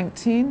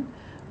 1519,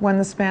 when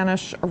the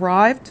Spanish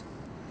arrived,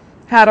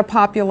 had a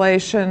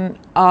population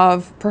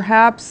of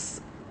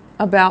perhaps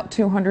about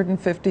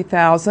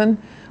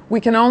 250,000. We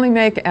can only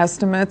make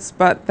estimates,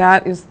 but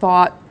that is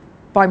thought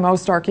by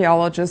most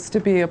archaeologists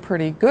to be a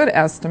pretty good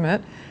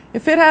estimate.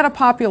 If it had a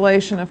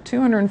population of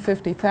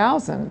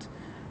 250,000,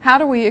 how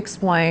do we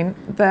explain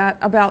that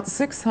about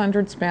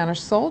 600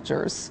 Spanish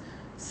soldiers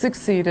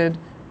succeeded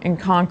in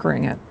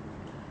conquering it?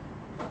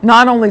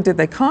 Not only did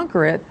they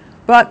conquer it,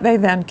 but they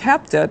then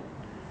kept it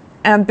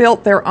and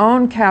built their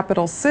own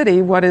capital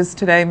city, what is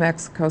today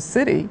Mexico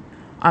City,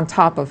 on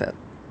top of it.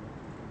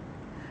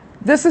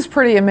 This is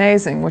pretty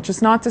amazing, which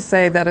is not to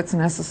say that it's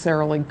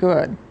necessarily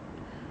good,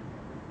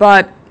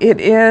 but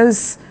it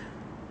is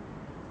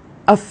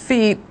a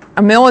feat,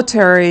 a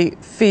military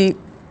feat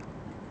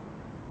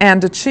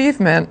and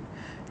achievement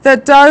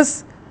that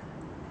does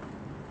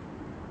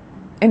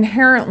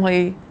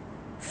inherently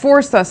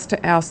force us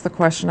to ask the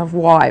question of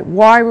why.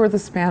 Why were the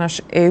Spanish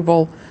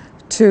able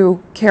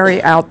to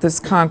carry out this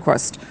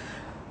conquest?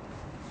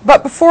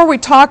 But before we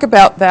talk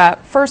about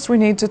that, first we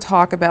need to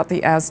talk about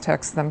the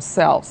Aztecs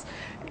themselves.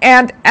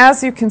 And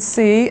as you can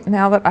see,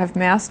 now that I've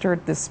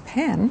mastered this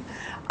pen,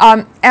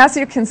 as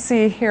you can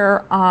see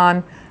here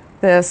on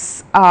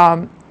this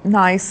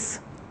nice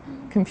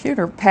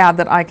computer pad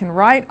that I can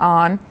write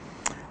on,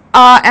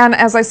 and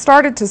as I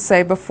started to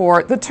say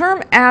before, the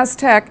term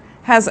Aztec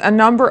has a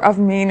number of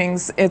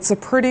meanings. It's a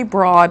pretty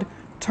broad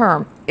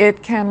term.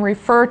 It can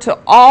refer to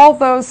all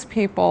those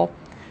people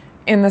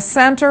in the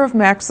center of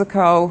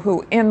Mexico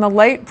who in the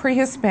late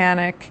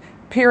pre-Hispanic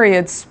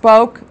period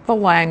spoke the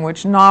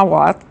language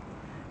Nahuatl,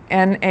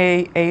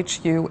 N-A-H-U-A-T-L.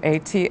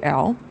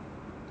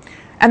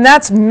 And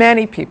that's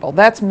many people.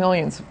 That's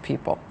millions of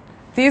people.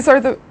 These are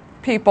the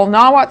people,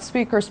 Nahuatl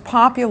speakers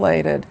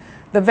populated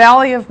the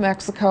Valley of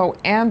Mexico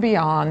and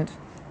beyond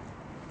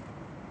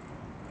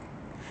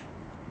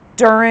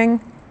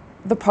during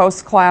the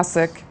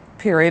post-classic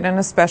period, and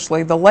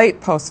especially the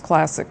late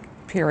post-classic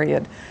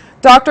period.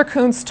 Dr.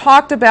 Kunz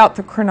talked about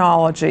the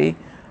chronology,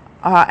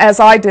 as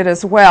I did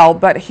as well,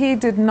 but he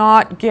did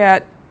not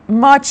get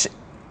much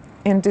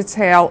in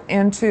detail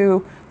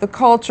into the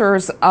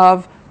cultures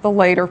of the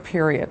later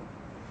period.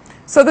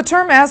 So the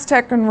term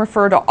Aztec can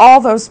refer to all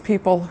those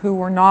people who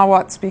were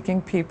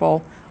Nahuatl-speaking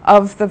people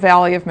of the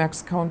Valley of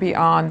Mexico and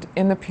beyond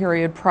in the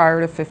period prior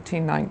to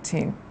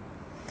 1519.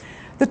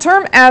 The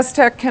term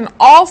Aztec can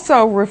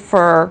also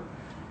refer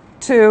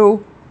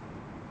to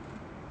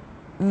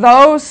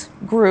those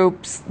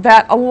groups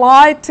that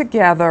allied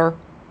together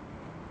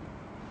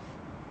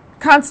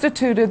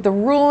constituted the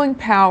ruling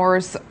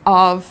powers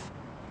of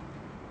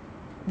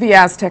the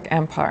Aztec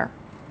Empire.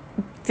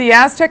 The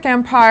Aztec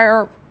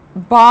Empire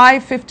by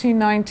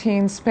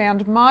 1519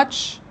 spanned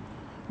much,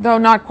 though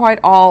not quite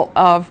all,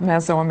 of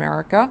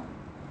Mesoamerica.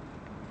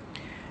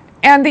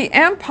 And the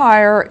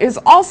empire is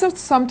also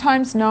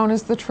sometimes known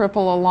as the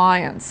Triple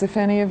Alliance. If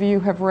any of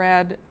you have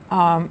read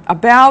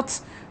about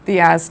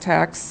the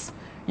Aztecs,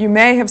 you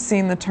may have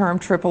seen the term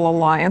Triple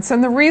Alliance.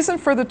 And the reason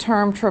for the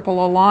term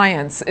Triple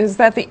Alliance is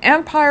that the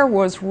empire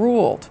was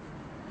ruled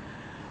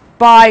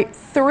by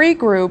three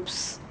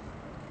groups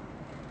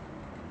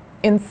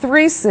in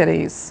three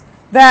cities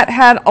that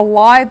had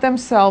allied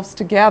themselves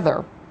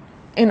together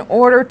in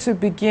order to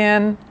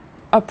begin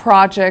a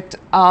project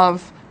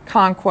of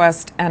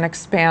conquest and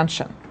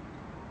expansion.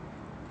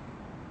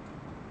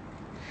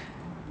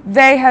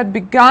 They had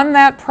begun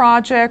that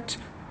project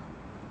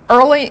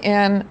early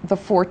in the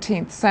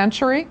 14th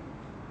century,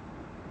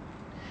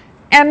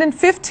 and in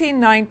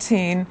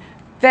 1519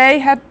 they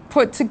had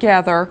put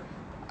together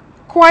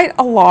quite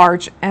a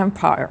large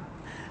empire.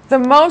 The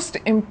most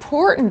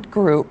important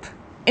group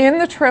in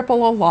the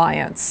Triple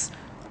Alliance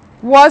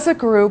was a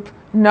group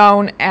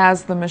known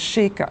as the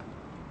Mexica.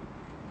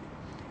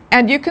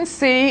 And you can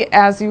see,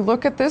 as you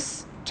look at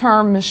this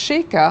term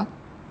Mexica,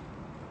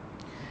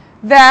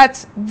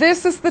 that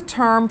this is the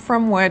term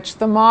from which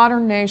the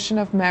modern nation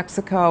of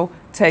Mexico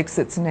takes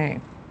its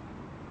name.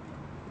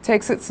 It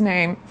takes its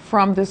name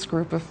from this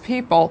group of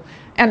people.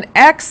 And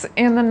X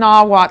in the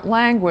Nahuatl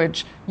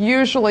language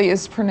usually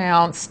is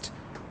pronounced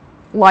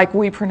like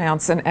we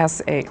pronounce an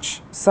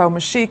SH. So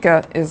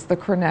Mexica is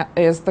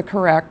the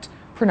correct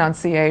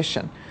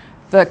pronunciation.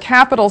 The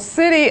capital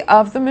city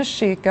of the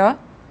Mexica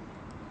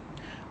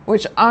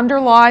which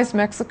underlies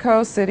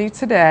Mexico City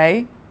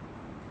today,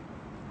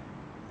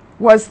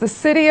 was the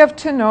city of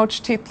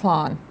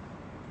Tenochtitlan.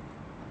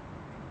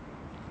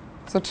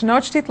 So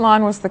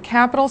Tenochtitlan was the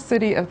capital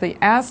city of the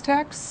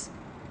Aztecs,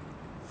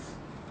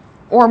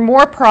 or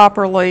more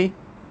properly,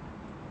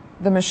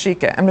 the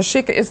Mexica. And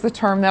Mexica is the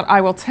term that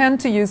I will tend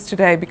to use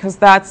today because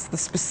that's the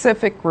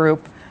specific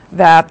group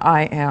that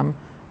I am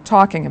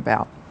talking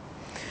about.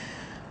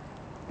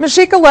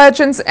 Mexica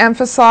legends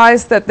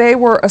emphasize that they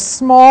were a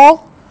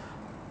small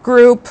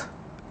group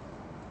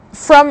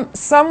from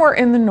somewhere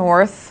in the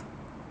north,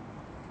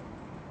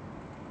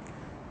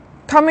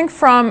 coming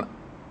from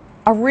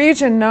a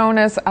region known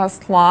as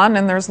Aztlan,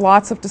 and there's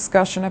lots of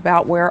discussion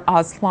about where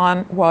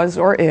Aztlan was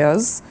or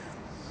is,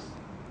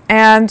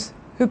 and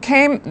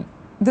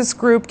this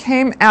group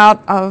came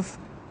out of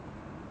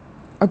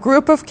a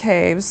group of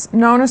caves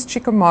known as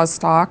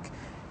Chicomostoc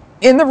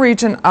in the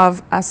region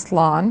of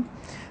Aztlan.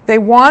 They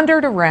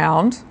wandered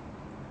around,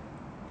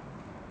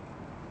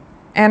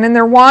 and in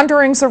their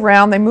wanderings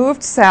around, they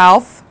moved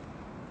south,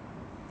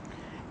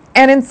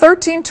 and in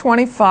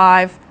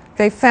 1325,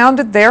 they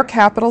founded their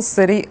capital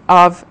city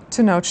of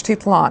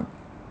Tenochtitlan.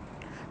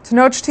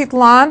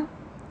 Tenochtitlan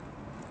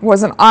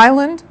was an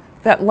island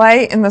that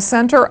lay in the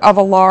center of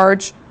a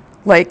large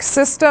lake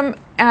system.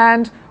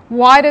 And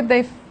why did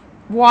they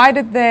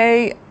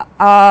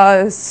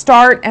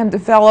start and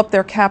develop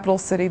their capital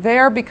city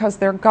there? Because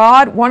their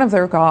god, one of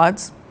their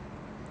gods,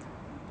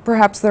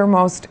 perhaps their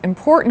most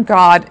important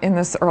god in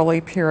this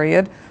early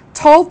period,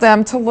 told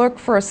them to look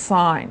for a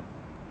sign.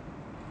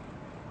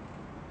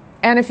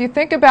 And if you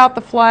think about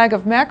the flag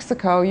of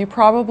Mexico, you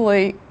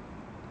probably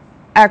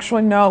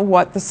actually know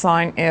what the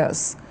sign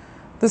is.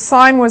 The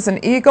sign was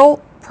an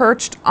eagle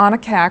perched on a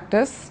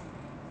cactus.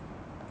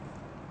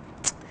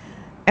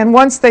 And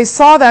once they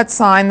saw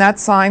seeing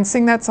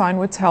that sign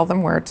would tell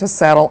them where to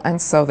settle,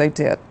 and so they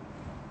did.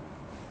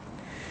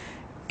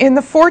 In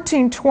the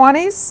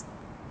 1420s,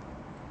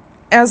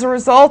 as a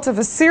result of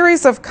a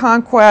series of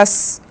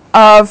conquests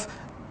of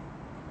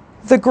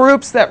the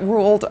groups that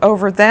ruled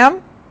over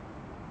them,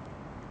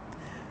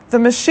 the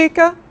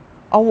Mexica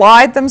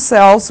allied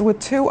themselves with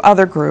two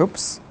other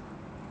groups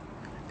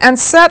and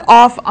set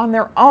off on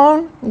their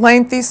own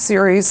lengthy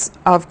series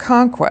of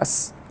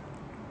conquests,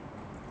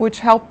 which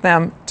helped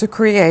them to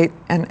create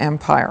an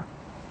empire.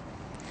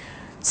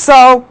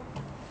 So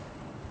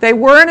they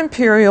were an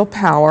imperial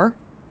power,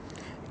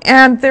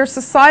 and their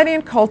society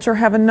and culture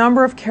have a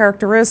number of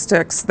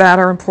characteristics that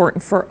are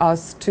important for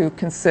us to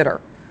consider.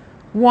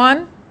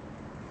 One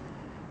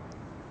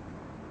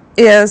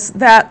is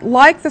that,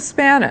 like the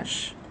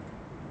Spanish,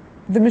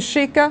 the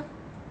Mexica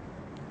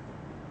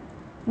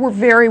were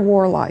very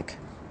warlike.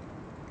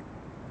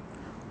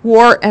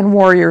 War and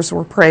warriors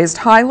were praised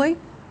highly.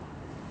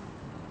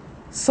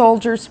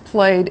 Soldiers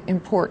played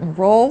important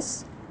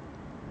roles.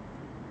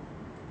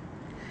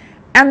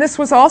 And this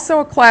was also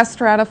a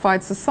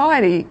class-stratified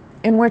society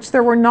in which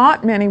there were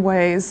not many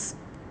ways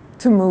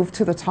to move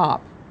to the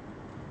top.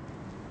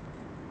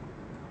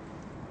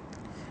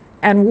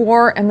 And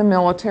war and the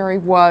military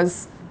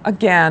was,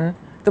 again,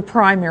 the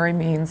primary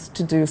means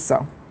to do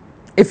so,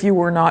 if you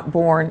were not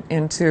born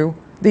into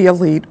the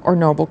elite or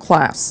noble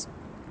class.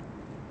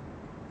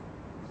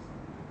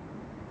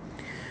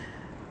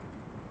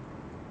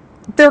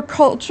 Their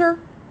culture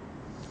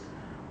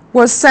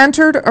was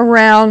centered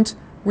around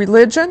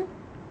religion,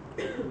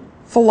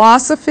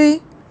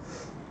 philosophy,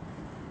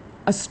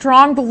 a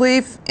strong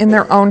belief in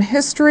their own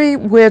history,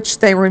 which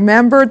they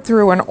remembered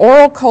through an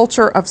oral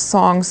culture of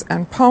songs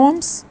and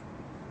poems,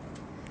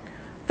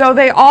 though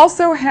they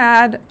also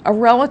had a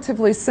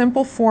relatively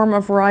simple form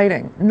of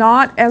writing,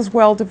 not as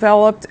well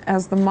developed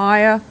as the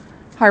Maya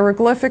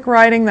hieroglyphic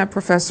writing that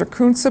Professor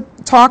Kuntz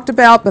talked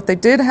about, but they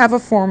did have a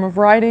form of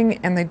writing,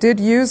 and they did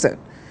use it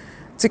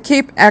to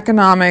keep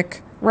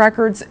economic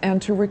records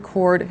and to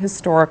record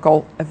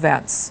historical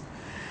events.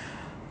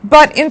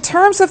 But in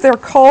terms of their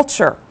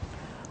culture,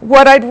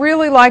 what I'd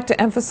really like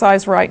to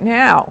emphasize right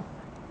now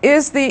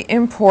is the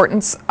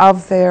importance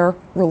of their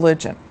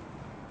religion.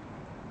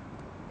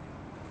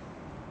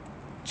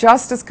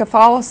 Just as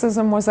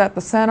Catholicism was at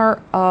the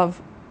center of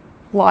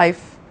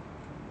life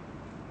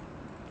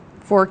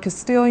for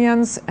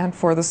Castilians and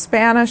for the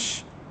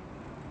Spanish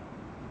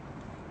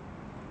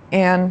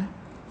in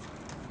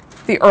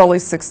the early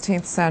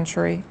 16th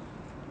century,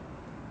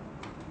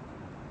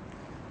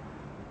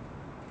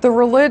 the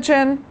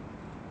religion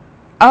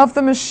of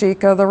the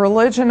Mexica, the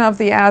religion of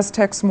the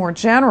Aztecs more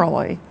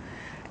generally,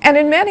 and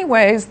in many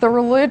ways the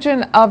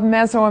religion of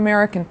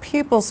Mesoamerican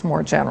peoples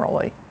more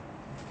generally,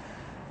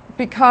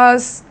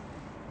 because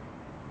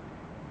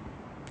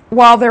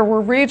while there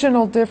were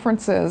regional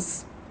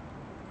differences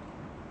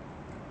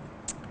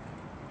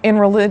in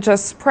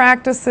religious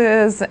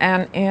practices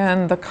and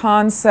in the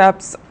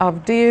concepts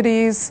of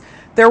deities,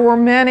 there were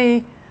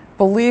many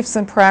beliefs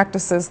and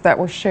practices that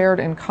were shared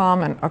in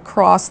common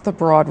across the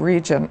broad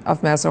region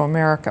of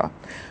Mesoamerica.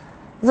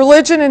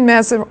 Religion in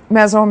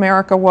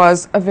Mesoamerica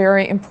was a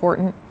very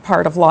important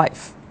part of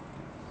life.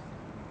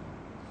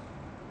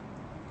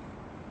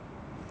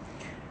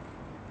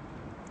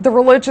 the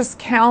religious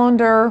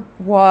calendar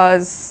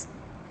was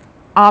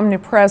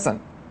omnipresent.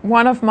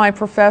 One of my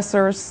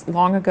professors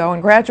long ago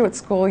in graduate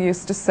school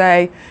used to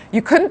say,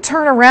 you couldn't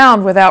turn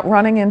around without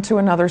running into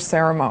another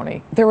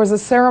ceremony. There was a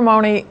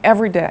ceremony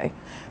every day,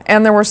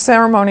 and there were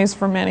ceremonies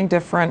for many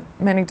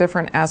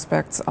different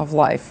aspects of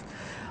life.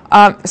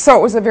 So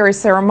it was a very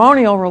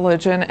ceremonial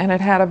religion, and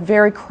it had a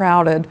very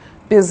crowded,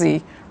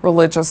 busy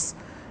religious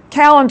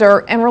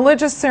calendar, and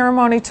religious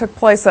ceremony took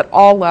place at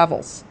all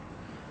levels,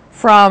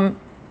 from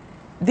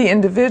the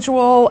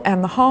individual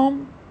and the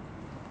home,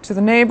 to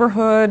the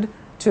neighborhood,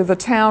 to the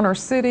town or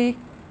city,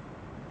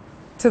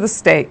 to the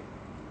state.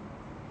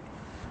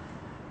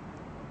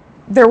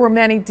 There were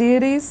many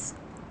deities.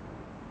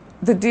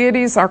 The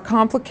deities are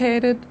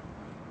complicated.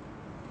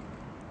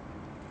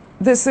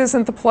 This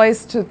isn't the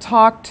place to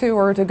talk to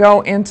or to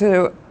go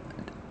into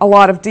a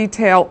lot of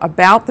detail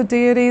about the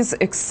deities,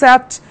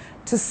 except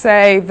to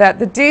say that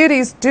the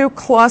deities do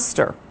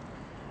cluster.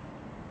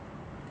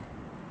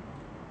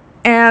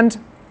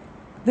 And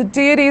the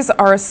deities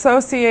are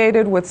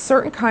associated with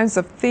certain kinds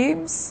of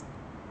themes,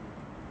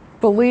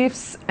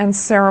 beliefs, and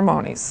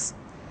ceremonies.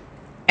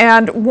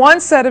 And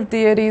one set of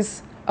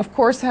deities, of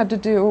course, had to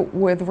do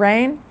with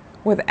rain,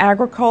 with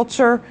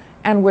agriculture,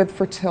 and with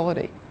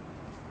fertility.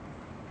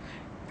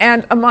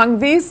 And among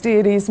these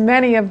deities,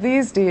 many of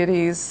these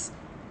deities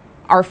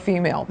are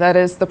female. That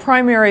is, the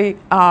primary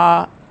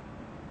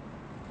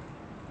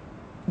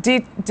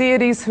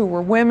deities who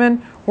were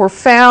women were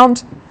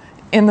found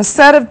in the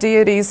set of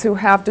deities who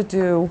have to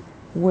do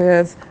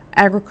with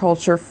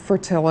agriculture,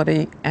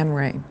 fertility, and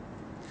rain.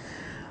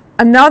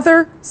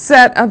 Another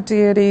set of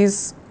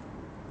deities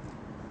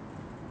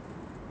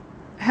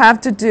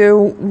have to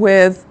do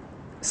with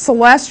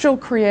celestial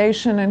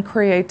creation and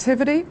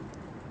creativity.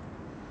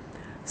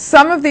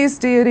 Some of these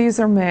deities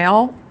are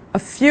male, a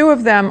few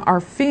of them are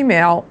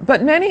female,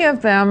 but many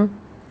of them,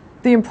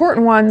 the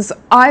important ones,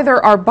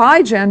 either are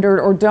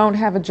bigendered or don't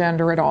have a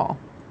gender at all.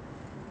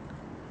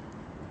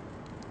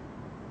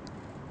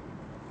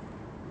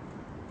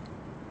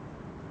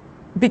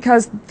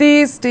 Because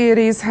these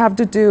deities have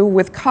to do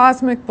with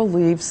cosmic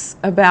beliefs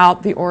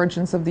about the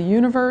origins of the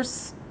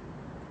universe,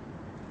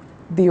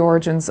 the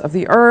origins of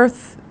the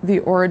earth, the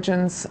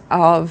origins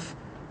of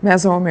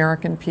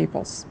Mesoamerican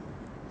peoples.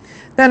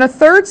 Then a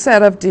third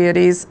set of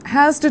deities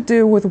has to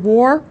do with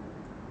war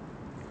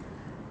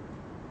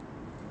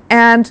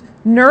and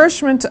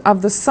nourishment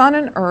of the sun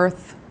and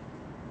earth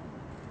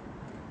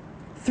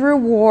through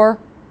war,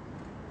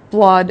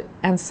 blood,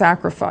 and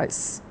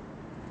sacrifice.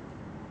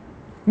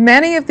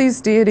 Many of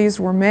these deities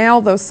were male,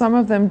 though some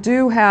of them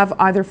do have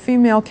either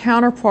female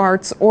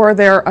counterparts, or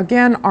there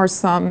again are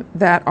some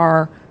that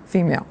are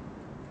female.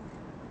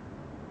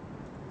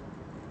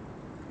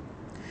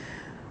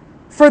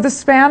 For the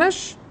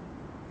Spanish,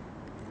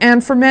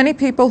 and for many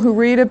people who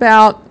read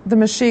about the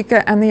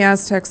Mexica and the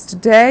Aztecs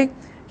today,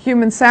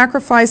 human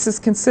sacrifice is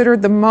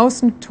considered the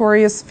most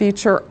notorious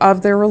feature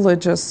of their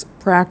religious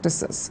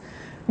practices.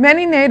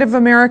 Many Native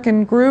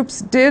American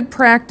groups did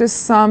practice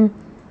some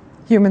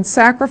human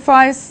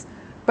sacrifice,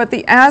 but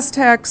the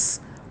Aztecs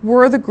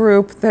were the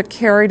group that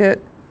carried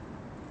it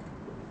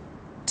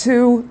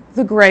to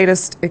the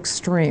greatest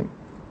extreme.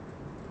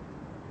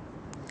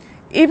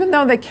 Even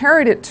though they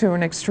carried it to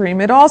an extreme,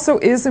 it also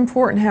is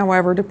important,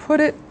 however, to put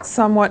it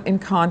somewhat in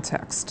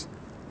context.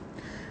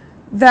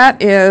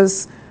 That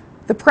is,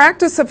 the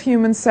practice of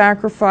human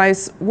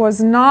sacrifice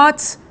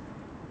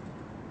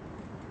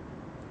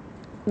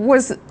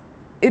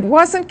it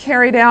wasn't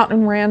carried out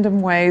in random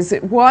ways.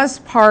 It was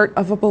part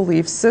of a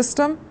belief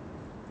system,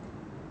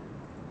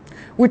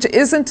 which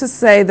isn't to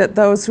say that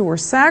those who were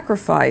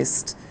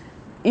sacrificed,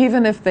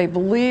 even if they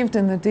believed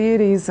in the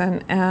deities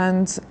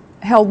and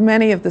held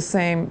many of the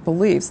same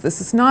beliefs, this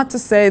is not to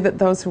say that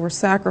those who were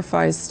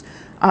sacrificed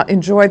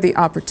enjoyed the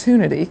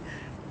opportunity,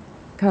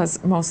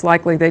 because most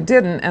likely they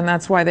didn't, and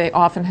that's why they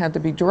often had to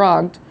be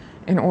drugged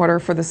in order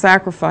for the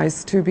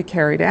sacrifice to be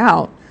carried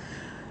out.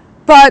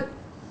 But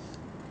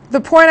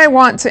the point I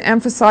want to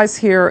emphasize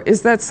here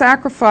is that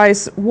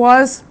sacrifice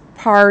was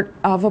part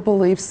of a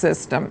belief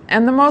system.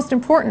 And the most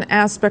important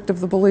aspect of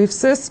the belief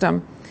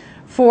system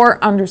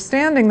for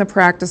understanding the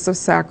practice of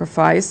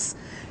sacrifice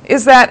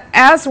is that,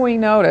 as we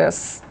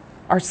notice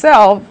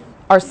ourselves,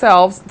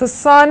 the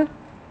sun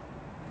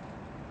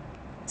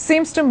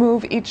seems to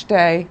move each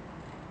day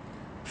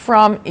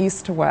from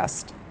east to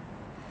west.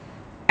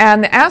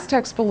 And the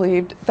Aztecs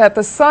believed that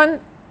the sun,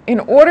 in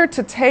order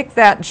to take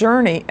that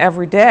journey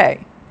every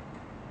day,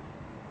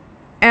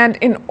 and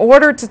in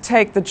order to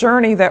take the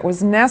journey that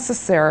was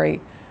necessary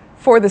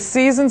for the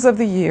seasons of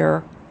the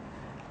year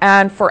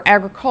and for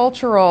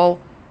agricultural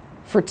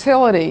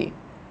fertility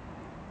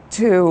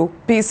to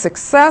be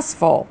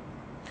successful,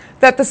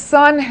 that the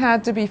sun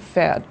had to be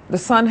fed, the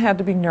sun had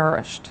to be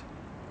nourished.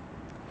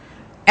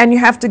 And you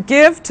have to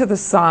give to the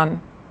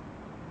sun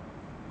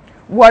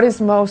what is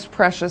most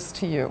precious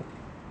to you.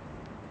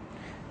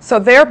 So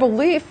their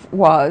belief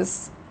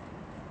was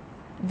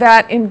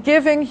that in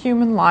giving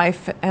human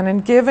life and in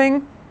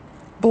giving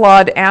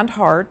blood and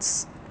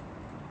hearts,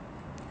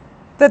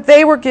 that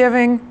they were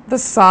giving the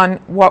sun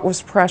what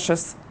was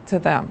precious to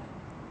them.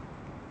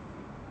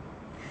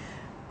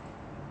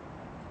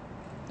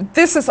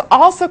 This is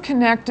also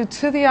connected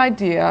to the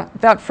idea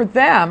that for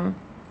them,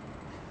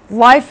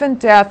 life and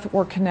death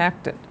were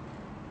connected.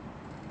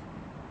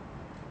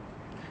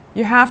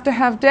 You have to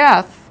have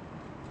death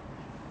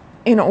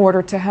in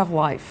order to have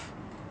life.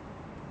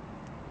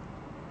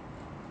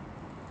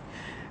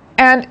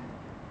 And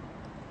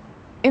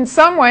in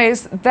some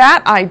ways,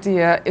 that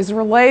idea is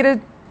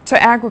related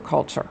to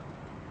agriculture.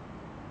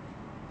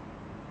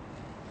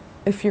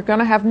 If you're going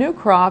to have new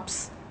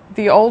crops,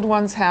 the old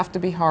ones have to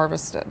be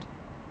harvested.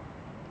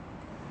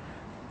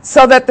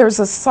 So that there's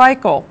a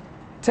cycle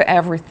to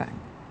everything.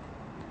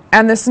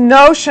 And this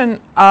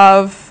notion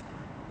of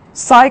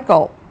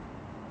cycle,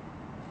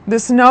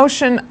 this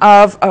notion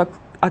of a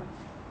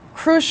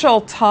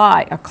crucial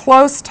tie, a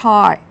close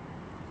tie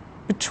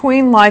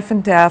between life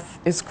and death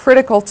is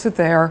critical to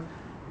their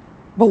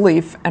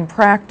belief and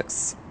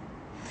practice.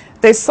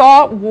 They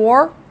saw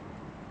war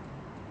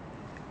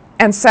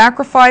and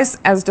sacrifice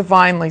as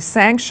divinely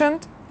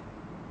sanctioned.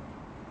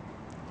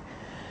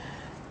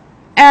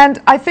 And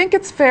I think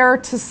it's fair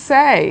to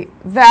say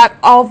that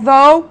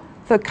although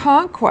the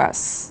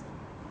conquests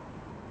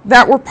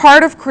that were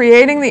part of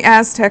creating the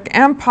Aztec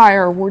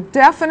Empire were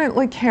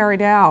definitely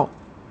carried out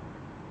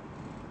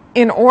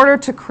in order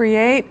to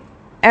create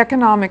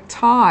economic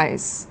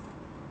ties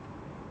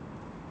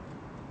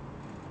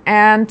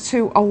and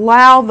to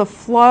allow the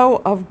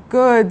flow of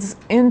goods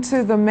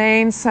into the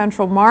main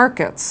central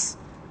markets,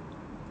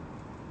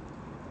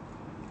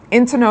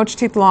 in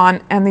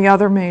Tenochtitlan and the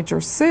other major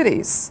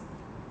cities.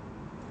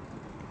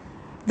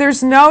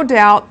 There's no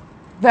doubt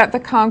that the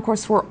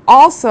conquests were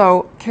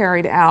also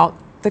carried out,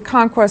 the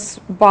conquests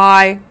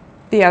by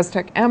the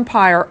Aztec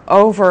Empire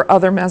over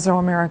other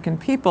Mesoamerican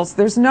peoples.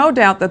 There's no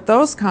doubt that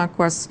those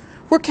conquests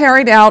were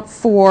carried out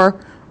for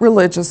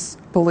religious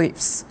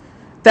beliefs,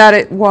 that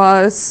it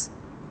was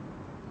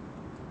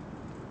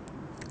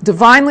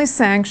divinely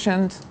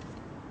sanctioned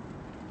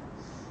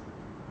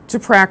to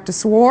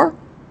practice war,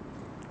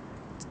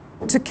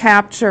 to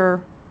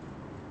capture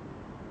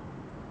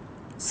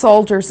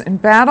soldiers in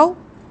battle,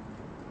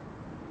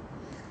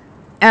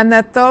 and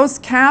that those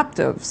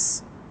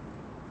captives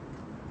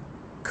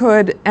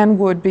could and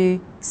would be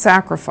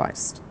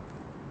sacrificed.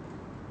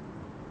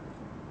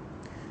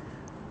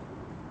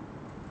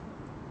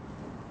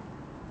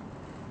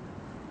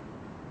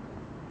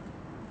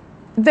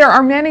 There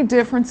are many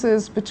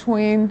differences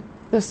between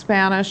the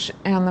Spanish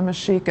and the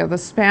Mexica. The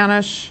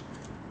Spanish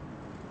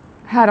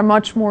had a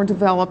much more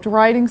developed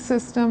writing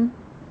system.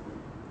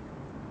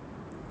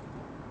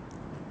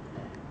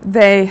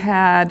 They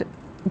had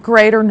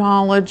greater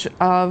knowledge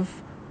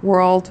of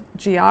world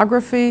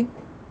geography.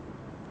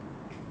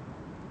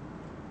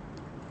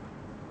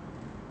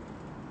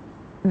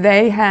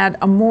 They had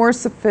a more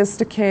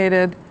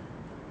sophisticated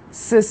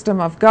system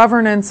of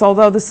governance,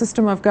 although the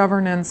system of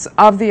governance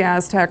of the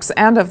Aztecs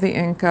and of the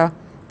Inca,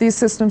 these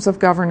systems of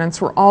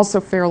governance were also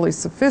fairly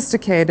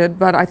sophisticated,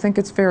 but I think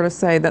it's fair to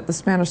say that the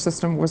Spanish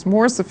system was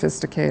more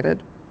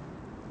sophisticated.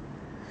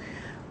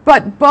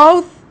 But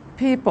both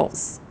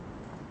peoples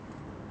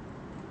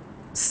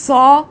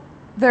saw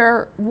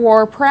their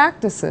war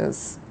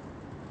practices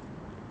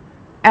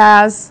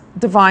as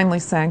divinely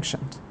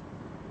sanctioned.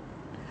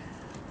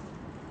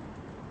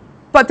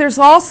 But there's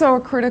also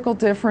a critical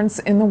difference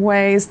in the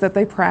ways that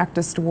they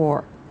practiced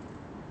war.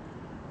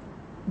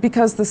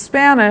 Because the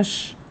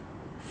Spanish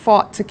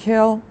fought to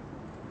kill,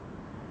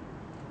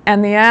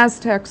 and the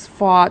Aztecs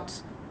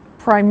fought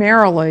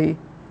primarily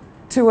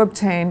to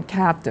obtain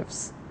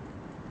captives.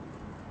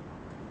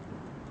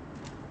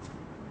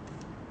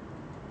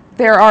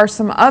 There are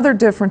some other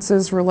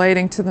differences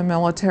relating to the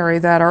military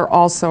that are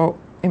also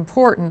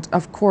important.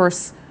 Of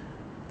course,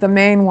 the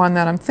main one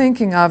that I'm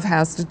thinking of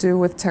has to do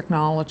with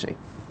technology.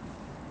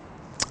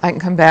 I can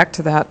come back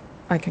to that.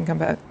 I can come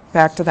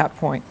back to that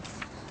point.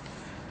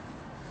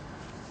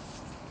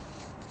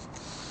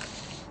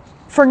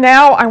 For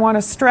now, I want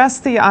to stress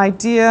the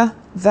idea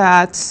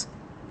that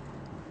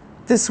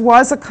this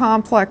was a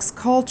complex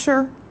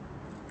culture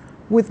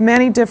with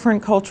many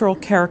different cultural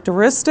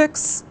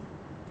characteristics,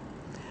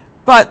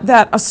 but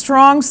that a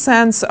strong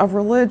sense of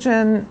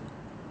religion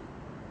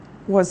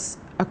was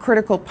a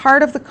critical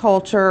part of the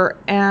culture,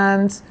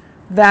 and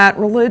that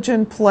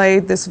religion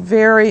played this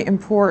very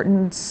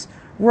important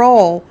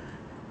role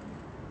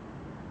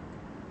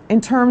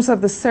in terms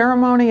of the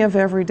ceremony of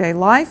everyday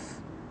life,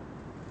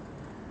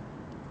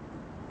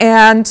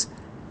 and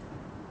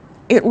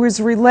it was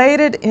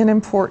related in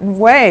important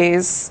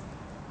ways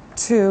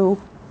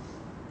to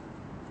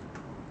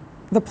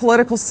the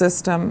political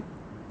system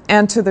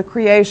and to the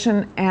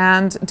creation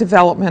and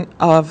development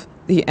of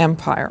the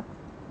empire.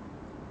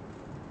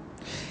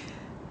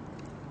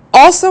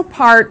 Also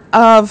part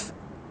of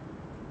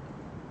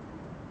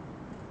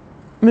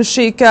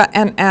Mexica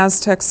and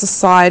Aztec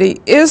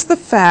society is the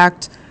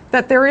fact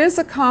that there is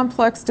a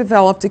complex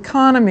developed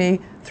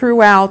economy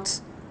throughout,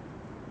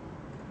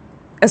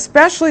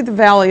 especially the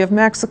Valley of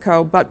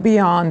Mexico, but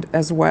beyond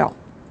as well.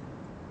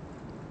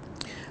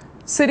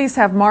 Cities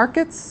have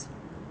markets.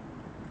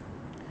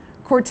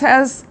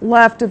 Cortez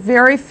left a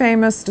very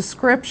famous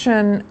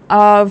description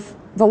of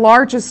the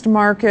largest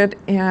market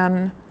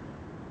in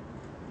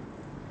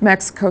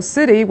Mexico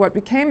City, what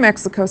became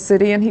Mexico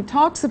City, and he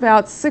talks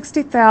about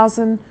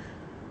 60,000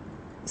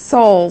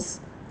 souls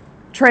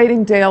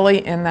trading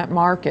daily in that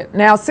market.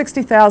 Now,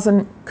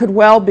 60,000 could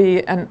well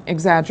be an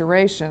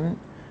exaggeration,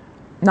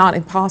 not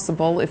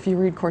impossible if you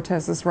read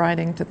Cortez's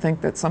writing to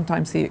think that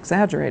sometimes he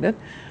exaggerated,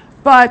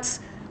 but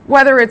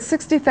whether it's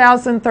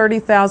 60,000,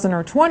 30,000,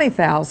 or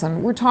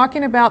 20,000, we're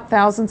talking about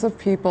thousands of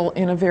people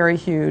in a very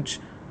huge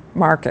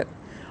market.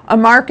 A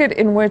market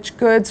in which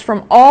goods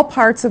from all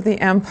parts of the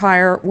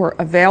empire were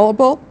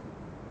available,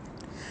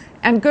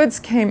 and goods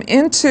came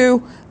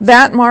into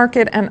that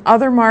market and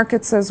other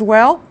markets as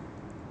well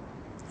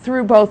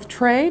through both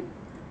trade.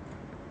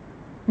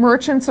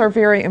 Merchants are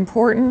very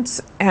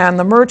important, and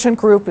the merchant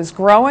group is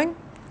growing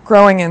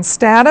in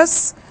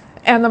status.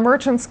 And the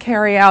merchants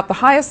carry out, the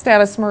highest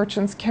status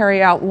merchants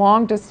carry out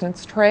long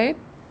distance trade.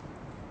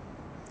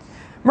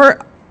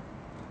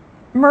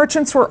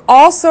 Merchants were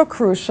also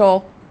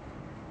crucial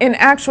in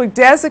actually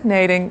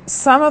designating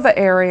some of the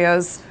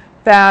areas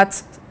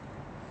that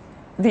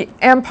the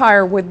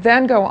empire would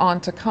then go on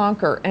to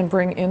conquer and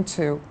bring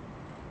into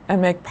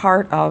and make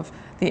part of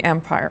the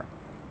empire.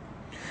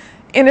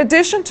 In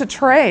addition to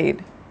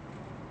trade,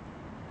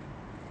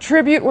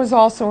 tribute was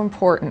also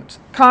important.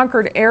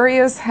 Conquered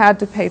areas had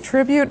to pay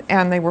tribute,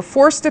 and they were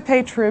forced to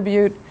pay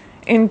tribute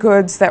in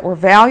goods that were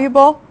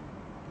valuable,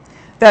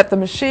 that the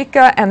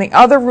Mexica and the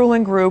other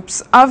ruling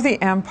groups of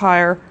the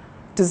empire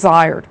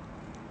desired.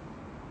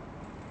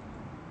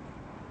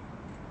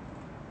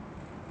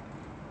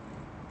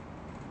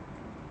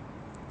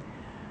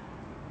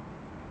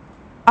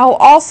 I'll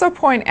also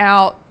point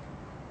out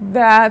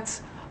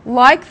that,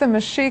 like the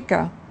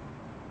Mexica,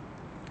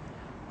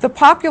 the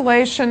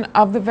population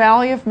of the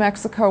Valley of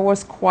Mexico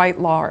was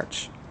quite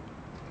large.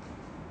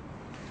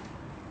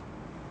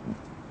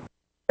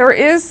 There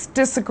is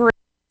disagreement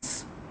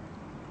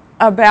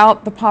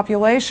about the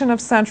population of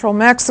central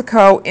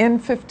Mexico in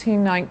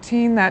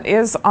 1519, that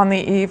is on the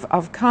eve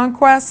of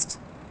conquest.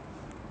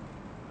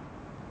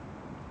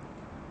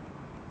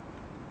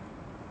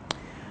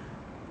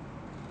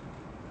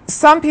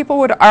 Some people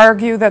would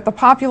argue that the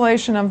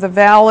population of the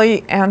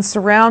valley and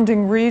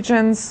surrounding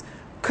regions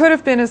could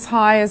have been as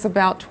high as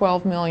about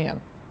 12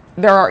 million.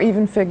 There are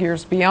even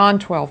figures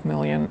beyond 12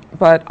 million,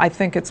 but I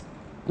think it's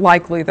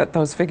likely that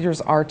those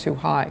figures are too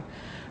high.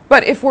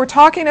 But if we're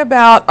talking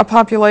about a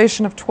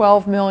population of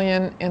 12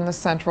 million in the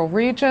central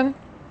region,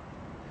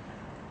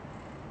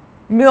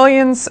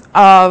 millions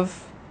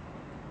of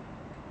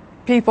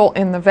people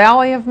in the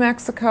Valley of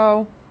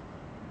Mexico,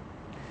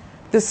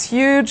 this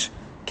huge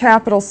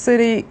capital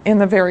city at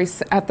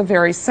the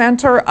very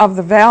center of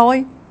the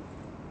valley,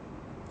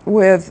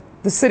 with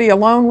the city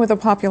alone with a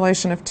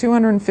population of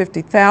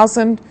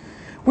 250,000,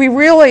 we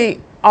really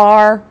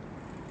are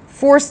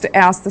forced to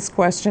ask this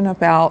question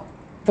about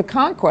the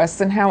conquests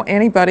and how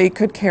anybody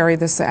could carry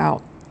this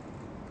out.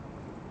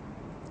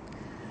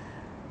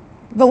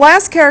 The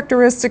last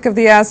characteristic of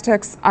the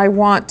Aztecs I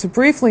want to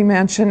briefly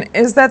mention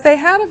is that they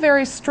had a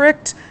very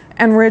strict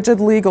and rigid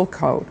legal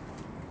code.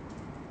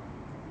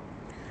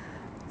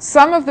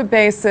 Some of the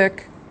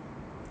basic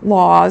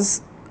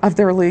laws of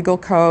their legal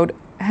code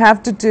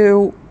have to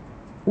do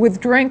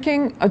with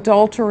drinking,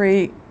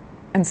 adultery,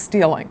 and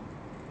stealing.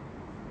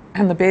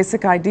 And the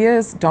basic idea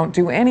is don't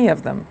do any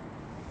of them.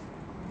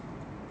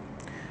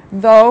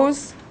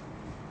 Those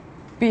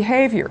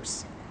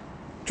behaviors,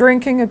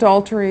 drinking,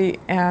 adultery,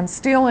 and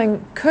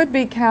stealing, could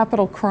be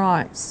capital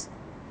crimes.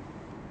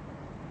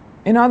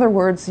 In other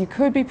words, you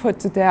could be put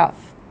to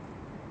death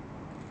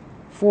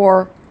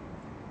for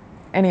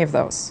any of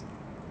those.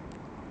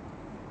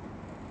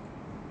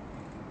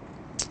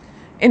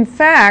 In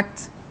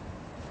fact,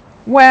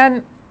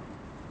 when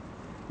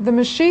the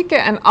Mexica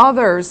and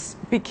others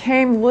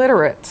became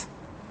literate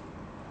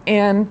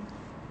in,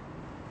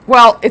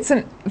 well, it's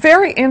a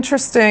very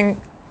interesting,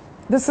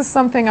 this is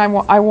something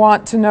I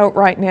want to note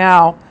right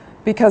now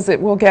because it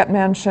will get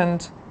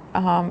mentioned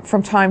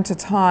from time to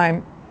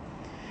time.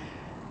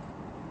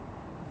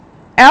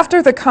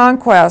 After the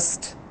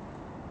conquest,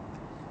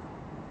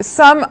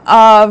 some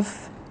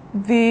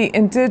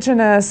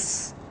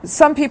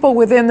people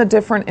within the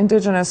different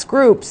indigenous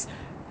groups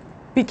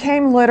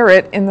became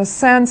literate in the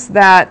sense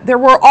that there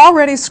were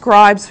already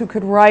scribes who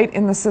could write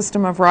in the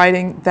system of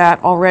writing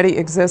that already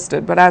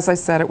existed. But as I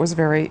said, it was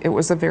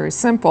a very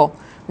simple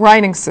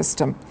writing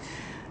system.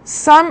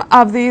 Some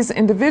of these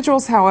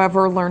individuals,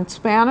 however, learned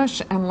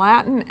Spanish and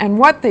Latin, and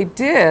what they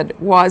did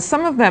was,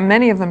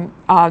 many of them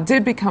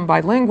did become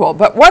bilingual,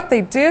 but what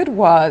they did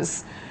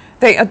was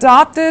they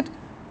adopted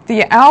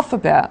the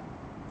alphabet,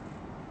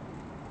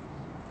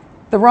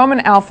 the Roman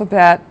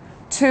alphabet,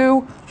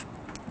 to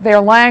their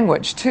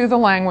language, to the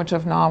language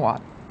of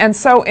Nahuatl. And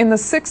so in the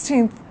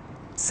 16th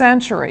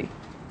century,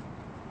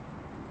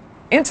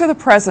 into the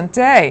present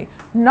day,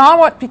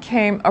 Nahuatl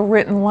became a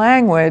written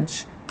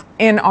language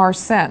in our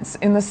sense,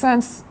 in the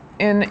sense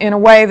in a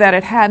way that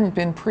it hadn't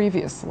been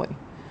previously.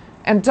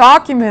 And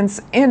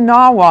documents in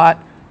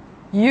Nahuatl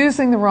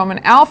using the Roman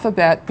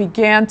alphabet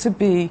began to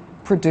be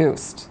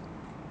produced.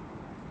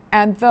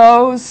 And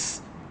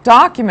those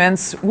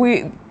documents,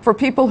 for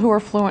people who are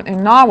fluent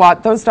in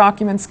Nahuatl, those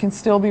documents can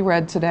still be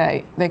read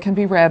today. They can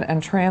be read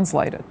and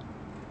translated.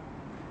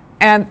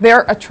 And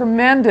they're a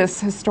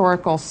tremendous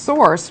historical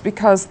source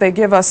because they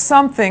give us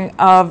something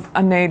of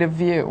a native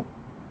view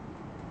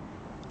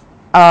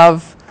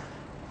of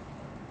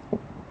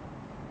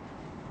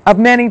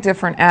many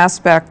different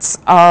aspects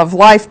of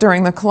life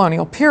during the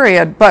colonial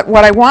period. But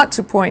what I want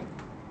to point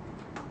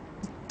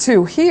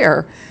to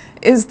here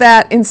is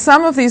that in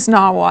some of these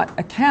Nahuatl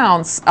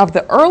accounts of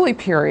the early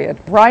period,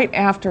 right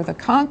after the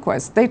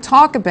conquest, they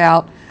talk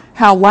about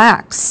how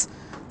lax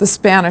the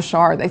Spanish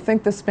are. They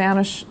think the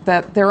Spanish,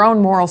 that their own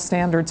moral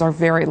standards are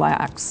very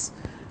lax,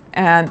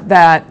 and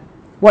that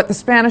what the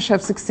Spanish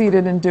have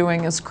succeeded in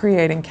doing is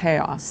creating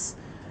chaos.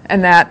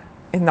 And that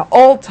in the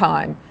old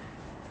time,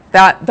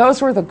 that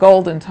those were the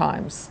golden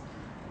times.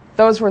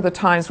 Those were the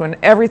times when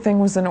everything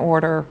was in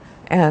order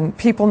and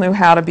people knew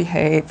how to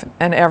behave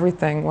and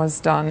everything was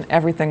done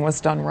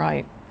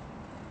right.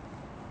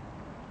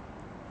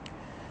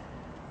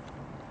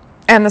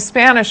 And the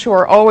Spanish, who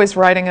are always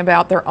writing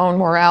about their own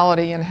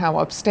morality and how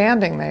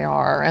upstanding they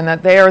are, and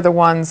that they are the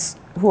ones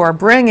who are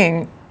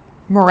bringing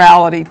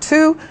morality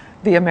to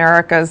the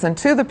Americas and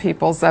to the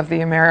peoples of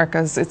the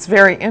Americas, it's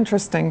very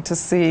interesting to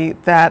see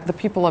that the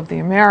people of the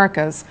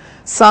Americas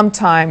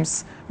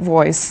sometimes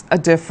voice a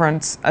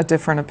different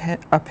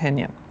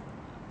opinion.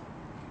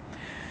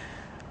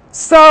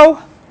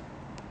 So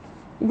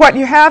what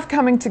you have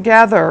coming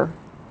together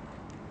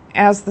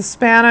as the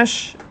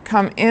Spanish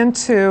come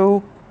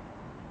into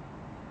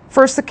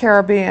first the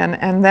Caribbean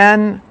and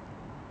then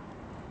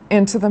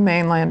into the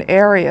mainland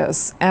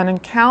areas and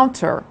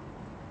encounter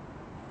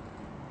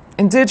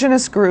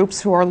indigenous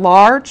groups who are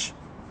large,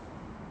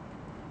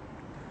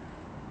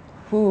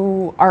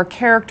 who are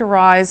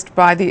characterized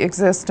by the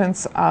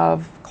existence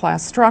of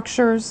class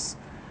structures,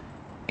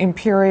 an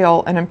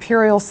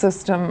imperial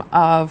system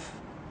of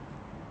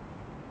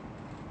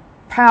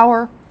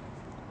power,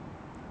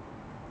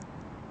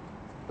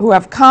 who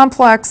have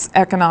complex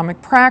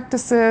economic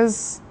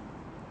practices,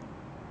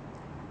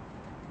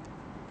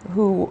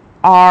 who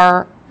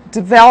are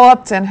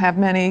developed and have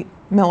many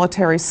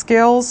military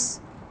skills,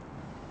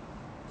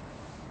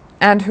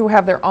 and who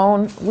have their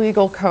own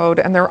legal code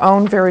and their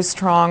own very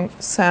strong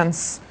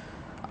sense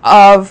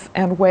of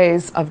and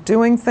ways of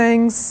doing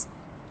things.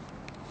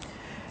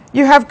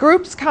 You have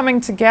groups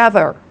coming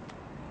together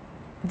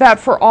that,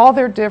 for all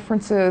their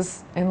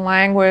differences in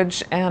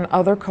language and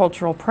other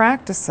cultural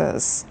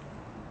practices,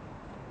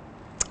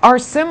 are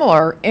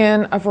similar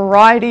in a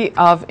variety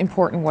of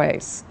important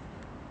ways.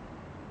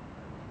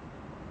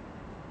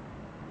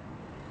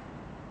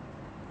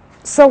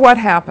 So what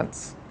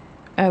happens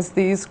as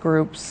these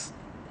groups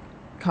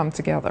come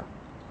together?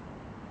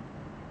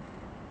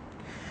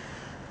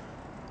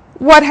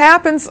 What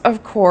happens,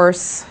 of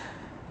course,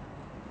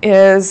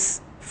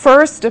 is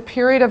first a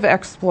period of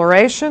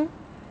exploration.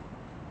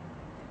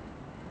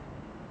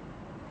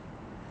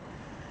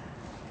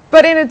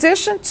 But in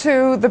addition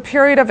to the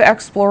period of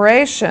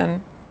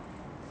exploration,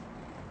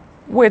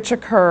 which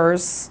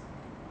occurs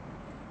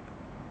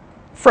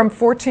from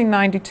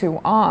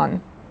 1492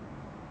 on,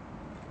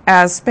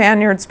 as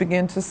Spaniards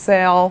begin to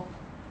sail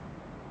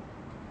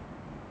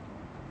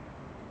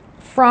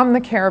from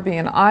the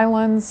Caribbean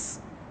islands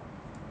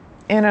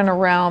in and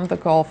around the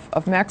Gulf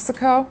of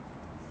Mexico.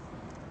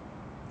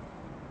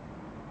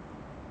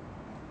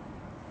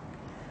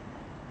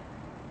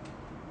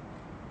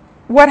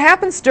 What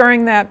happens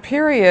during that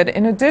period,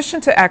 in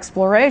addition to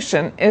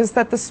exploration, is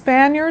that the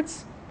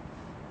Spaniards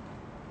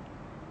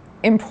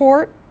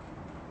import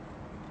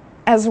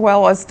as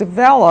well as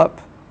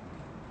develop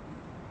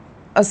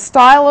a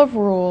style of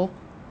rule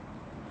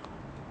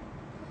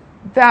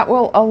that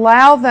will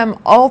allow them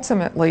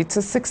ultimately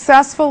to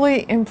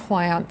successfully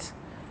implant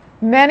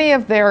many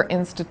of their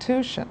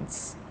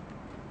institutions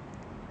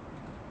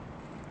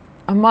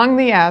among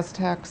the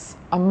Aztecs,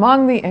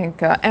 among the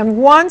Inca, and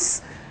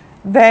once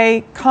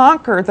they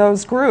conquer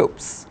those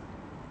groups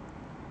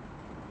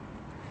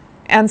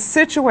and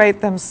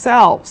situate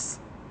themselves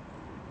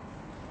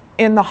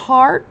in the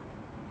heartland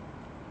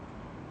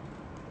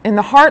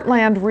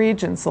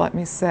regions, let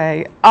me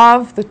say,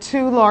 of the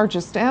two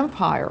largest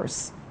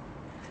empires,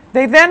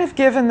 they then have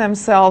given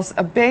themselves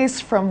a base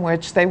from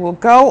which they will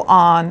go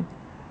on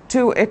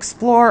to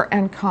explore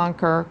and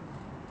conquer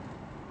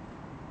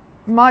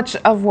much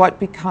of what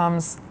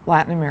becomes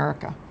Latin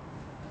America.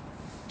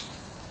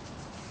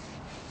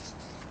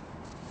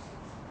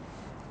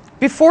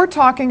 Before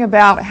talking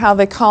about how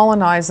they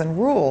colonize and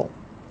rule,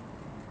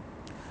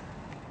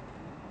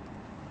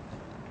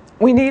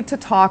 we need to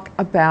talk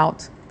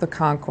about the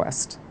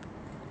conquest.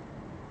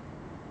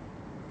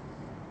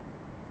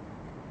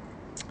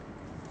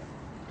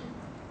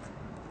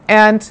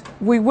 And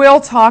we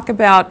will talk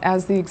about,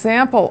 as the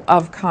example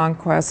of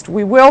conquest,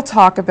 we will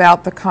talk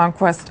about the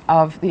conquest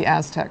of the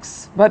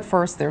Aztecs. But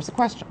first, there's a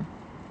question.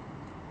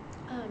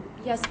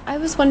 Yes, I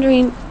was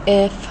wondering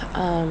if,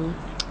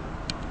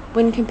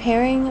 when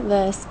comparing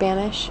the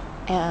Spanish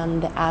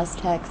and the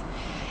Aztecs,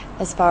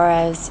 as far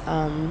as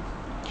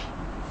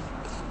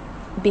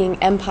being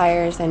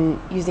empires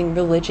and using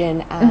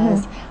religion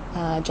as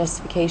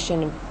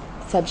justification of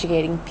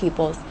subjugating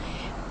peoples,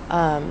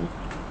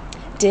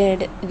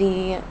 did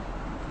the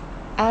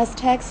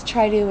Aztecs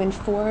try to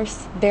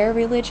enforce their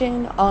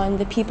religion on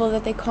the people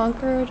that they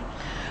conquered,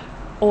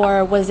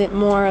 or was it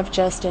more of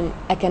just an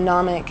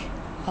economic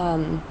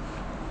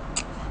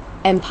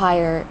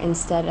empire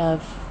instead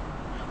of,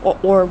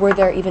 or were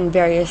there even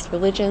various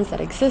religions that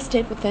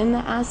existed within the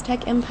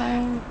Aztec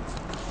Empire?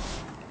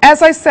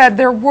 As I said,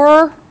 there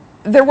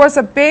was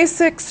a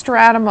basic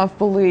stratum of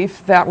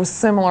belief that was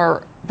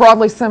similar,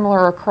 broadly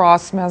similar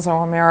across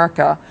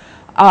Mesoamerica.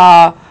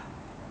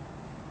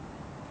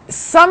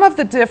 Some of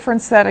the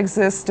difference that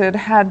existed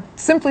had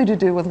simply to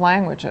do with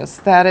languages.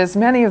 That is,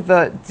 many of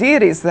the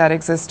deities that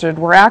existed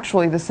were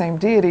actually the same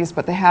deities,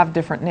 but they have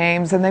different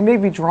names, and they may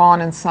be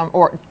drawn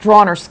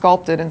or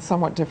sculpted in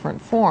somewhat different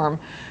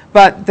form.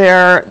 But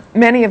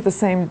many of the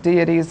same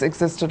deities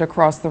existed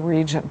across the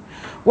region.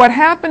 What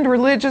happened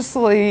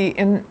religiously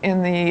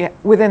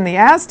within the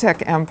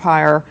Aztec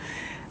Empire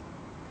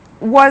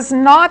was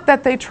not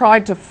that they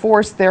tried to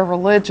force their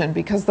religion,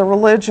 because the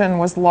religion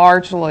was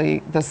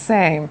largely the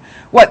same.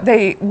 What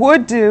they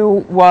would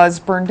do was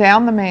burn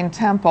down the main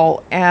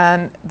temple,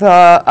 and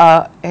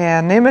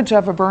an image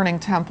of a burning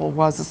temple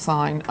was a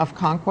sign of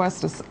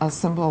conquest, a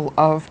symbol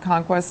of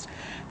conquest.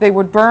 They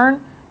would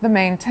burn the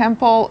main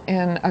temple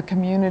in a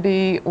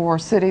community or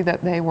city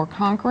that they were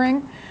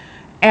conquering,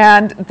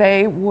 and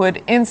they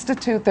would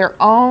institute their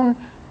own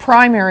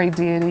primary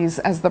deities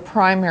as the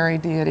primary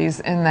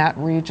deities in that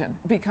region,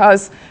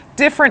 because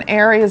different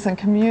areas and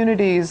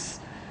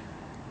communities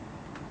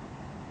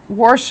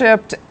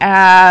worshipped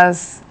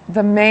as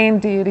the main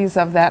deities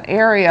of that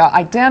area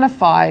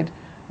identified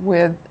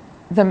with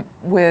the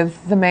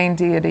main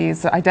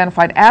deities,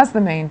 identified as the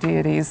main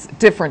deities,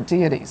 different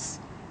deities.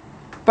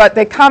 But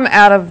they come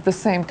out of the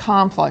same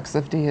complex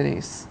of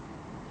deities.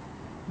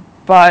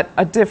 But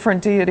a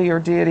different deity or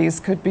deities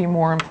could be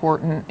more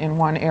important in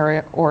one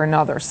area or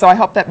another. So I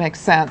hope that makes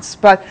sense.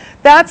 But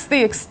that's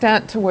the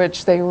extent to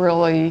which they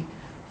really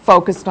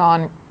focused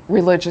on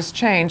religious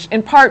change,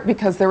 in part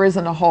because there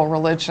isn't a whole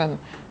religion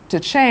to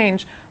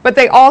change, but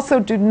they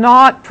also do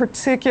not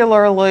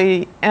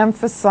particularly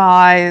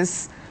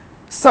emphasize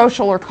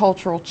social or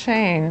cultural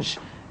change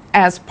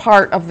as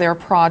part of their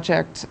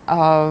project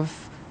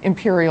of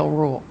imperial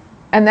rule.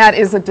 And that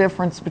is a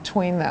difference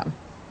between them.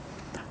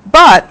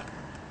 But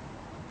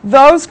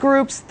those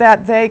groups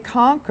that they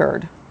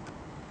conquered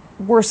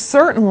were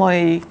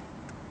certainly,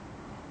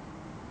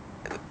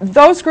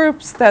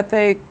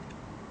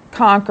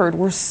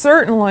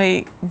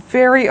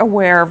 very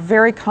aware,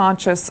 very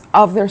conscious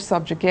of their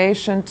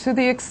subjugation, to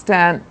the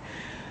extent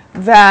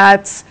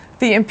that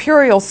the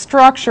imperial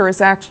structure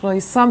is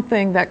actually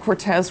something that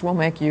Cortés will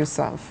make use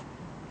of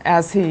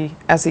as he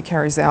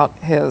carries out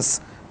his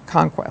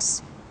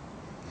conquests.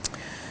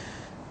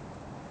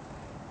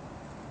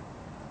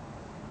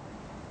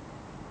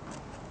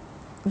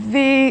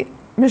 The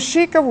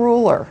Mexica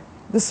ruler,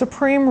 the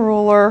supreme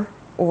ruler,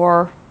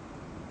 or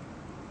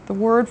the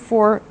word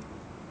for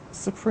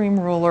supreme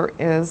ruler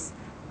is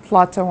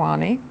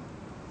Tlatoani.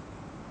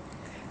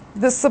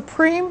 The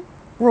supreme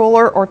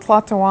ruler, or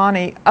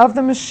Tlatoani, of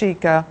the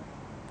Mexica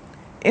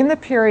in the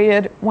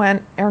period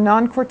when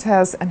Hernán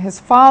Cortés and his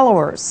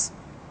followers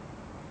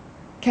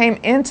came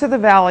into the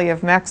Valley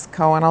of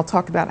Mexico, and I'll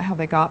talk about how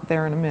they got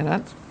there in a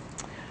minute.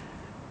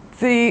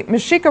 The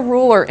Mexica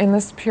ruler in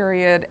this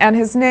period, and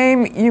his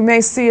name, you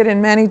may see it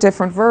in many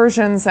different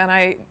versions, and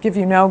I give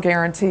you no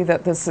guarantee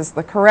that this is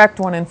the correct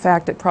one. In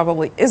fact, it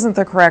probably isn't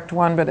the correct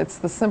one, but it's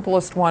the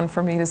simplest one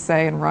for me to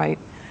say and write.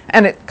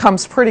 And it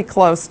comes pretty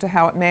close to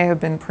how it may have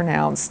been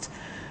pronounced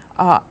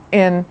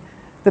in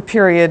the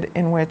period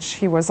in which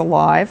he was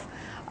alive.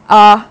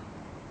 The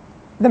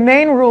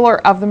main ruler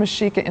of the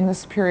Mexica in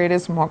this period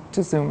is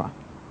Moctezuma.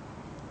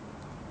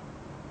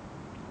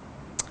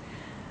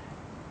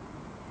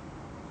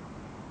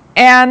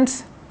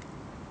 And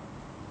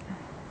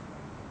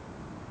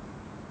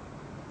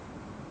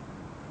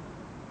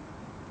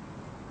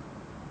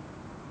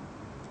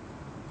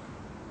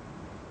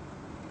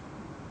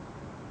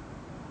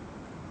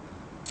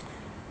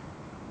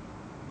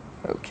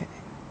okay,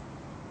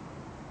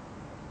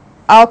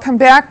 I'll come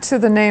back to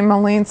the name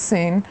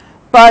Malintzin,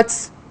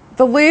 but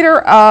the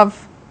leader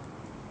of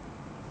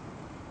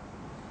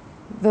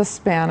the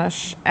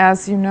Spanish,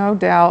 as you no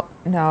doubt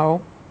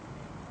know,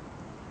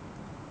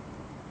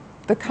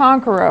 the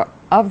conqueror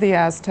of the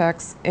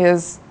Aztecs,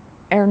 is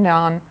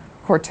Hernán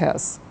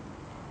Cortés.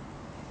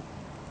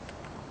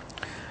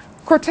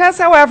 Cortés,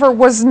 however,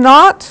 was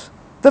not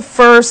the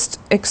first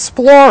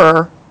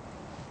explorer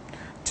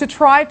to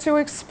try to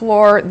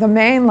explore the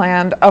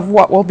mainland of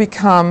what will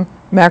become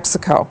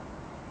Mexico.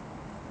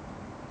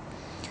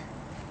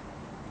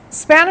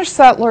 Spanish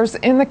settlers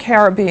in the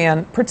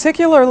Caribbean,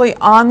 particularly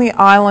on the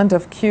island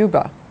of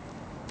Cuba,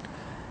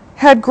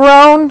 had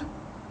grown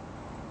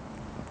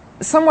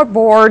somewhat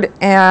bored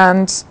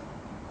and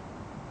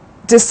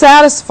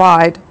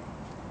dissatisfied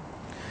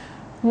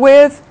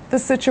with the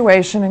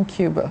situation in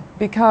Cuba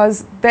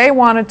because they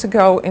wanted to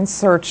go in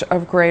search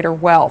of greater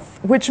wealth,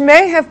 which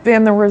may have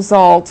been the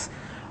result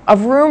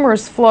of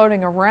rumors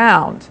floating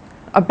around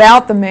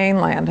about the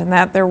mainland and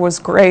that there was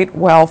great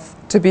wealth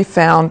to be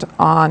found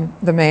on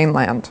the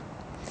mainland.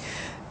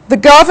 The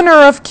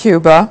governor of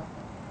Cuba,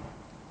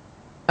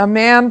 a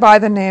man by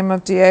the name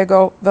of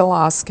Diego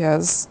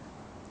Velázquez,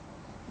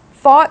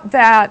 thought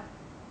that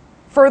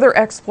further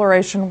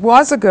exploration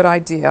was a good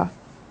idea,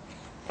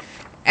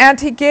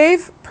 and he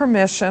gave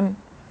permission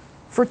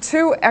for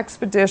 2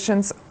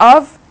 expeditions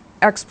of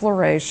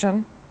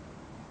exploration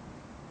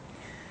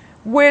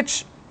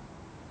which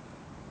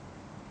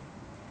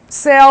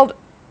sailed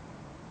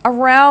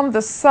around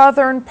the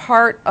southern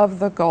part of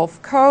the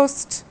Gulf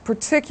Coast,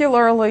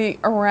 particularly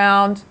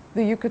around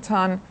the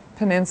Yucatan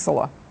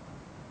Peninsula,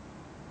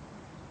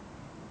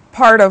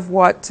 part of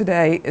what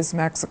today is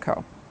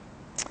Mexico.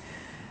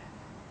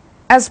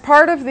 As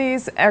part of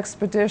these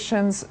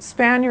expeditions,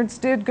 Spaniards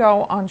did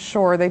go on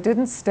shore. They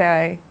didn't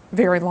stay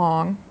very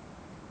long.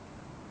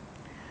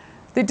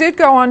 They did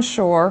go on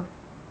shore,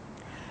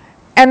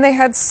 and they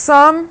had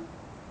some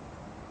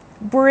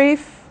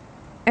brief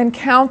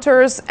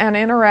encounters and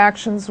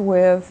interactions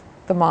with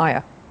the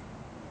Maya.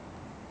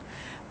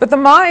 But the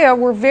Maya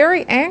were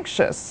very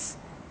anxious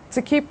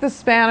to keep the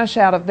Spanish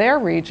out of their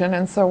region,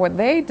 and so what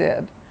they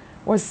did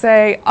was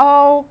say,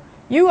 "Oh,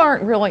 you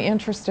aren't really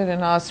interested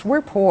in us.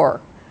 We're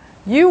poor.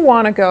 You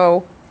want to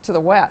go to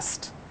the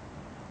west,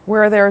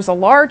 where there's a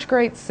large,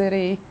 great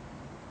city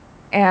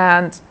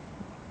and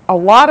a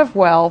lot of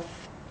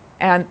wealth,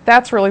 and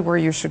that's really where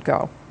you should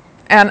go."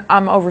 And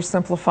I'm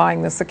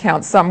oversimplifying this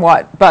account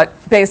somewhat, but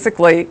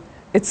basically,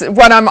 it's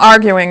what I'm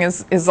arguing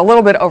is a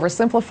little bit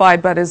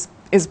oversimplified, but is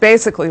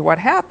basically what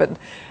happened.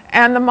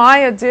 And the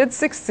Maya did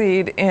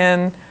succeed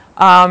in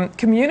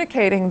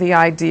communicating the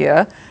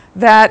idea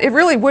that it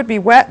really would be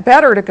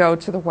better to go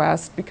to the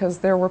west because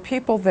there were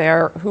people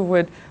there who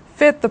would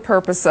fit the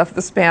purpose of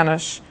the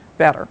Spanish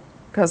better,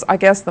 because I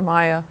guess the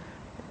Maya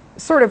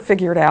sort of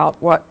figured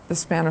out what the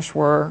Spanish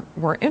were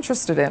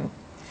interested in.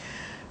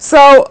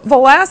 So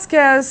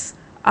Velázquez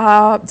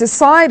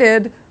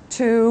decided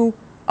to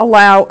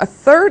allow a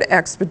 3rd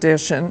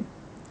expedition,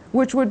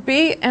 which would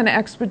be an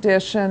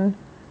expedition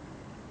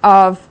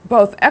of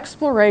both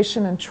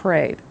exploration and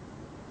trade.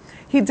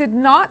 He did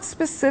not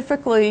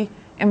specifically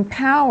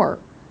empower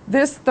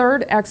this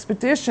 3rd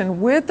expedition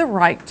with the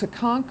right to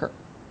conquer.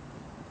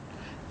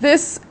 For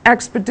this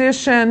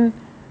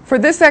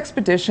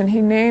expedition,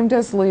 he named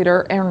as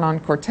leader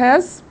Hernán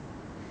Cortés,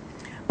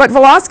 but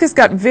Velázquez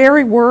got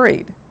very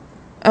worried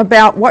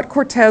about what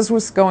Cortés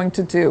was going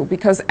to do,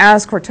 because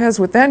as Cortés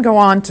would then go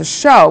on to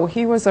show,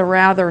 he was a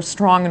rather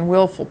strong and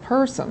willful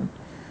person.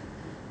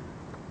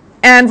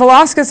 And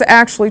Velázquez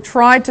actually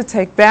tried to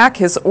take back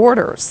his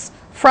orders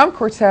from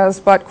Cortés,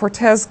 but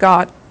Cortés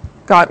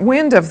got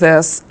wind of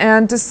this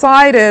and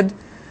decided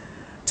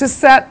to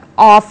set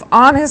off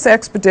on his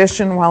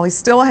expedition while he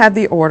still had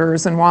the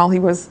orders and while he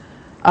was,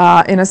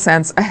 in a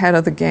sense, ahead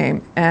of the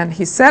game. And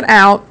he set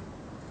out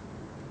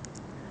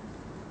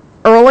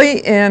early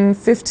in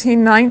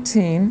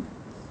 1519.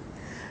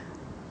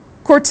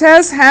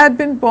 Cortés had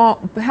been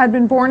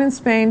born in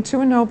Spain to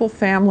a noble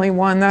family,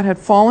 one that had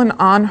fallen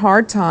on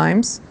hard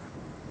times,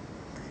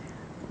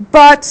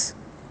 but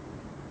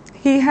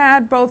he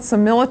had both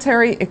some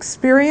military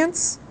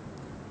experience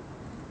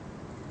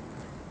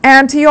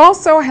and he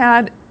also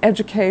had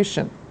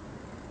education.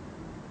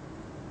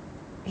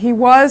 He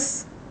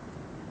was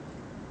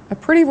a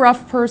pretty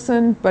rough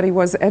person, but he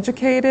was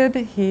educated,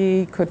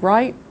 he could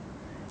write,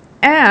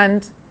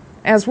 and,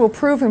 as will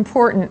prove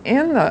important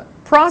in the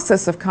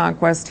process of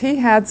conquest, he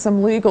had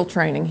some legal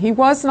training. He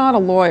was not a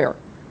lawyer.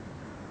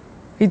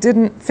 He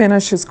didn't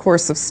finish his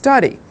course of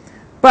study,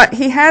 but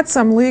he had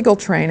some legal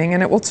training,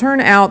 and it will turn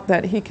out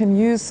that he can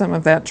use some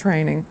of that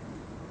training.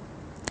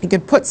 He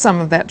could put some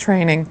of that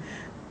training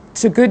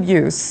to good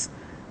use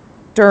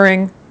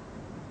during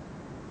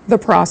the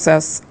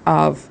process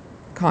of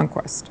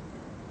conquest.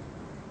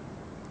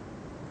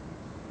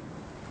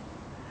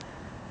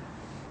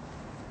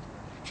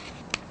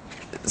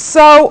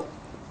 So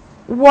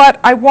what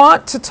I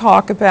want to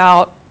talk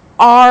about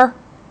are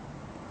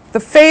the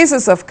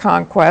phases of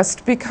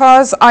conquest,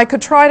 because I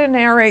could try to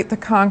narrate the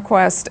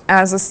conquest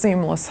as a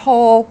seamless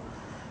whole,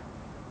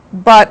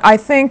 but I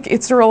think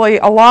it's really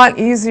a lot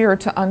easier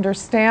to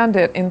understand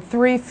it in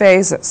 3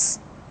 phases.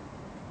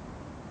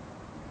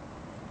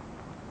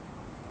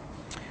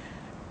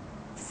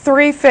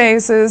 3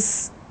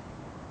 phases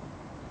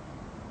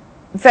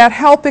that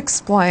help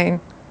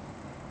explain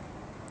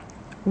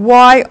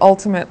why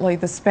ultimately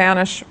the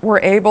Spanish were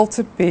able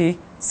to be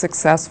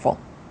successful.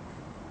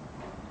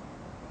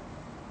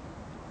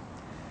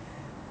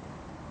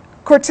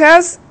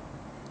 Cortés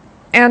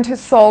and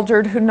his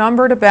soldiers, who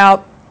numbered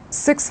about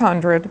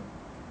 600,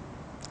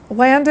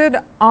 landed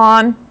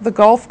on the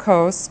Gulf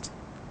Coast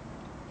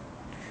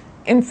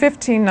in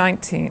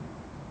 1519.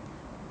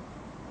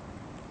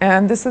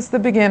 And this is the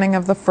beginning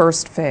of the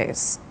first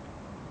phase.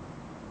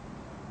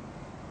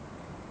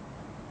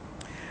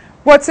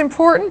 What's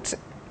important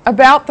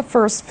about the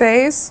first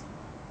phase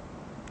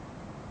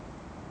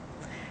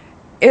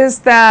is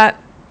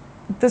that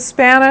the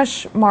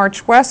Spanish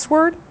march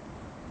westward,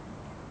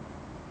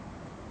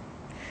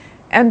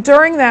 and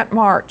during that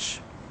march,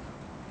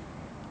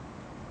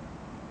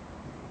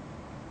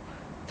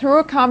 through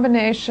a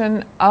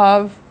combination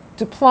of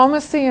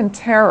diplomacy and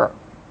terror,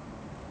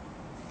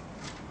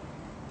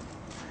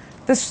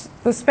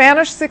 the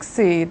Spanish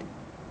succeed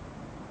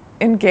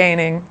in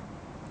gaining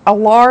a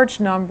large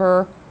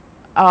number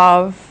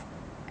of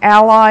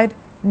Allied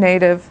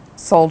native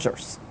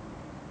soldiers.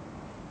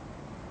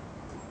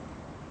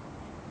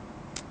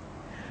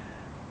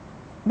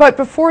 But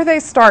before they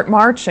start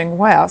marching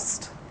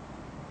west,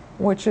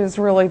 which is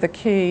really the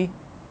key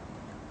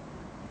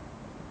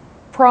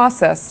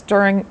process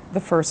during the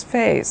first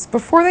phase,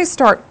 before they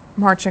start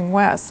marching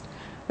west,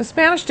 the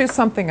Spanish do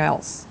something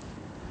else.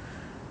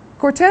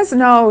 Cortés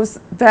knows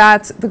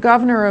that the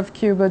governor of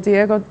Cuba,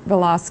 Diego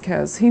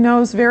Velázquez, he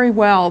knows very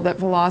well that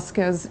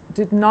Velázquez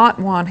did not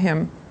want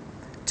him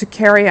to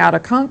carry out a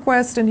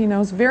conquest, and he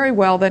knows very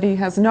well that he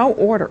has no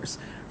orders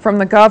from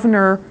the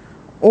governor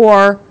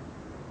or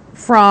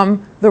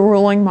from the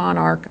ruling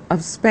monarch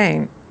of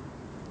Spain.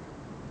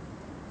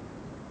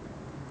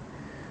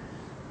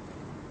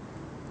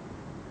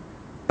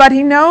 But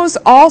he knows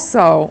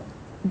also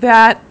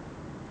that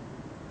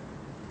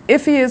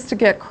if he is to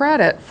get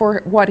credit for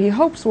what he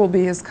hopes will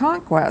be his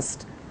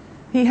conquest,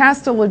 he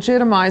has to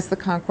legitimize the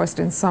conquest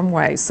in some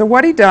way. So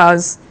what he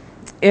does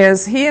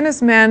is he and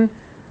his men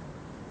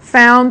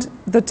found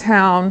the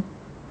town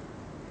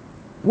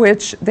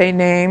which they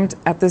named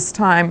at this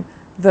time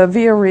the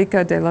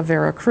Villarica de la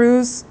Vera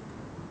Cruz,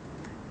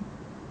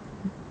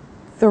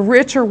 the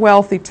rich or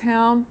wealthy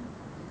town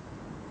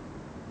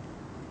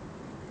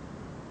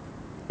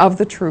of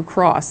the True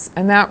Cross.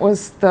 And that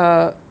was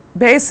the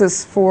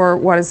basis for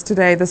what is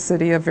today the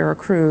city of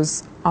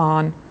Veracruz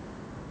on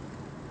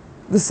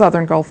the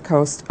southern Gulf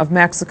Coast of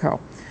Mexico.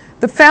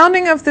 The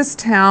founding of this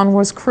town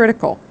was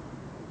critical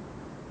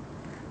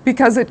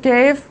because it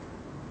gave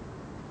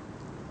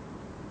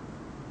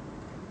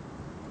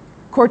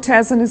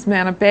Cortés and his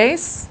men a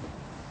base.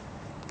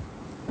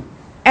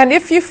 And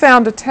if you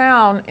found a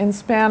town in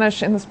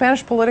the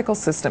Spanish political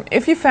system,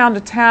 if you found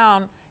a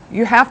town,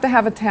 you have to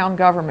have a town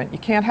government. You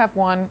can't have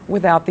one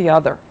without the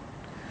other.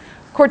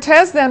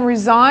 Cortés then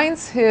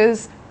resigns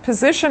his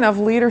position of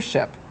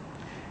leadership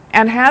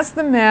and has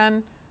the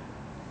men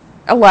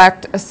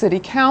elect a city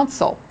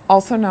council,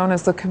 also known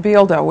as the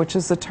Cabildo, which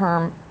is a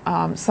term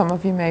some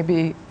of you may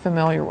be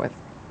familiar with.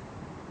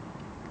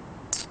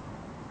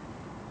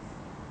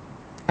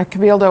 A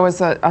Cabildo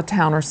is a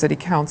town or city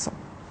council.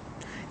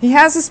 He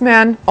has his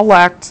men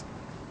elect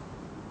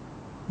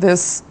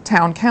this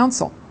town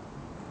council.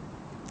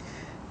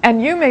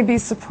 And you may be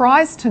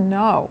surprised to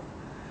know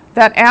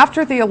that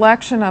after the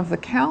election of the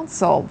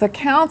council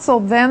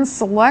then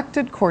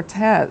selected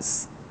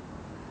Cortés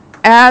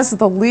as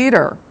the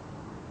leader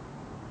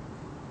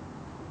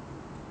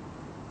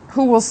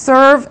who will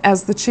serve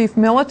as the chief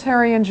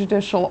military and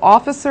judicial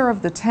officer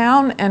of the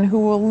town and who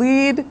will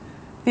lead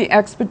the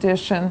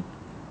expedition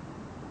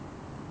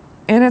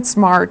in its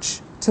march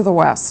to the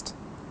west.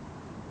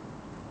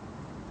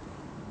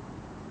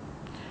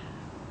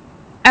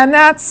 And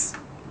that's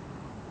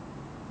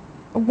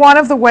one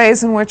of the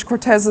ways in which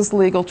Cortés's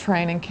legal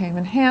training came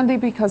in handy,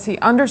 because he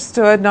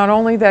understood not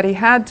only that he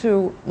had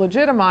to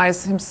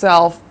legitimize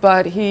himself,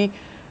 but he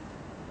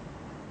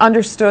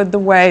understood the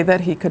way that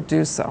he could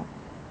do so.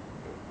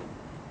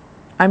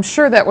 I'm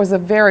sure that was a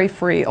very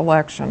free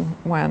election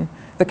when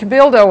the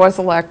Cabildo was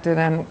elected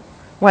and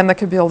when the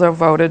Cabildo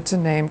voted to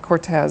name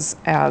Cortés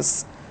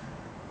as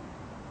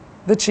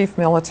the chief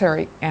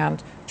military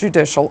and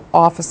judicial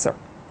officer.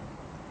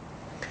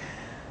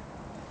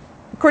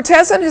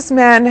 Cortés and his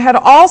men had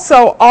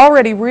also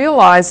already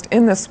realized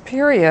in this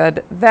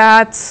period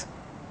that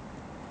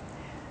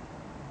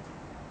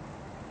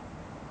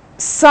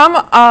some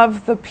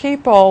of the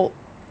people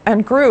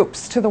and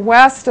groups to the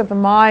west of the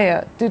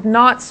Maya did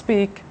not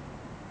speak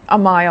a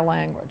Maya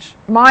language.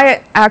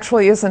 Maya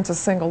actually isn't a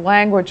single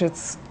language.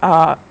 It's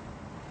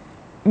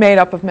made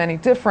up of many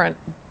different,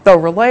 though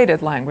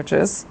related,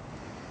 languages.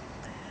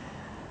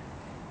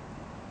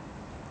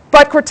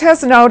 But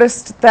Cortés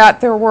noticed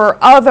that there were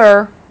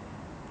other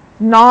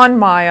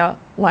non-Maya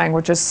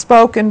languages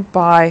spoken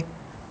by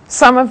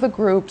some of the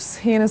groups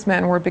he and his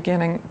men were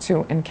beginning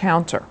to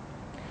encounter.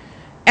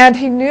 And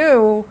he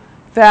knew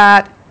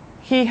that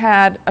he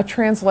had a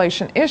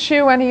translation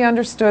issue, and he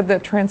understood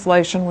that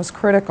translation was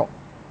critical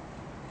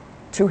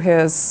to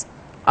his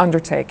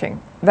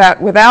undertaking.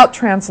 That without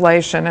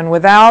translation and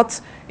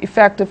without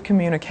effective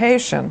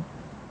communication,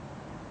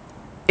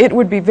 it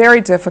would be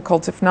very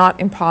difficult, if not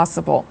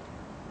impossible,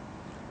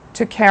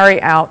 to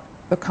carry out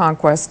the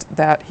conquest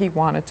that he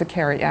wanted to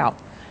carry out.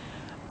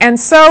 And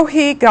so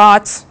he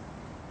got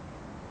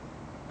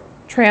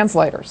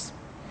translators.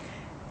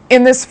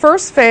 In this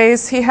first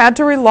phase, he had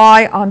to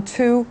rely on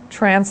 2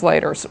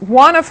 translators,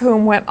 one of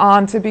whom went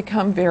on to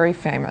become very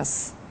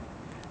famous.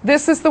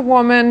 This is the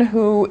woman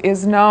who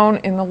is known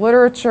in the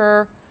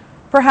literature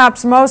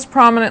perhaps most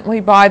prominently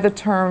by the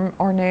term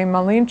Orne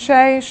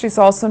Malinche. She's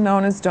also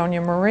known as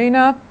Doña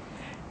Marina.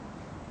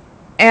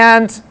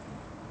 And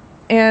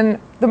in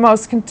the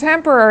most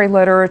contemporary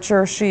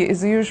literature, she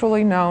is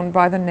usually known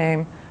by the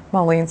name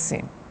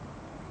Malintzin.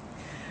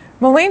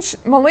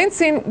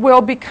 Malintzin will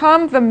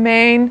become the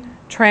main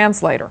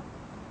translator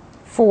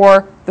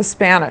for the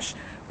Spanish,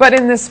 but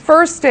in this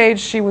first stage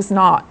she was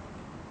not,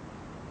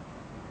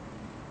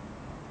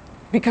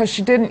 because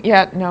she didn't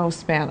yet know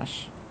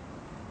Spanish.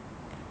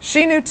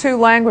 She knew 2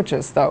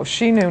 languages though.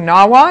 She knew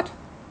Nahuatl,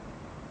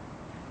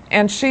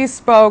 and she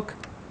spoke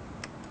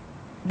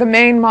the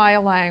main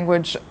Maya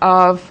language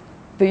of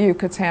the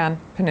Yucatan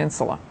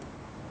Peninsula,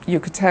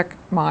 Yucatec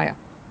Maya.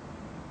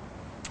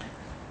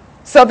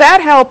 So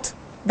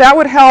that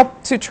would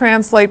help to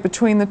translate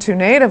between the 2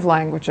 native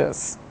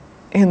languages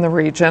in the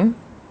region,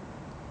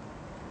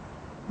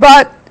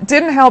 but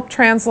didn't help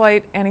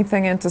translate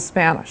anything into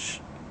Spanish.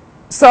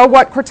 So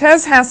what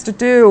Cortez has to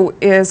do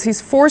is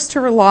he's forced to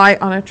rely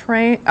on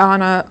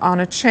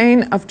a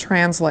chain of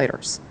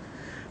translators.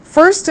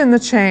 First in the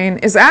chain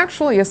is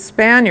actually a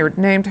Spaniard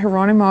named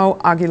Jeronimo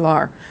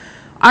Aguilar.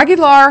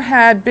 Aguilar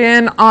had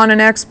been on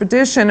an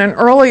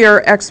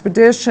earlier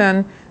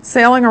expedition,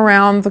 sailing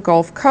around the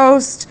Gulf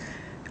Coast.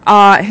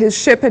 His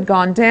ship had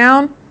gone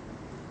down,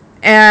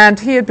 and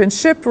he had been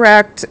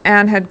shipwrecked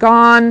and had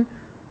gone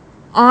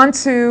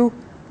onto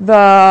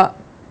the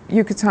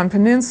Yucatan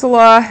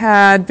Peninsula,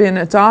 had been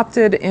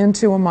adopted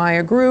into a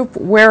Maya group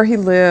where he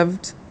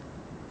lived,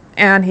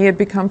 and he had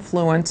become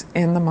fluent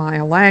in the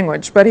Maya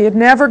language. But he had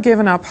never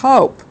given up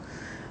hope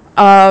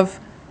of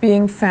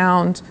being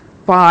found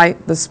by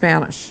the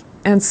Spanish.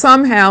 And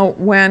somehow,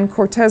 when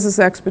Cortez's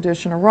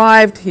expedition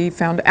arrived, he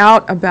found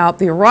out about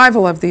the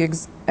arrival of the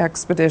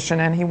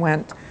expedition, and he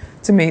went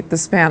to meet the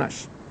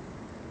Spanish.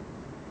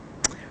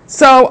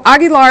 So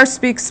Aguilar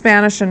speaks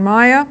Spanish and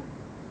Maya.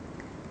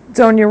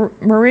 Doña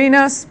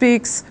Marina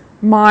speaks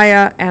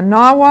Maya and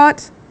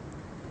Nahuatl.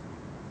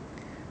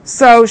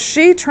 So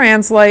she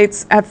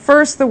translates at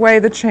first the way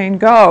the chain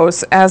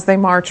goes as they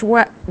march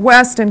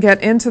west and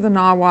get into the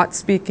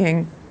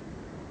Nahuatl-speaking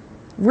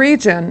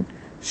region.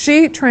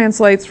 She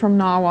translates from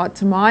Nahuatl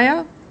to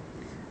Maya.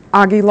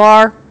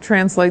 Aguilar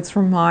translates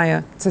from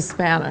Maya to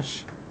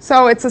Spanish.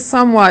 So it's a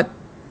somewhat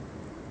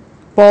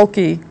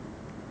bulky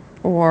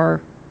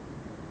or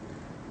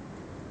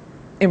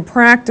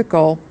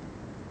impractical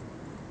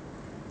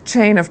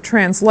chain of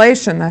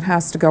translation that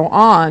has to go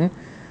on.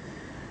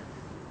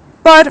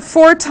 But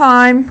for a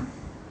time,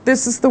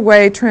 this is the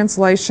way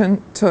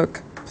translation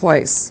took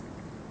place.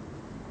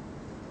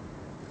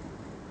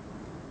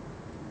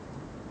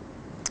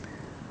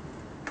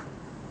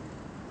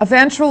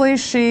 Eventually,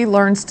 she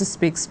learns to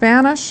speak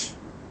Spanish.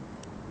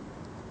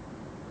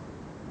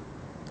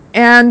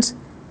 And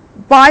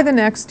by the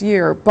next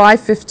year, by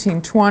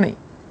 1520,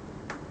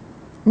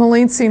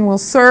 Malintzin will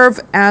serve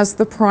as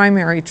the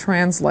primary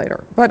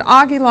translator. But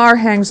Aguilar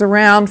hangs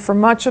around for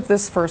much of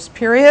this first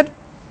period,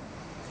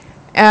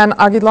 and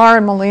Aguilar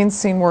and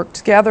Malintzin work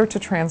together to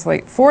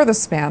translate for the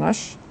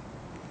Spanish.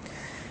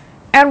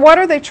 And what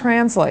are they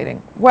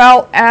translating?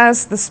 Well,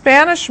 as the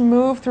Spanish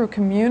move through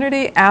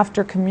community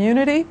after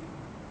community,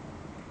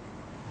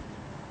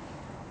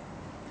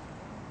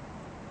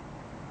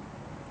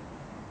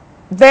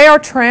 they are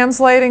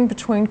translating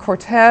between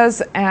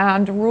Cortez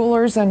and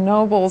rulers and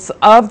nobles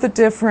of the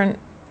different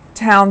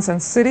towns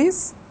and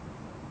cities.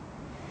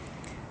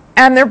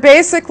 And they're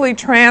basically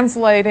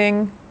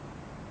translating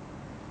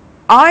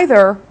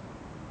either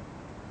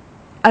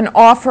an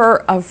offer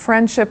of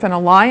friendship and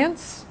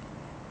alliance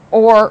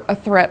or a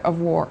threat of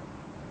war.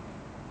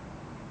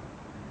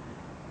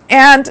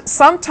 And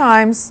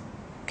sometimes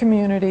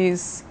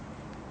communities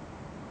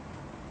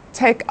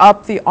take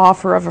up the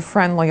offer of a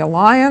friendly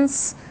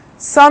alliance.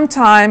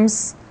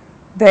 Sometimes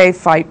they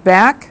fight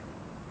back.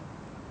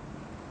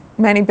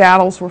 Many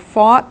battles were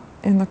fought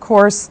in the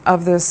course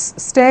of this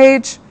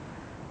stage.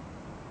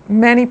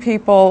 Many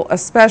people,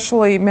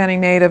 especially many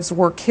natives,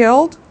 were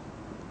killed.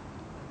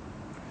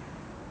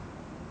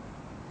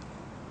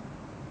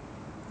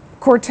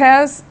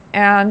 Cortez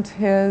and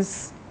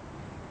his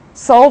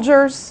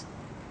soldiers,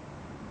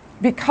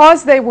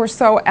 because they were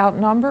so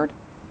outnumbered,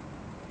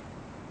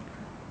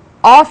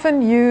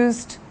 often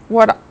used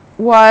what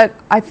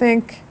I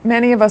think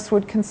many of us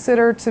would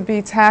consider to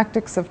be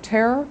tactics of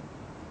terror,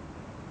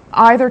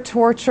 either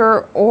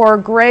torture or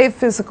grave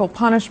physical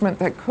punishment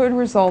that could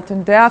result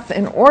in death,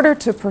 in order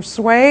to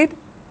persuade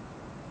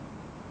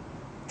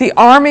the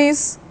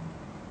armies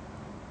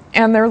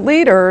and their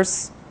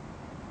leaders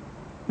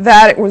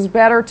that it was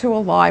better to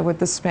ally with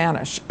the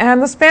Spanish.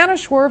 And the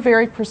Spanish were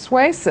very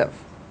persuasive,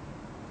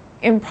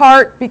 in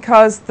part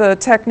because the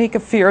technique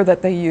of fear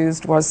that they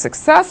used was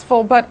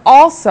successful, but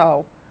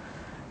also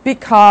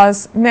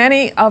because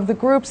many of the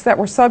groups that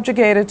were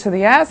subjugated to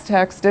the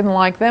Aztecs didn't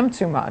like them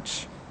too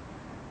much.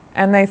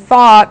 And they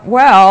thought,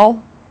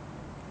 well,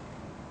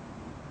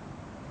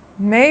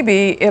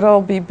 maybe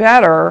it'll be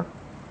better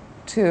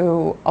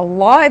to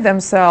ally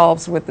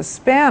themselves with the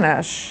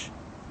Spanish.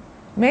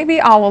 Maybe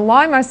I'll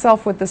ally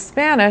myself with the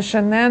Spanish,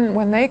 and then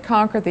when they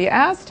conquer the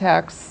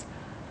Aztecs,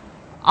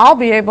 I'll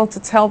be able to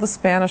tell the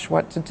Spanish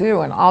what to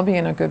do, and I'll be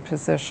in a good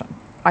position.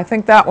 I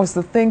think that was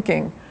the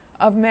thinking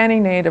of many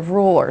native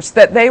rulers,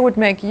 that they would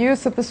make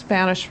use of the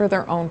Spanish for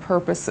their own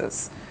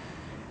purposes.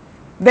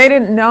 They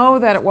didn't know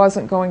that it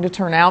wasn't going to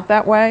turn out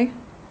that way,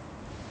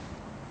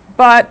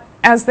 but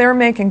as they're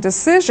making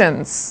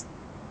decisions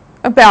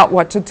about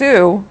what to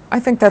do,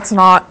 I think that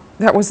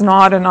was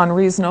not an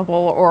unreasonable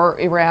or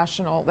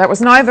irrational, that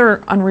was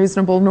neither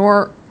unreasonable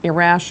nor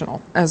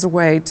irrational as a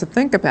way to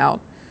think about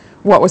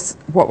what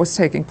was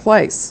taking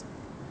place.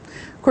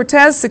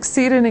 Cortés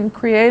succeeded in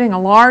creating a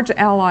large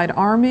Allied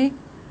army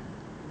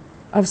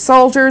of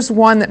soldiers,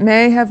 one that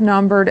may have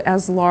numbered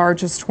as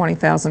large as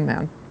 20,000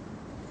 men.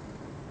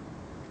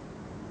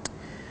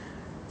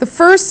 The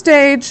first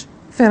stage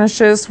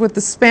finishes with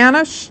the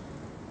Spanish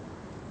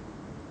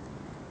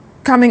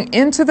coming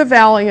into the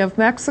Valley of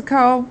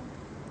Mexico,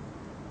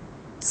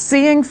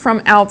 seeing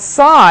from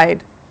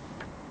outside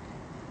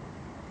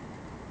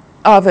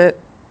of it,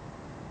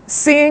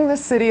 seeing the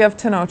city of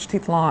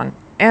Tenochtitlan,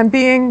 and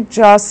being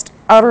just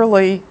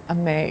utterly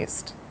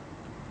amazed.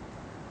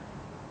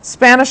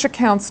 Spanish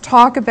accounts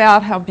talk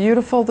about how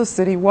beautiful the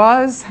city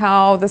was,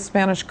 how the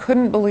Spanish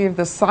couldn't believe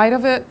the sight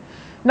of it.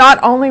 Not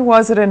only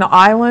was it an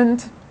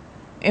island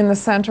in the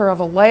center of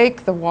a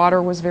lake, the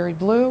water was very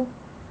blue.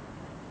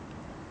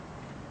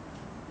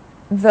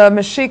 The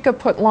Mexica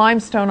put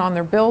limestone on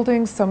their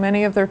buildings, so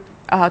many of their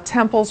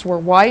temples were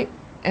white,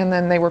 and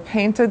then they were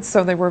painted,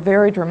 so they were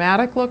very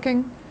dramatic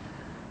looking.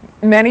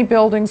 Many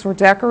buildings were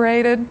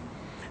decorated.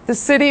 The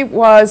city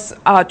was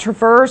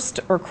traversed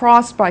or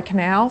crossed by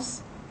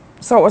canals,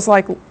 so it was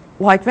like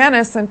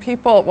Venice, and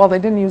people, well, they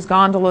didn't use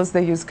gondolas,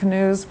 they used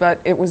canoes, but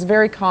it was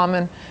very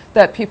common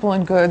that people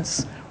and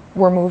goods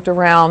were moved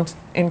around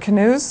in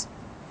canoes.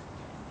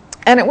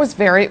 And it was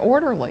very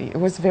orderly, it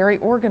was very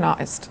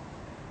organized.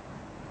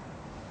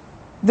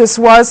 This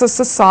was a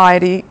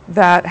society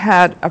that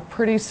had a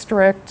pretty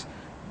strict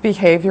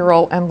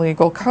behavioral and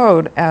legal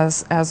code,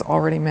 as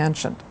already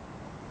mentioned.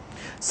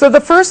 So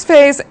the first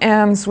phase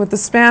ends with the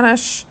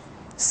Spanish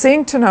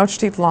seeing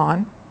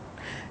Tenochtitlan,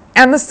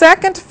 and the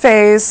second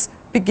phase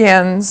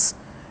begins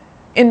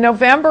in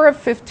November of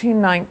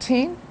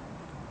 1519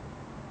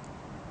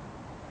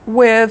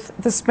 with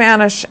the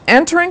Spanish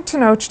entering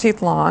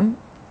Tenochtitlan,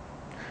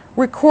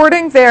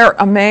 recording their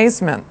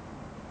amazement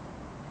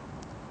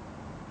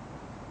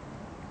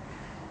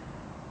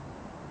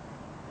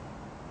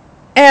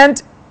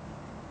and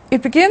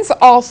it begins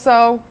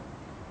also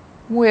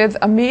with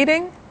a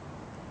meeting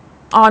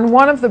on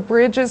one of the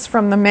bridges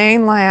from the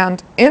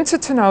mainland into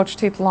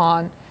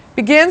Tenochtitlan.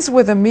 Begins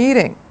with a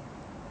meeting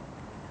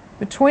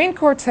between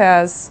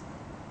Cortés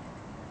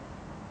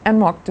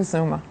and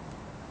Moctezuma.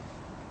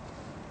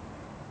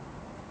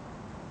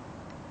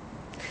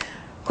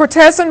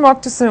 Cortés and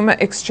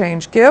Moctezuma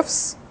exchange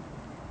gifts.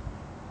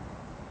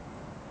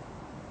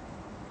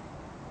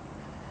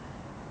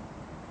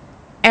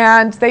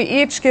 And they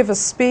each give a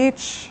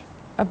speech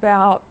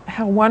about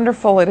how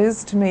wonderful it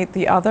is to meet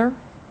the other.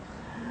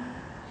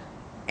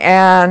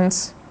 And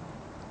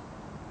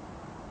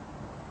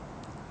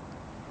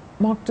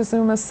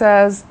Moctezuma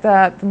says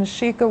that the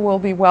Mexica will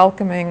be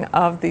welcoming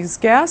of these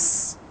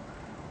guests.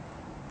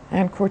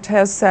 And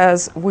Cortés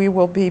says, we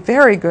will be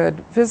very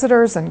good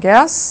visitors and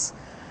guests.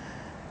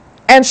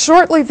 And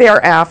shortly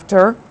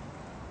thereafter,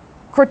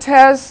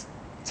 Cortés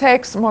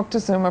takes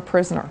Moctezuma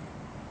prisoner.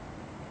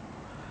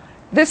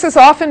 This is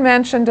often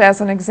mentioned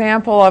as an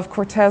example of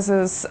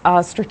Cortés's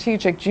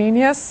strategic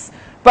genius,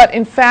 but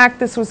in fact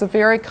this was a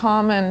very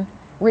common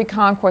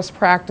reconquest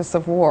practice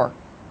of war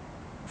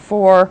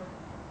for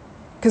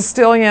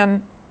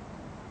Castilian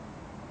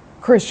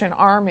Christian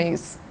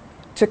armies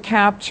to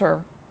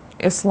capture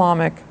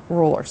Islamic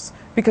rulers,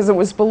 because it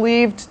was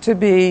believed to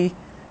be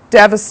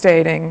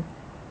devastating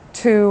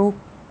to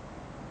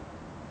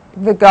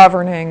the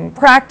governing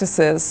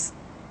practices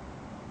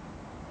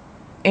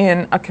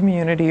in a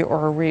community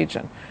or a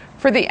region.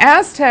 For the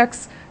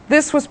Aztecs,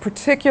 this was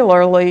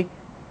particularly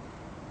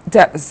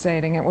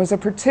devastating. It was a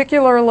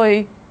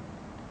particularly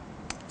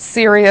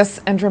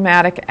serious and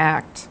dramatic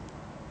act.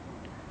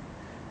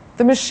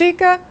 The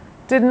Mexica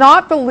did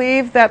not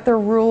believe that their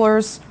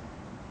rulers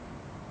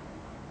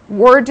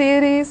were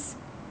deities,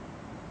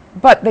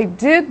 but they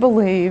did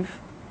believe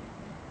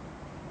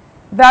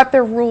that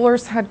their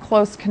rulers had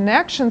close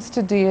connections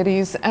to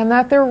deities and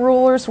that their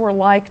rulers were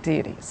like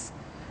deities.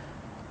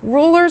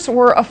 Rulers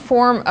were a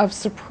form of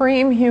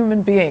supreme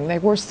human being. They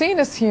were seen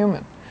as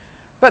human,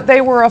 but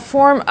they were a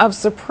form of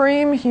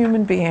supreme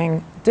human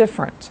being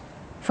different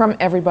from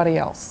everybody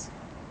else.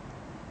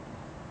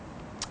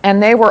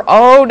 And they were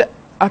owed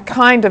a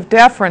kind of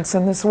deference,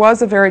 and this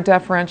was a very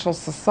deferential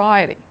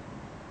society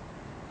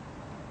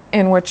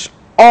in which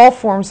all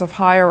forms of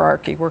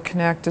hierarchy were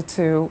connected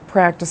to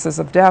practices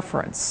of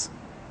deference.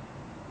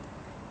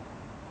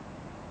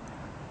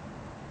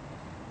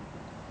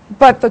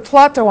 But the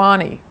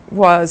Tlatoani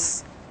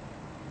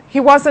he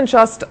wasn't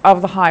just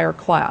of the higher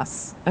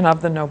class and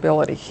of the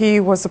nobility. He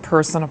was a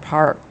person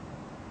apart.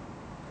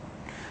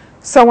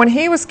 So when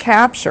he was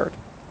captured,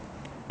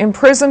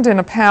 imprisoned in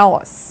a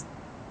palace,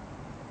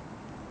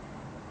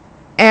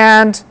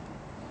 and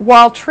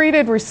while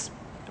treated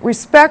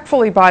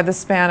respectfully by the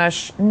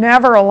Spanish,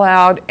 never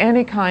allowed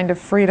any kind of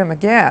freedom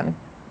again,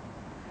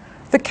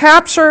 the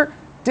capture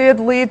did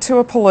lead to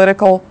a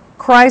political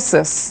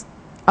crisis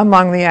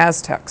among the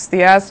Aztecs.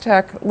 The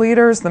Aztec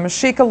leaders, the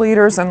Mexica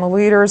leaders, and the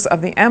leaders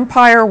of the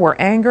empire were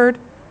angered,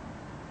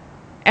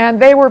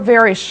 and they were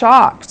very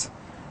shocked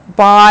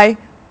by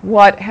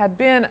what had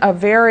been a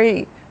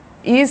very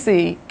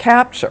easy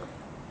capture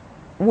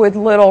with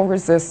little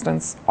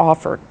resistance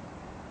offered.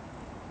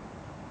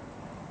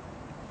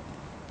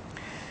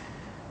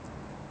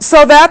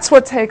 So that's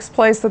what takes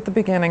place at the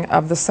beginning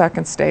of the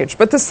second stage.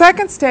 But the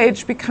second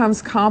stage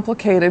becomes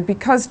complicated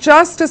because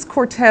just as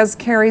Cortés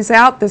carries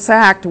out this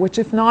act, which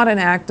if not an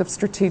act of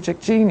strategic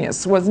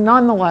genius, was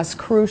nonetheless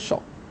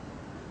crucial,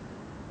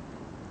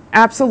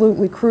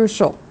 absolutely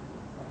crucial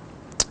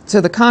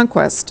to the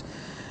conquest,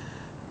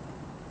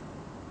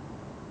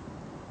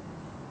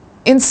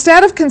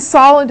 instead of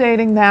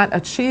consolidating that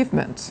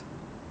achievement,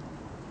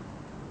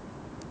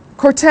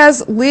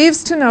 Cortés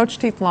leaves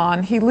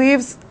Tenochtitlan. He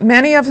leaves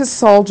many of his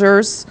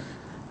soldiers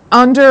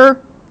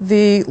under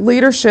the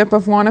leadership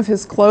of one of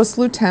his close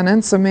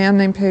lieutenants, a man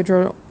named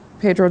Pedro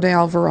de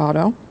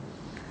Alvarado.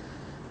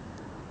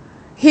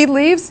 He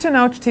leaves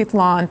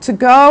Tenochtitlan to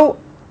go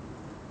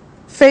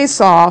face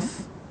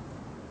off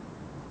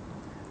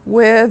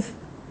with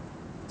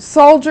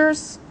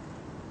soldiers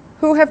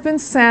who have been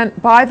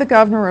sent by the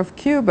governor of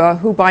Cuba,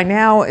 who by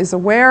now is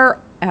aware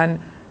and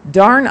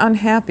darn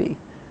unhappy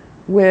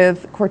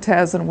with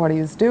Cortés and what he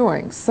is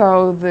doing.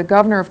 So the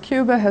governor of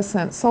Cuba has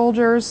sent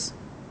soldiers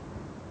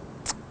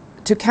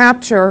to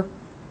capture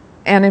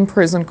and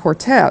imprison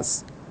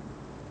Cortés.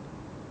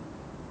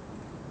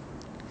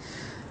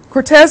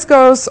 Cortés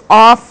goes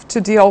off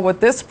to deal with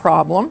this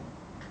problem,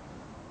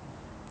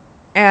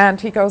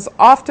 and he goes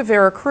off to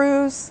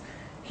Veracruz.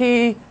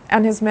 He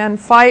and his men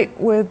fight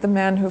with the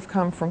men who've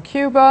come from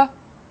Cuba.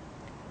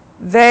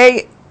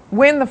 They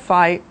win the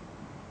fight.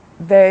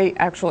 They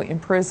actually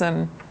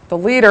imprison the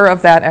leader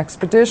of that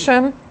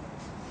expedition,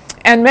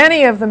 and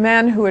many of the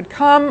men who had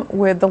come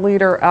with the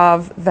leader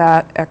of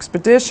that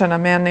expedition, a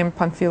man named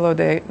Panfilo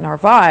de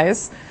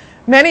Narvaez,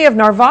 many of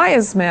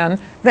Narvaez's men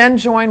then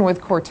join with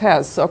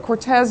Cortés. So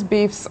Cortés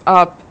beefs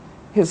up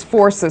his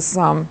forces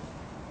some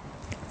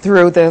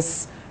through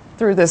this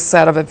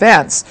set of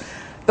events.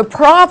 The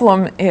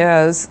problem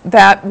is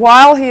that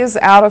while he is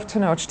out of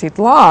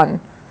Tenochtitlan,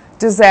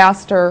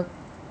 disaster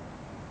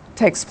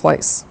takes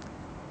place.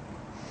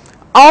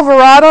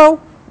 Alvarado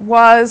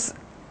was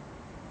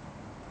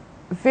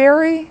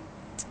very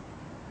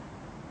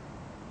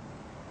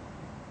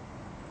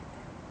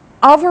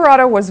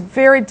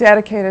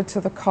dedicated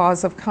to the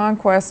cause of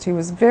conquest. He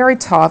was very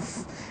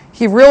tough.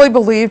 He really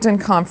believed in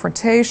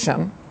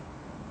confrontation.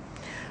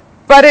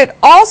 But it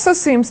also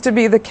seems to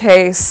be the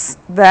case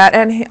that,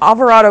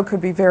 Alvarado could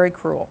be very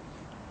cruel,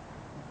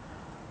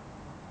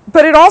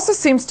 but it also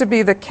seems to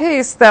be the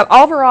case that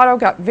Alvarado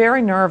got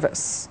very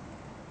nervous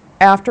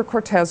after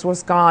Cortés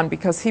was gone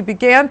because he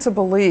began to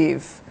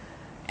believe,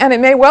 and it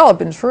may well have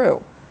been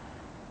true,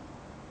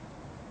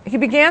 he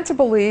began to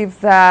believe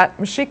that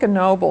Mexica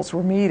nobles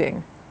were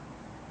meeting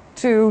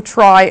to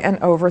try and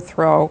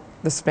overthrow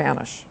the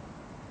Spanish.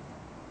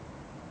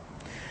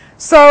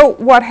 So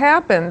what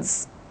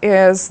happens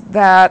is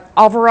that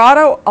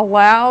Alvarado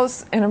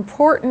allows an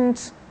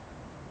important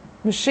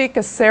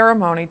Mexica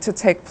ceremony to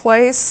take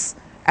place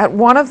at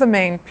one of the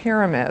main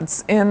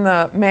pyramids in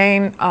the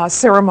main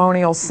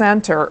ceremonial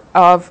center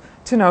of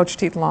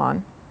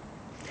Tenochtitlan.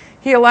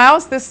 He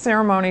allows this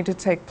ceremony to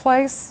take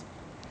place.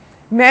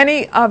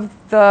 Many of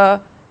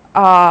the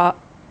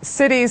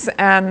cities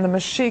and the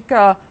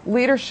Mexica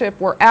leadership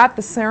were at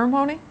the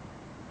ceremony,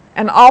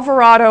 and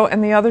Alvarado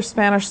and the other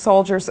Spanish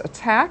soldiers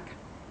attack.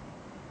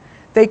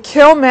 They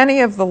kill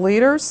many of the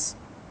leaders.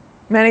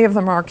 Many of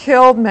them are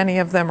killed, many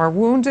of them are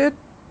wounded.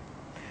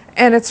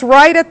 And it's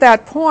right at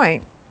that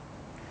point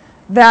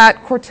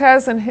that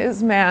Cortés and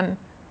his men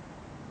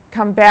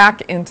come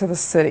back into the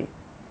city.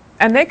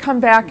 And they come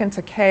back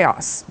into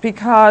chaos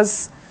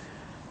because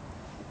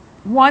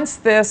once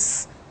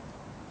this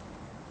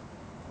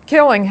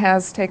killing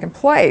has taken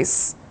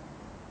place,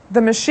 the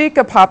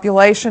Mexica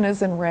population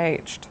is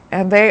enraged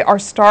and they are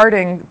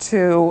starting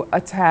to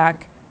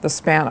attack the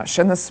Spanish.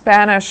 And the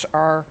Spanish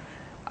are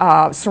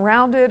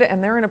surrounded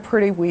and they're in a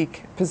pretty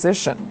weak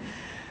position.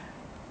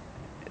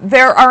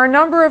 There are a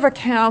number of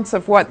accounts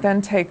of what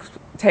then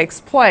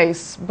takes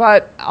place,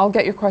 but I'll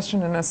get your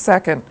question in a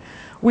second.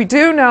 We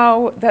do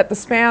know that the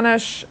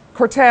Spanish,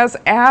 Cortés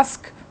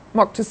asked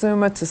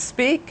Moctezuma to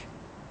speak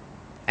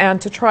and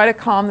to try to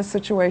calm the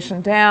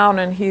situation down,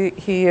 and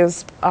he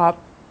is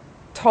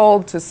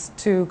told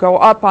to go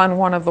up on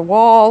one of the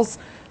walls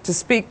to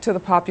speak to the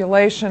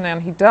population,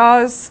 and he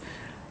does.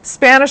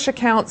 Spanish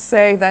accounts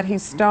say that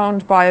he's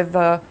stoned by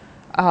the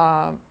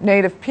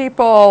native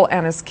people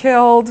and is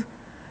killed.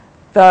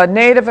 The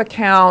native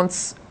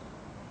accounts,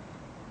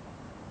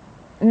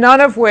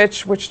 none of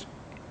which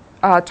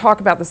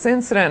talk about this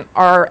incident,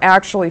 are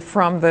actually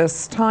from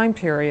this time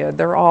period.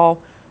 They're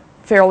all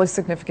fairly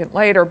significant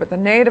later, but the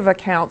native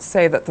accounts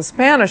say that the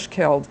Spanish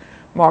killed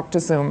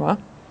Moctezuma.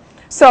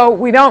 So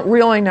we don't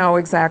really know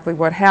exactly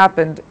what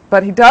happened,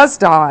 but he does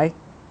die.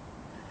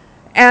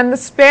 And the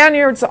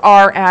Spaniards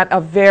are at a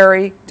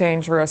very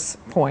dangerous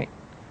point,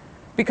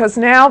 because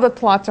now the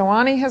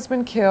Tlatoani has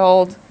been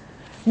killed,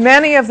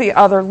 many of the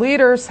other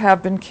leaders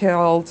have been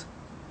killed,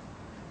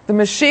 the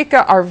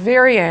Mexica are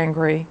very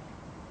angry,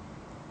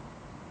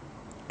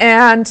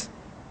 and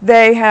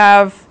they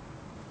have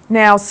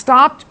now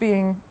stopped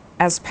being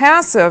as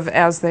passive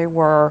as they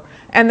were,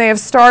 and they have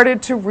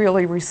started to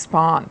really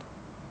respond.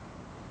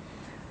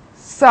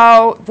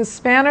 So the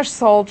Spanish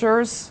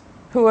soldiers,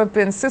 who have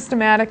been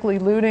systematically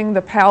looting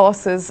the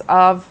palaces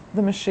of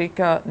the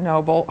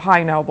Mexica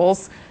high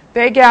nobles,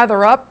 they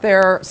gather up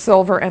their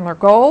silver and their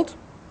gold,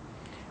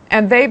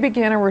 and they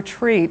begin a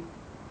retreat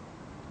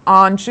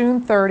on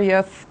June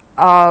 30th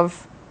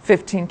of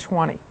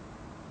 1520.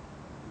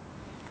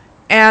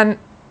 And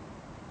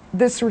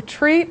this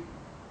retreat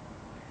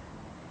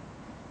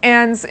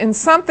ends in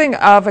something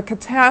of a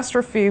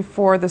catastrophe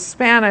for the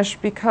Spanish,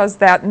 because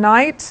that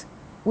night,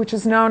 which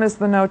is known as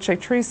the Noche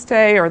Triste,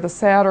 or the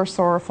sad or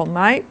sorrowful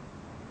night,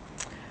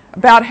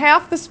 about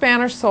half the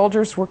Spanish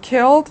soldiers were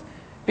killed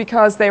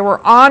because they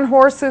were on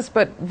horses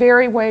but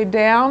very weighed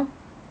down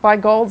by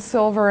gold,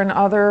 silver, and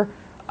other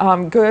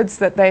goods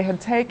that they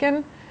had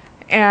taken.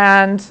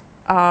 And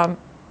the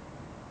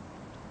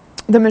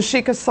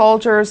Mexica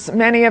soldiers,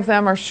 many of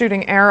them are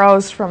shooting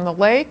arrows from the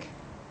lake.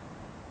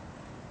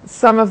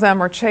 Some of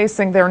them are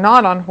chasing, they're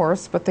not on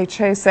horse, but they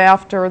chase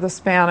after the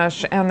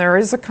Spanish, and there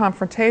is a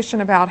confrontation.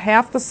 About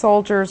half the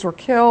soldiers were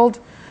killed.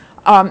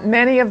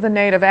 Many of the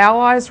native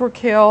allies were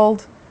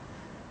killed,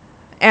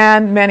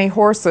 and many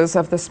horses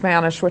of the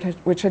Spanish,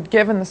 which had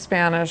given the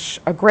Spanish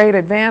a great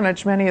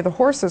advantage, many of the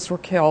horses were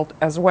killed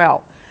as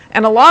well.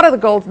 And a lot of the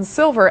gold and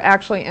silver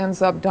actually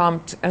ends up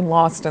dumped and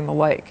lost in the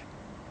lake.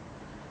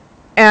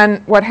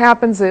 And what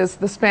happens is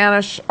the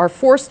Spanish are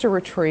forced to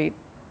retreat,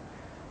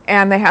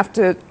 and they have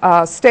to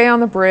stay on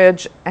the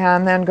bridge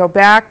and then go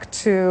back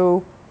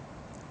to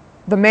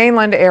the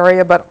mainland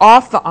area, but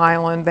off the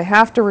island. They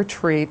have to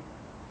retreat.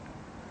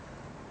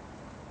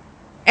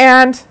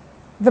 And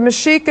the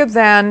Mexica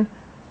then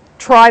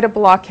try to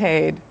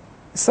blockade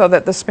so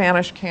that the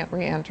Spanish can't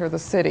re-enter the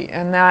city.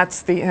 And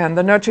that's the end.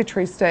 The Noche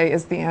Triste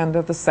is the end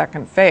of the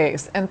second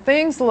phase. And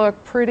things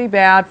look pretty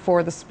bad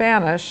for the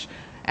Spanish.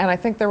 And I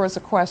think there was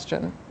a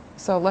question.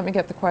 So let me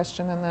get the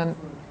question and then...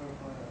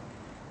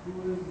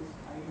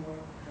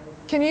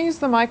 Can you use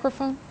the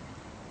microphone?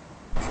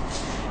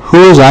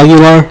 Who is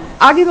Aguilar?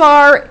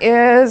 Aguilar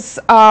is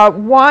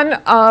one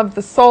of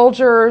the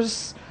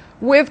soldiers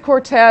with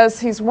Cortez.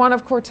 He's one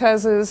of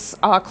Cortez's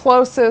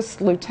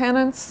closest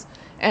lieutenants,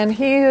 and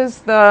he is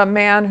the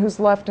man who's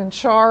left in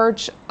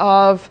charge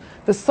of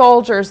the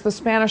soldiers, the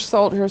Spanish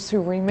soldiers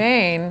who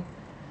remain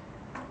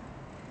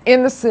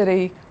in the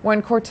city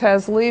when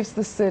Cortez leaves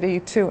the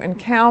city to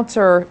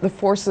encounter the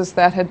forces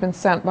that had been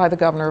sent by the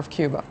governor of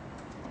Cuba.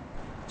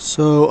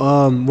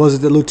 So, was it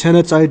the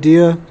lieutenant's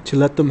idea to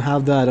let them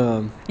have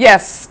that?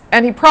 Yes,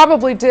 and he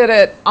probably did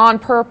it on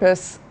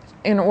purpose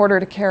in order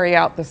to carry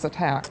out this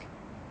attack.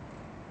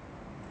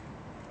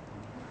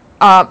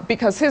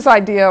 Because his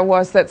idea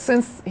was that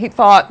since he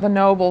thought the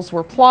nobles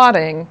were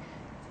plotting,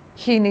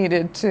 he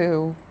needed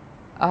to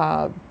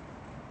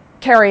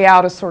carry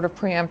out a sort of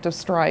preemptive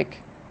strike,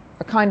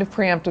 a kind of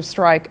preemptive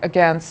strike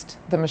against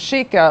the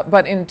Mexica.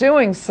 But in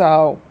doing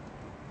so,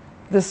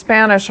 the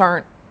Spanish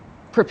aren't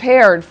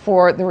prepared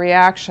for the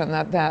reaction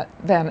that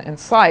then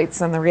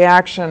incites, and the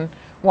reaction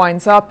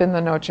winds up in the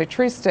Noche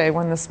Triste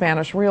when the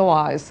Spanish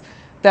realize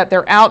that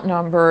they're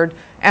outnumbered,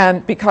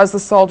 and because the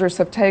soldiers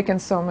have taken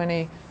so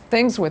many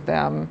things with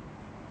them,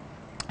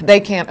 they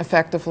can't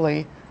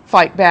effectively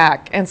fight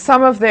back. And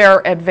some of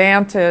their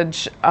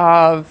advantage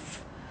from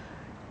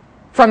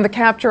the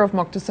capture of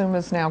Moctezuma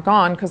is now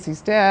gone because he's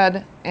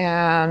dead,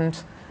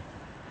 and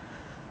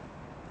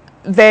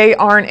they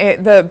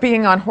aren't,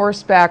 being on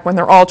horseback when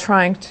they're all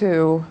trying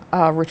to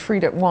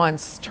retreat at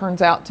once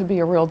turns out to be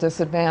a real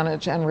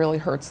disadvantage and really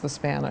hurts the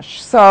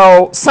Spanish.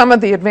 So some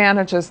of the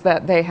advantages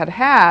that they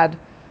had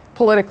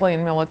politically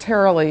and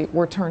militarily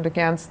were turned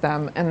against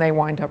them, and they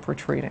wind up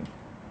retreating.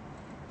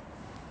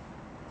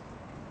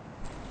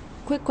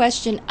 Quick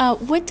question.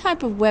 What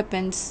type of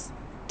weapons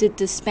did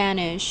the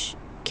Spanish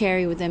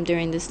carry with them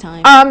during this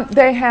time?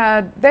 They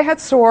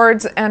had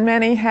swords, and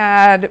many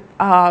had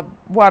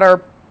what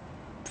are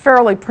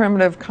fairly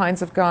primitive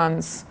kinds of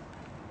guns,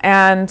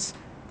 and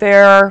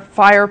their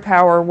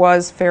firepower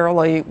was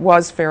fairly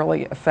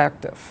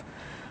effective.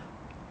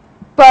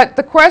 But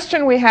the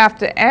question we have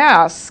to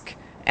ask,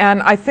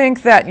 and I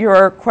think that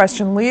your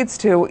question leads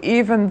to,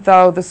 even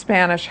though the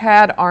Spanish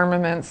had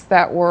armaments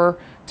that were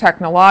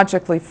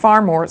technologically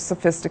far more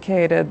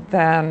sophisticated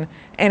than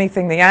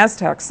anything the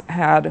Aztecs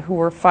had, who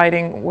were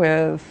fighting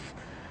with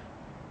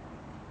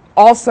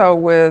also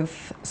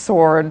with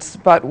swords,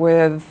 but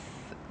with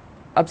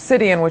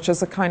obsidian, which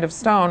is a kind of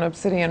stone,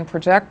 obsidian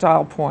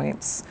projectile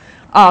points.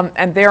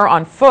 And they're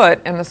on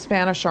foot, and the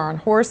Spanish are on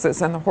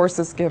horses, and the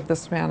horses give the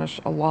Spanish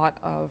a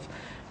lot of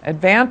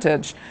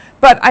advantage.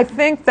 But I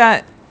think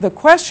that the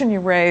question you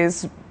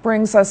raise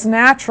brings us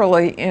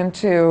naturally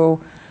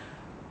into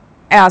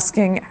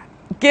asking,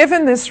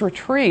 given this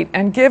retreat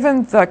and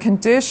given the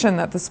condition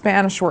that the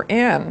Spanish were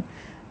in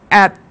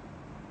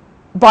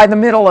by the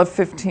middle of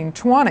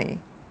 1520,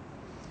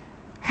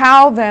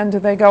 how then do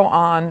they go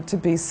on to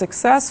be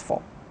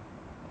successful?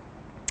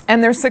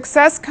 And their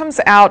success comes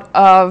out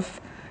of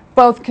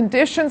both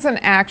conditions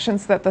and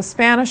actions that the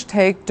Spanish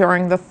take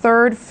during the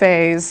third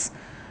phase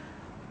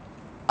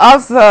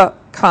of the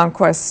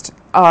conquest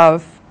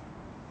of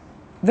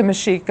the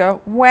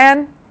Mexica,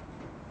 when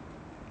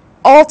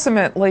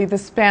ultimately the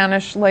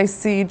Spanish lay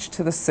siege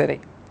to the city.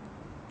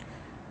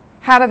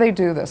 How do they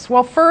do this?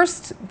 Well,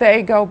 first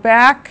they go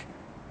back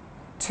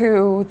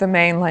to the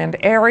mainland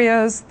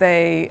areas.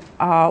 They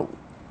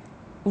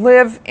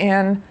live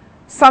in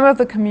some of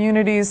the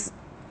communities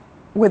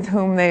with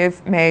whom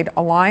they've made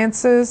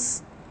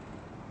alliances.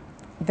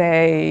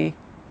 Those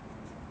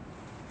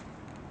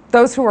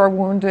who are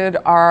wounded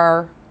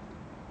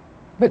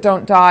but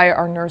don't die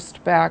are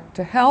nursed back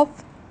to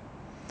health.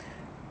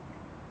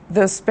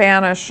 The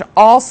Spanish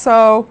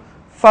also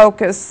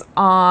focus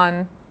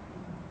on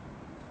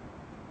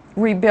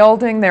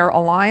rebuilding their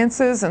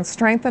alliances and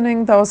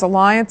strengthening those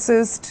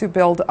alliances to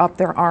build up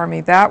their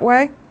army that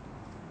way.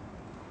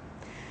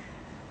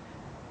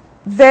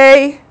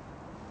 They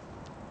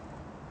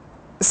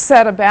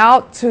set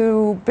about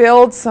to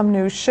build some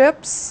new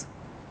ships.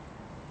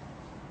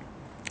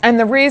 And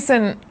the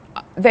reason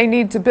they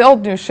need to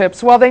build new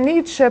ships, well, they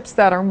need ships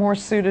that are more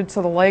suited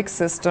to the lake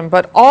system,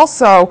 but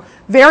also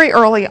very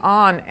early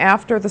on,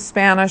 after the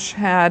Spanish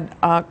had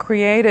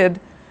created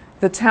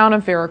the town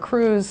of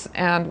Veracruz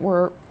and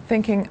were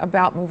thinking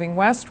about moving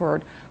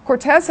westward,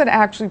 Cortez had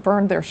actually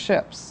burned their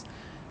ships,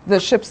 the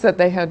ships that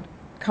they had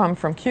come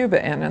from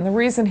Cuba in. And the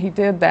reason he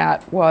did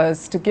that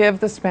was to give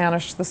the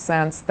Spanish the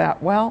sense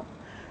that, well,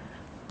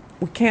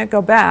 we can't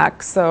go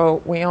back,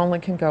 so we only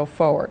can go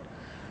forward.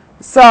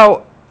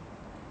 So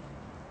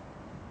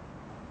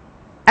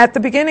at the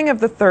beginning of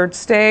the third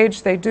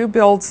stage, they do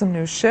build some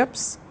new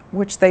ships,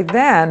 which they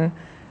then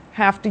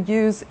have to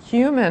use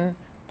human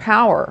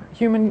power,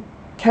 human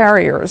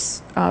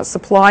carriers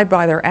supplied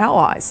by their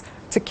allies,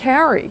 to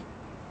carry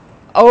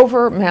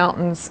over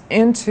mountains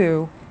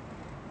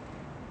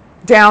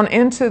down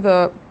into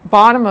the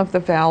bottom of the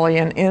valley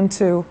and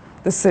into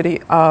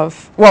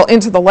the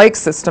into the lake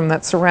system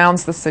that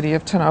surrounds the city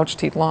of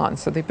Tenochtitlan.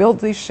 So they build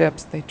these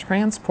ships, they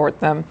transport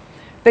them,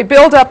 they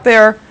build up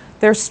their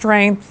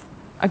strength.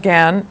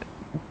 Again,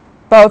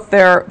 both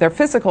their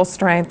physical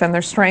strength and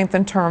their strength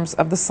in terms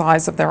of the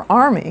size of their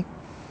army.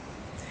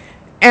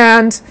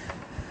 And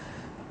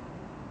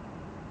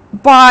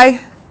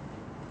by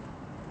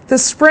the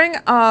spring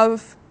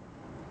of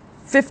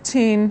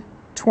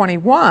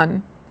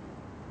 1521,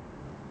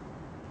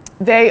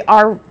 they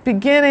are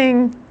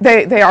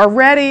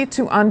ready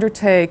to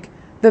undertake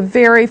the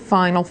very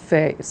final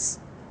phase.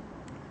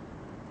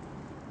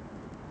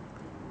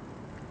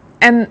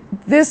 And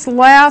this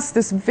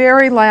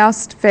very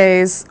last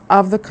phase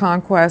of the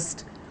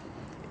conquest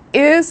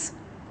is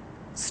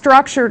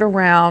structured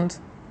around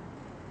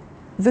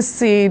the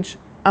siege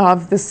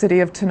of the city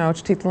of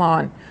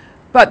Tenochtitlan.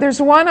 But there's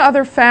one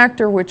other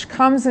factor which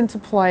comes into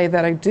play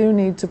that I do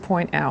need to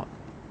point out.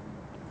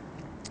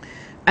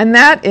 And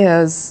that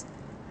is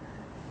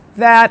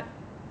that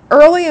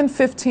early in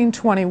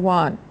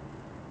 1521,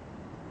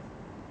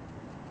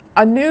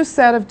 a new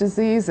set of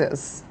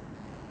diseases,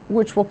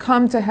 which will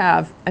come to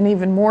have an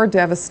even more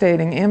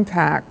devastating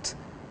impact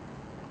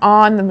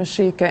on the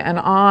Mexica and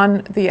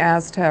on the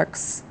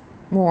Aztecs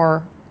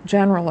more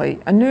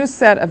generally. A new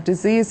set of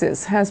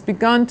diseases has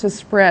begun to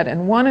spread,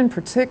 and one in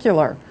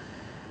particular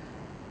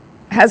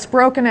has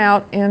broken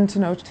out in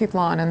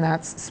Tenochtitlan, and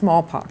that's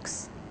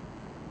smallpox.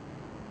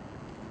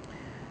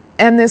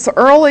 And this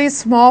early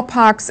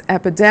smallpox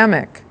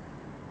epidemic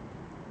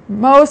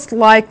most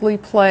likely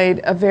played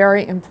a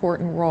very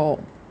important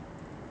role,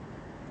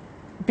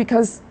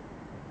 because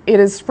it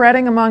is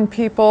spreading among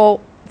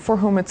people for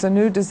whom it's a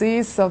new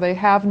disease, so they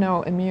have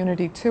no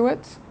immunity to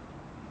it.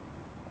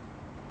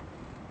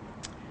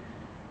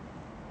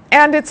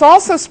 And it's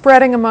also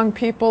spreading among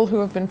people who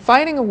have been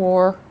fighting a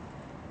war,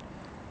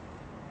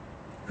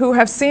 who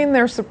have seen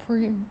their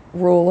supreme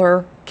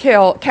ruler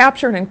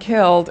captured and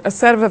killed, a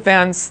set of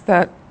events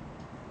that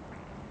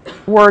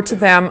were to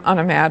them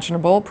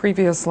unimaginable,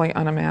 previously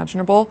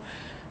unimaginable.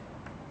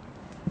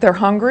 They're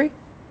hungry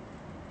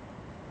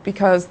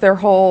because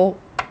their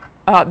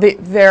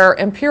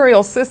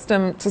imperial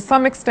system to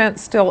some extent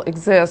still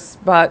exists,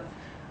 but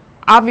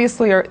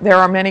obviously there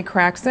are many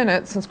cracks in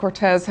it since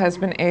Cortez has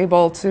been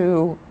able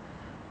to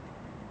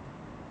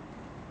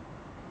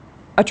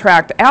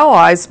attract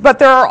allies, but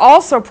there are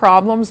also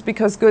problems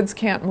because goods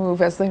can't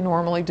move as they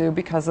normally do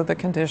because of the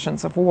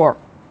conditions of war.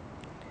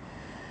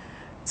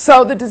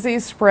 So the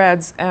disease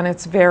spreads, and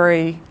it's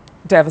very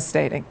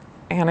devastating,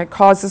 and it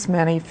causes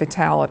many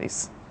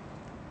fatalities.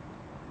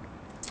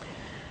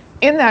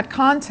 In that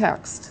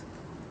context,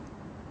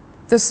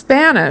 the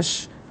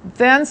Spanish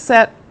then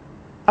set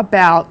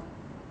about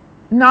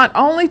not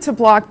only to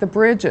block the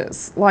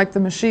bridges, like the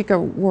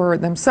Mexica were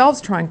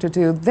themselves trying to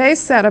do, they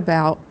set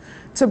about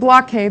to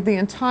blockade the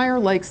entire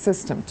lake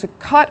system, to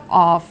cut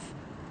off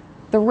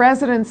the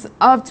residents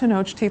of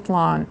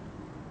Tenochtitlan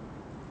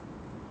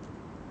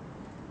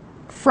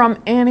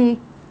from any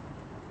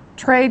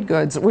trade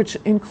goods, which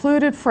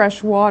included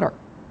fresh water.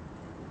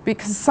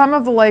 Because some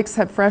of the lakes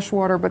had fresh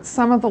water, but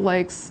some of the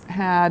lakes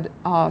had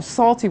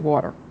salty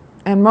water.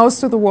 And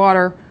most of the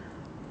water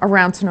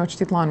around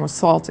Tenochtitlan was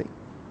salty.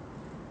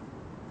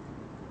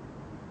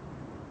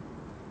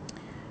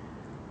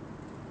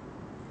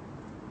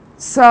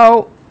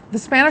 So the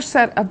Spanish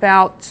set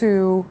about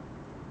to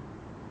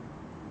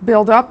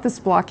build up this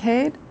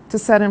blockade, to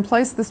set in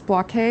place this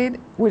blockade,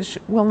 which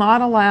will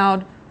not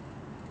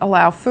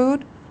allow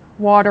food,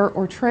 water,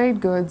 or trade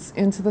goods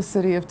into the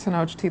city of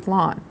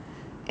Tenochtitlan,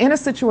 in a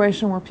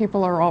situation where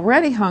people are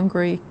already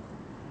hungry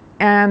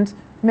and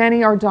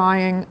many are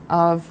dying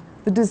of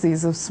the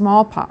disease of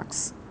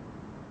smallpox.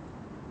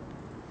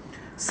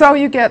 So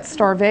you get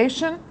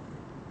starvation,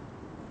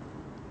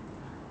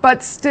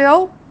 but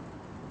still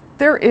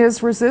there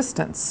is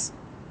resistance.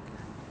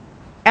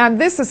 And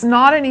this is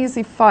not an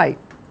easy fight,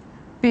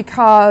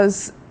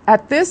 because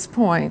at this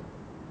point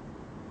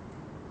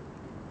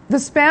the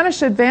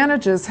Spanish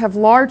advantages have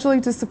largely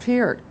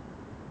disappeared.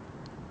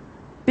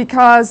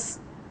 Because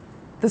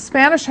the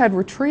Spanish had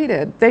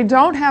retreated, they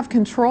don't have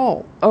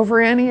control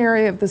over any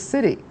area of the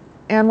city.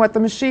 And what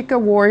the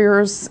Mexica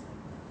warriors,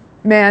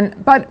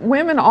 men, but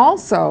women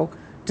also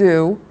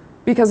do,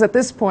 because at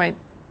this point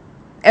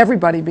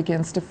everybody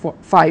begins to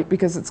fight,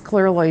 because it's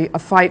clearly a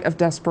fight of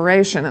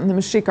desperation. And the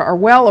Mexica are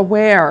well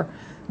aware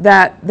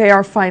that they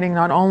are fighting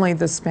not only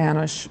the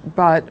Spanish,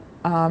 but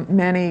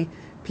many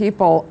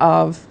people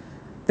of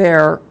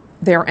their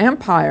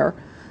empire.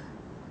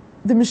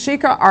 The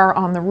Mexica are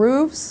on the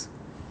roofs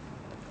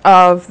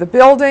of the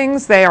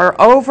buildings. They are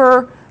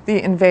over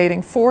the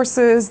invading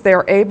forces.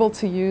 They're able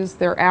to use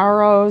their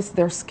arrows,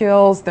 their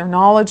skills, their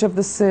knowledge of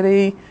the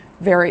city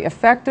very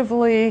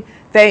effectively.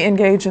 They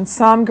engage in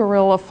some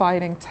guerrilla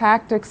fighting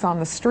tactics on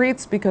the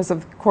streets because,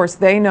 of course,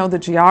 they know the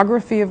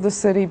geography of the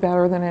city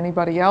better than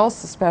anybody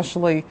else,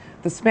 especially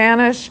the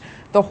Spanish.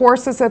 The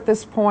horses at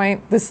this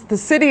point, the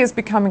city is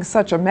becoming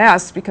such a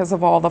mess because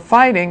of all the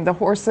fighting. The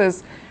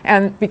horses,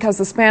 and because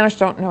the Spanish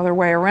don't know their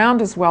way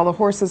around as well, the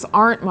horses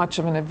aren't much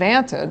of an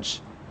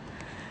advantage.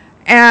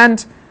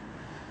 And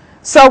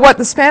so what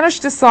the Spanish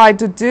decide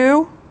to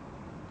do,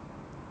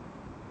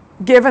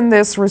 given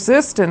this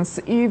resistance,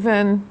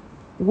 even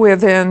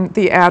within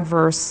the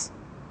adverse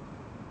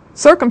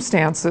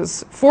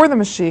circumstances for the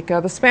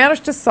Mexica, the Spanish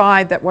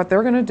decide that what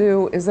they're going to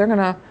do is they're going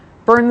to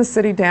burn the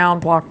city down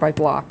block by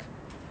block.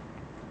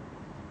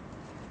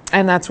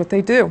 And that's what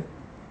they do.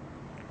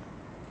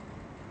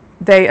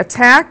 They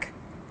attack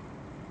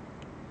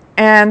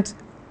and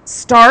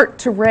start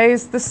to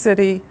raze the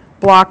city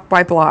block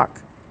by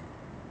block.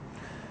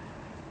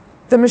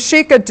 The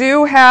Mexica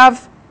do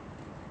have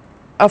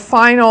a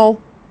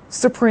final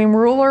supreme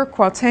ruler,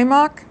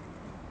 Cuauhtémoc,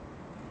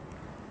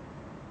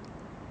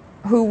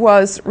 who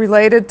was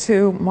related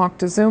to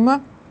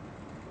Moctezuma,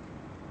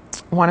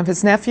 one of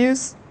his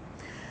nephews.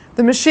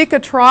 The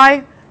Mexica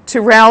try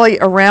to rally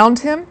around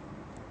him,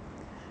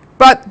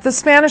 but the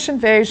Spanish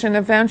invasion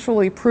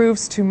eventually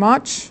proves too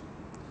much.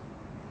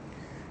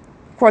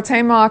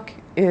 Cuauhtémoc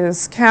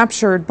is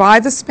captured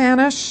by the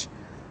Spanish.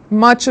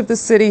 Much of the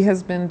city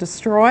has been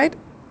destroyed.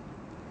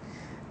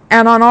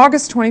 And on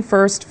August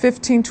 21st,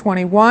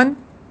 1521,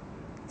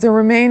 the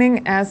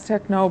remaining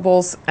Aztec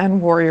nobles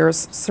and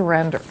warriors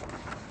surrender.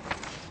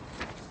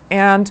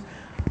 And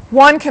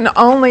one can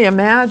only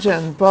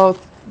imagine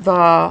both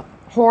the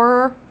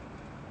horror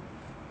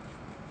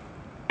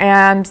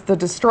and the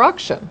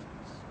destruction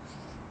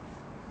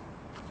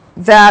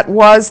that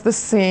was the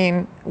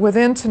scene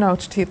within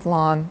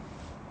Tenochtitlan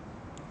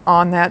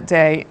on that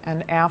day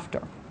and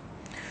after.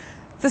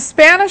 The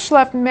Spanish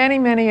left many,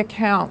 many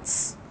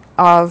accounts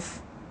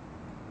of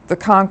the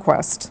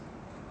conquest.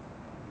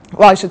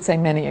 Well, I should say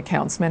many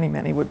accounts. Many,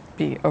 many would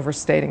be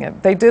overstating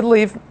it. They did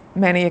leave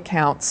many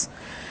accounts.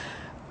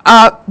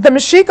 The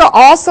Mexica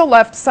also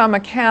left some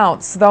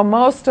accounts, though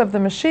most of the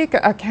Mexica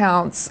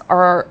accounts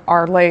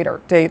are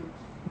later,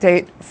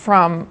 date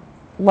from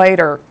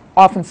later,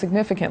 often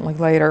significantly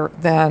later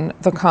than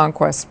the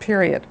conquest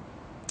period.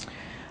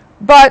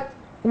 But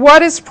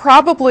what is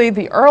probably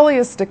the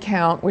earliest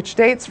account, which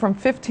dates from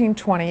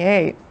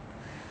 1528,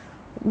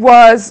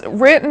 was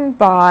written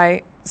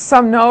by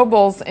some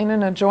nobles in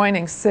an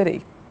adjoining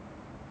city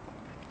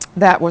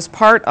that was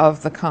part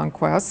of the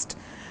conquest.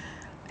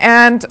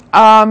 And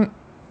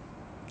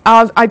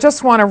I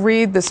just want to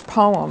read this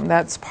poem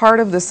that's part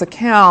of this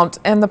account.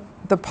 And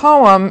the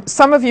poem,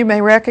 some of you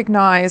may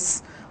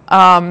recognize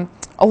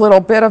a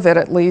little bit of it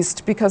at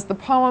least, because the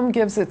poem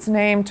gives its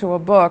name to a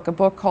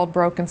book called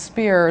Broken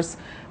Spears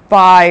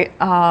by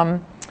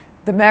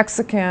the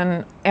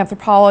Mexican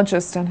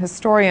anthropologist and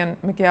historian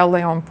Miguel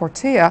León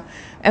Portilla.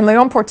 And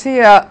León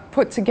Portilla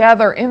put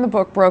together in the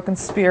book Broken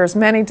Spears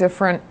many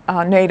different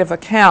native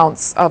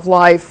accounts of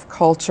life,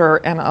 culture,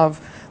 and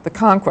of the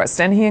conquest.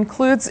 And he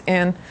includes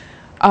in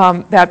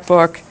that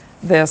book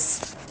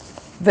this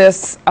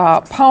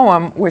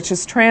poem, which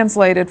is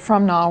translated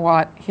from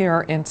Nahuatl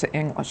here into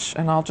English.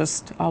 And I'll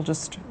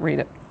just read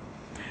it.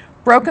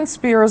 Broken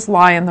spears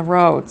lie in the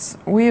roads.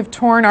 We have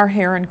torn our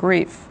hair in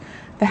grief.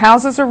 The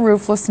houses are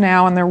roofless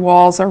now, and their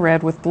walls are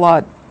red with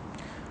blood.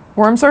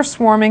 Worms are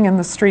swarming in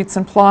the streets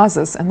and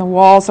plazas, and the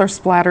walls are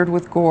splattered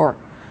with gore.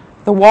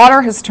 The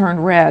water has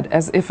turned red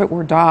as if it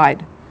were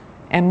dyed,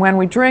 and when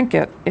we drink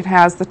it, it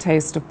has the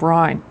taste of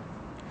brine.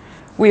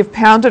 We have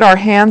pounded our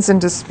hands in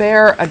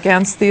despair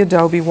against the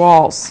adobe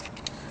walls.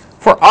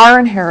 For our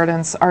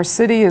inheritance, our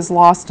city is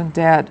lost and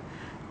dead.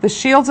 The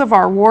shields of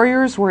our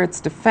warriors were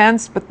its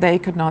defense, but they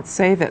could not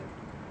save it.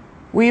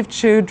 We have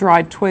chewed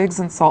dried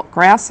twigs and salt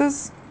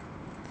grasses.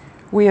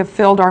 We have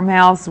filled our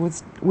mouths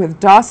with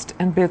dust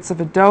and bits of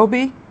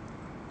adobe.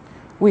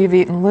 We have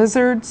eaten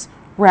lizards,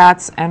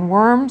 rats, and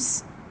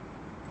worms.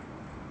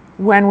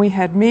 When we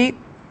had meat,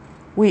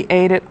 we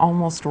ate it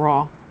almost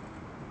raw.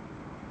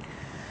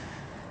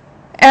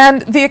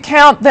 And the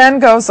account then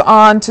goes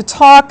on to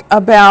talk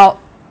about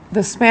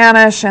the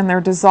Spanish and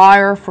their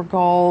desire for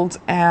gold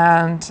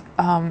and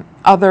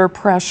other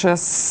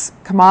precious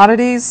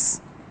commodities.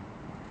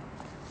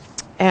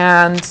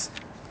 And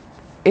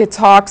it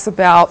talks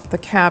about the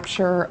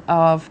capture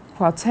of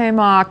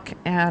Cuauhtémoc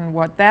and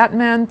what that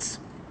meant.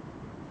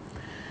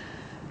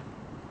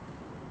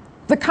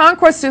 The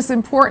conquest is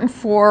important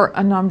for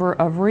a number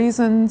of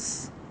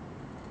reasons.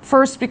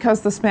 First, because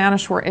the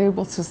Spanish were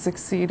able to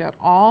succeed at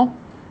all,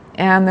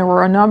 and there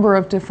were a number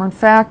of different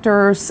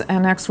factors,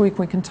 and next week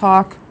we can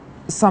talk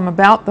some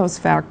about those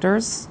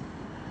factors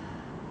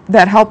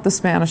that helped the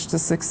Spanish to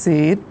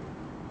succeed.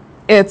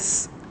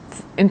 It's,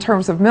 in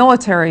terms of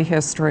military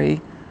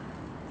history,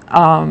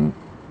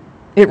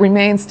 it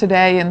remains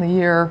today in the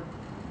year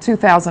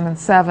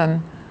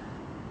 2007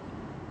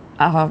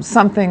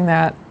 something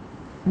that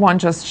one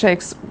just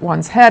shakes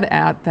one's head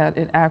at, that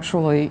it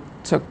actually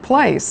took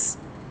place.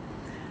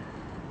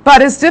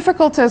 But as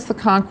difficult as the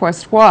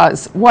conquest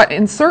was, what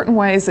in certain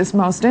ways is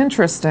most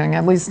interesting,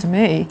 at least to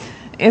me,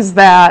 is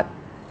that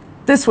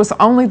this was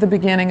only the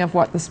beginning of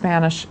what the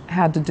Spanish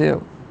had to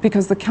do,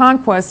 because the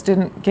conquest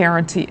didn't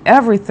guarantee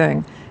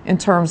everything in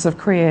terms of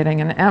creating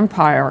an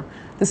empire.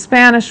 The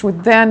Spanish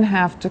would then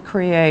have to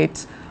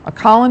create a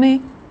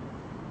colony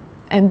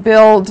and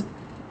build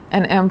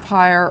an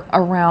empire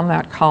around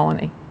that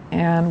colony.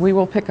 And we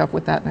will pick up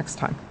with that next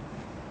time.